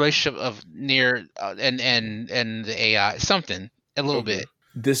between the relationship of Near and the AI, something a little bit.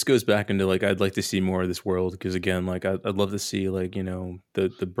 This goes back into like I'd like to see more of this world because again, like I'd love to see like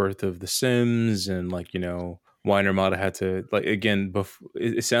the birth of the Sims and like why Armada had to like again.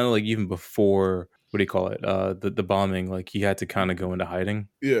 It sounded like even before what do you call it? The bombing, like he had to kind of go into hiding.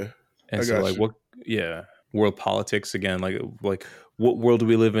 Yeah, and so like what? Yeah, world politics again. Like what world do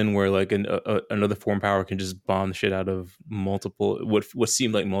we live in where like another foreign power can just bomb the shit out of multiple what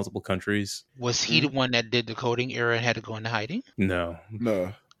seemed like multiple countries? Was he the one that did the coding error and had to go into hiding? No.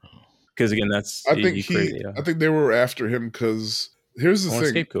 Because again, that's I think they were after him because here's the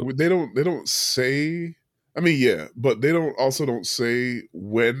thing: they don't say. I mean, yeah, but they don't say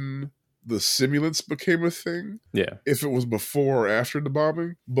when the simulants became a thing. Yeah, if it was before or after the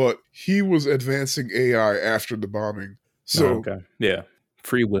bombing, but he was advancing AI after the bombing. So yeah,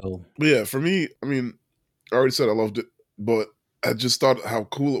 free will. Yeah, for me, I mean, I already said I loved it, but I just thought how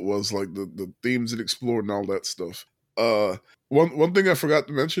cool it was, like the themes it explored and all that stuff. One thing I forgot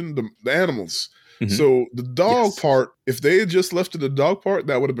to mention, the animals. Mm-hmm. So the dog part, if they had just left it the dog part,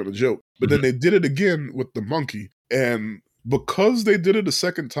 that would have been a joke. But then they did it again with the monkey. And because they did it a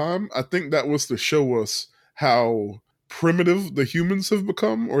second time, I think that was to show us how primitive the humans have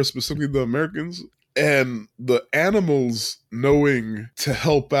become, or specifically the Americans. And the animals knowing to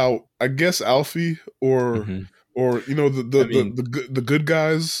help out, I guess, Alfie or the good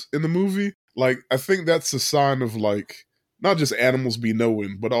guys in the movie. Like, I think that's a sign of like not just animals be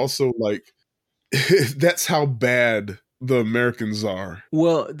knowing, but also like that's how bad the Americans are.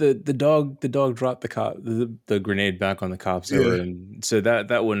 Well, the dog dropped the grenade back on the cops, and so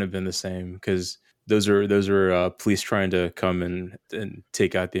that wouldn't have been the same because those are police trying to come and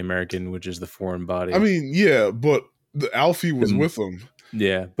take out the American, which is the foreign body. I mean, yeah, but the Alfie was with them.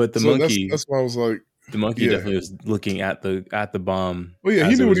 Yeah, but the monkey. That's why I was like, the monkey definitely was looking at the bomb. Well, yeah,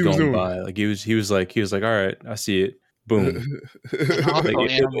 he knew what he was doing. By. Like he was like, all right, I see it. Boom.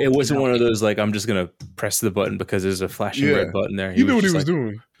 It wasn't one of those like I'm just gonna press the button because there's a flashing red button there. He knew what he was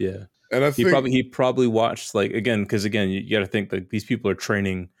doing. Yeah, and I think he probably watched like because you got to think that these people are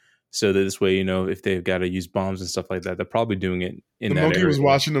training so that this way if they've got to use bombs and stuff like that, they're probably doing it in that monkey area. Was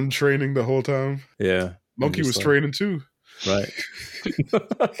watching them training the whole time. Yeah, monkey was training too. Right.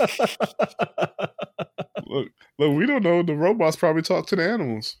 Look, we don't know. The robots probably talk to the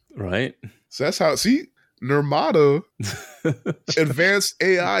animals. Right. So that's how. See, Nirmata advanced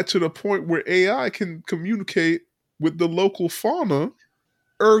AI to the point where AI can communicate with the local fauna.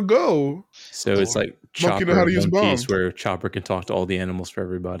 Ergo, so it's like Chopper know how to use bombs, where Chopper can talk to all the animals for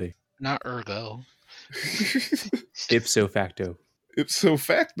everybody. Not ergo. Ipso facto. Ipso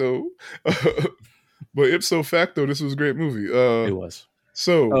facto. But ipso facto, this was a great movie. It was.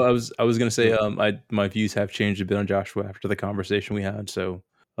 So I was gonna say my views have changed a bit on Joshua after the conversation we had. So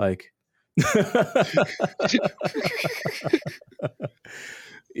like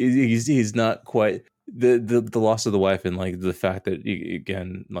he's not quite the loss of the wife and like the fact that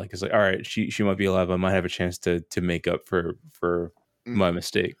again like it's like all right she might be alive, I might have a chance to make up for my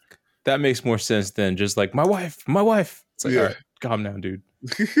mistake. That makes more sense than just like my wife. It's like all right, calm down, dude.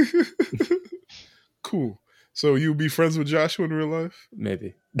 Cool. So you'll be friends with Joshua in real life?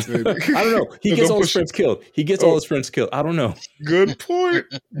 Maybe. I don't know. He gets all his friends killed. All his friends killed. I don't know. Good point.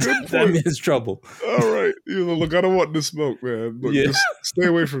 That means trouble. All right. Look, I don't want this smoke, man. Look, just stay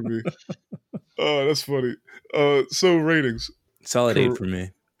away from me. Oh, that's funny. So ratings. Solid 8 for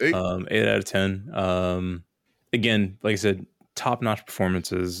me. 8 out of 10. Again, like I said, top-notch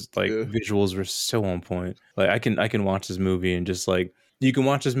performances. Like visuals were so on point. Like I can watch this movie and just like you can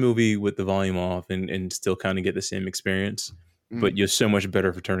watch this movie with the volume off and still kind of get the same experience, but you're so much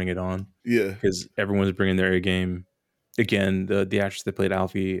better for turning it on. Yeah, because everyone's bringing their A game. Again, the actress that played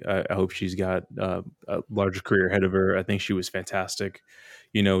Alfie, I hope she's got a larger career ahead of her. I think she was fantastic.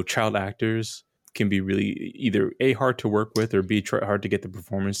 Child actors can be really either A, hard to work with, or B, hard to get the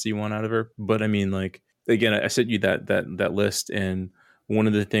performance you want out of her. But I mean, like again, I sent you that list, and one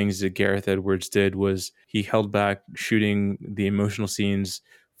of the things that Gareth Edwards did was he held back shooting the emotional scenes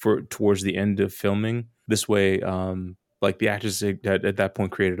towards the end of filming. This way, like the actors at that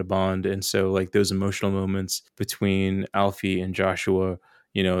point created a bond, and so like those emotional moments between Alfie and Joshua,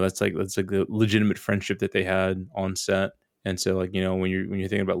 that's like the legitimate friendship that they had on set. And so like when you're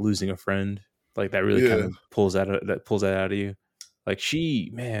thinking about losing a friend, like that really kind of pulls that out of you. Like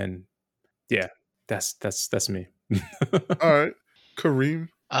that's me. All right. Karreem?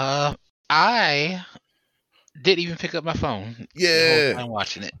 I didn't even pick up my phone. Yeah. I'm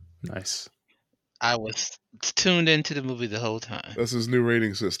watching it. Nice. I was tuned into the movie the whole time. That's his new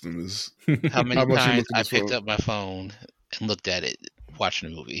rating system. Is how many much times I picked up my phone and looked at it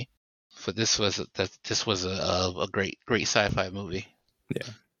watching the movie. But this was a great sci-fi movie. Yeah,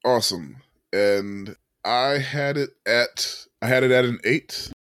 awesome. And I had it at an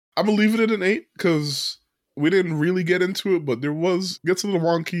 8. I'm gonna leave it at an 8 because we didn't really get into it, but gets a little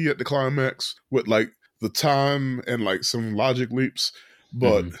wonky at the climax with like the time and like some logic leaps.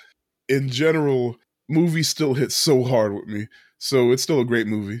 But in general, movie still hits so hard with me. So it's still a great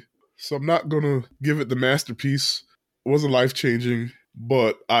movie. So I'm not gonna give it the masterpiece. It wasn't life-changing,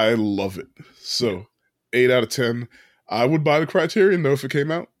 but I love it. So 8 out of 10. I would buy the Criterion though if it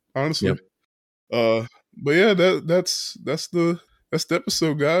came out, honestly. Yep. But yeah, that's the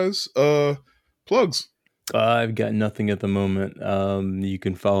episode, guys. Plugs. I've got nothing at the moment. You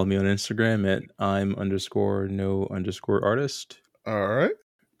can follow me on Instagram at I'm_no_artist. All right.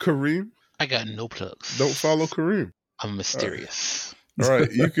 Karreem. I got no plugs. Don't follow Karreem. I'm mysterious. All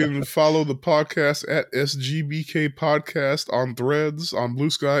right. You can follow the podcast at SGBK Podcast on Threads, on Blue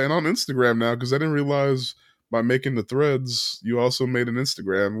Sky, and on Instagram now, because I didn't realize by making the Threads, you also made an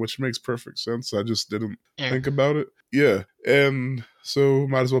Instagram, which makes perfect sense. I just didn't think about it. Yeah. And so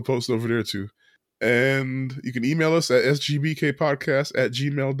might as well post over there too. And you can email us at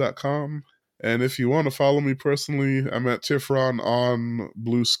sgbkpodcast@gmail.com. And if you want to follow me personally, I'm at Tifron on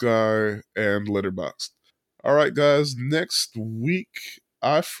Blue Sky and Letterboxd. All right, guys. Next week,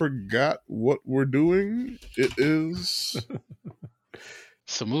 I forgot what we're doing. It is...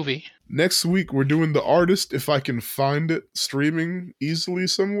 It's a movie. Next week, we're doing The Artist, if I can find it streaming easily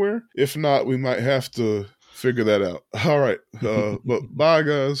somewhere. If not, we might have to figure that out. All right. But bye,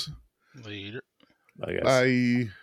 guys. Later. Bye, guys. Bye.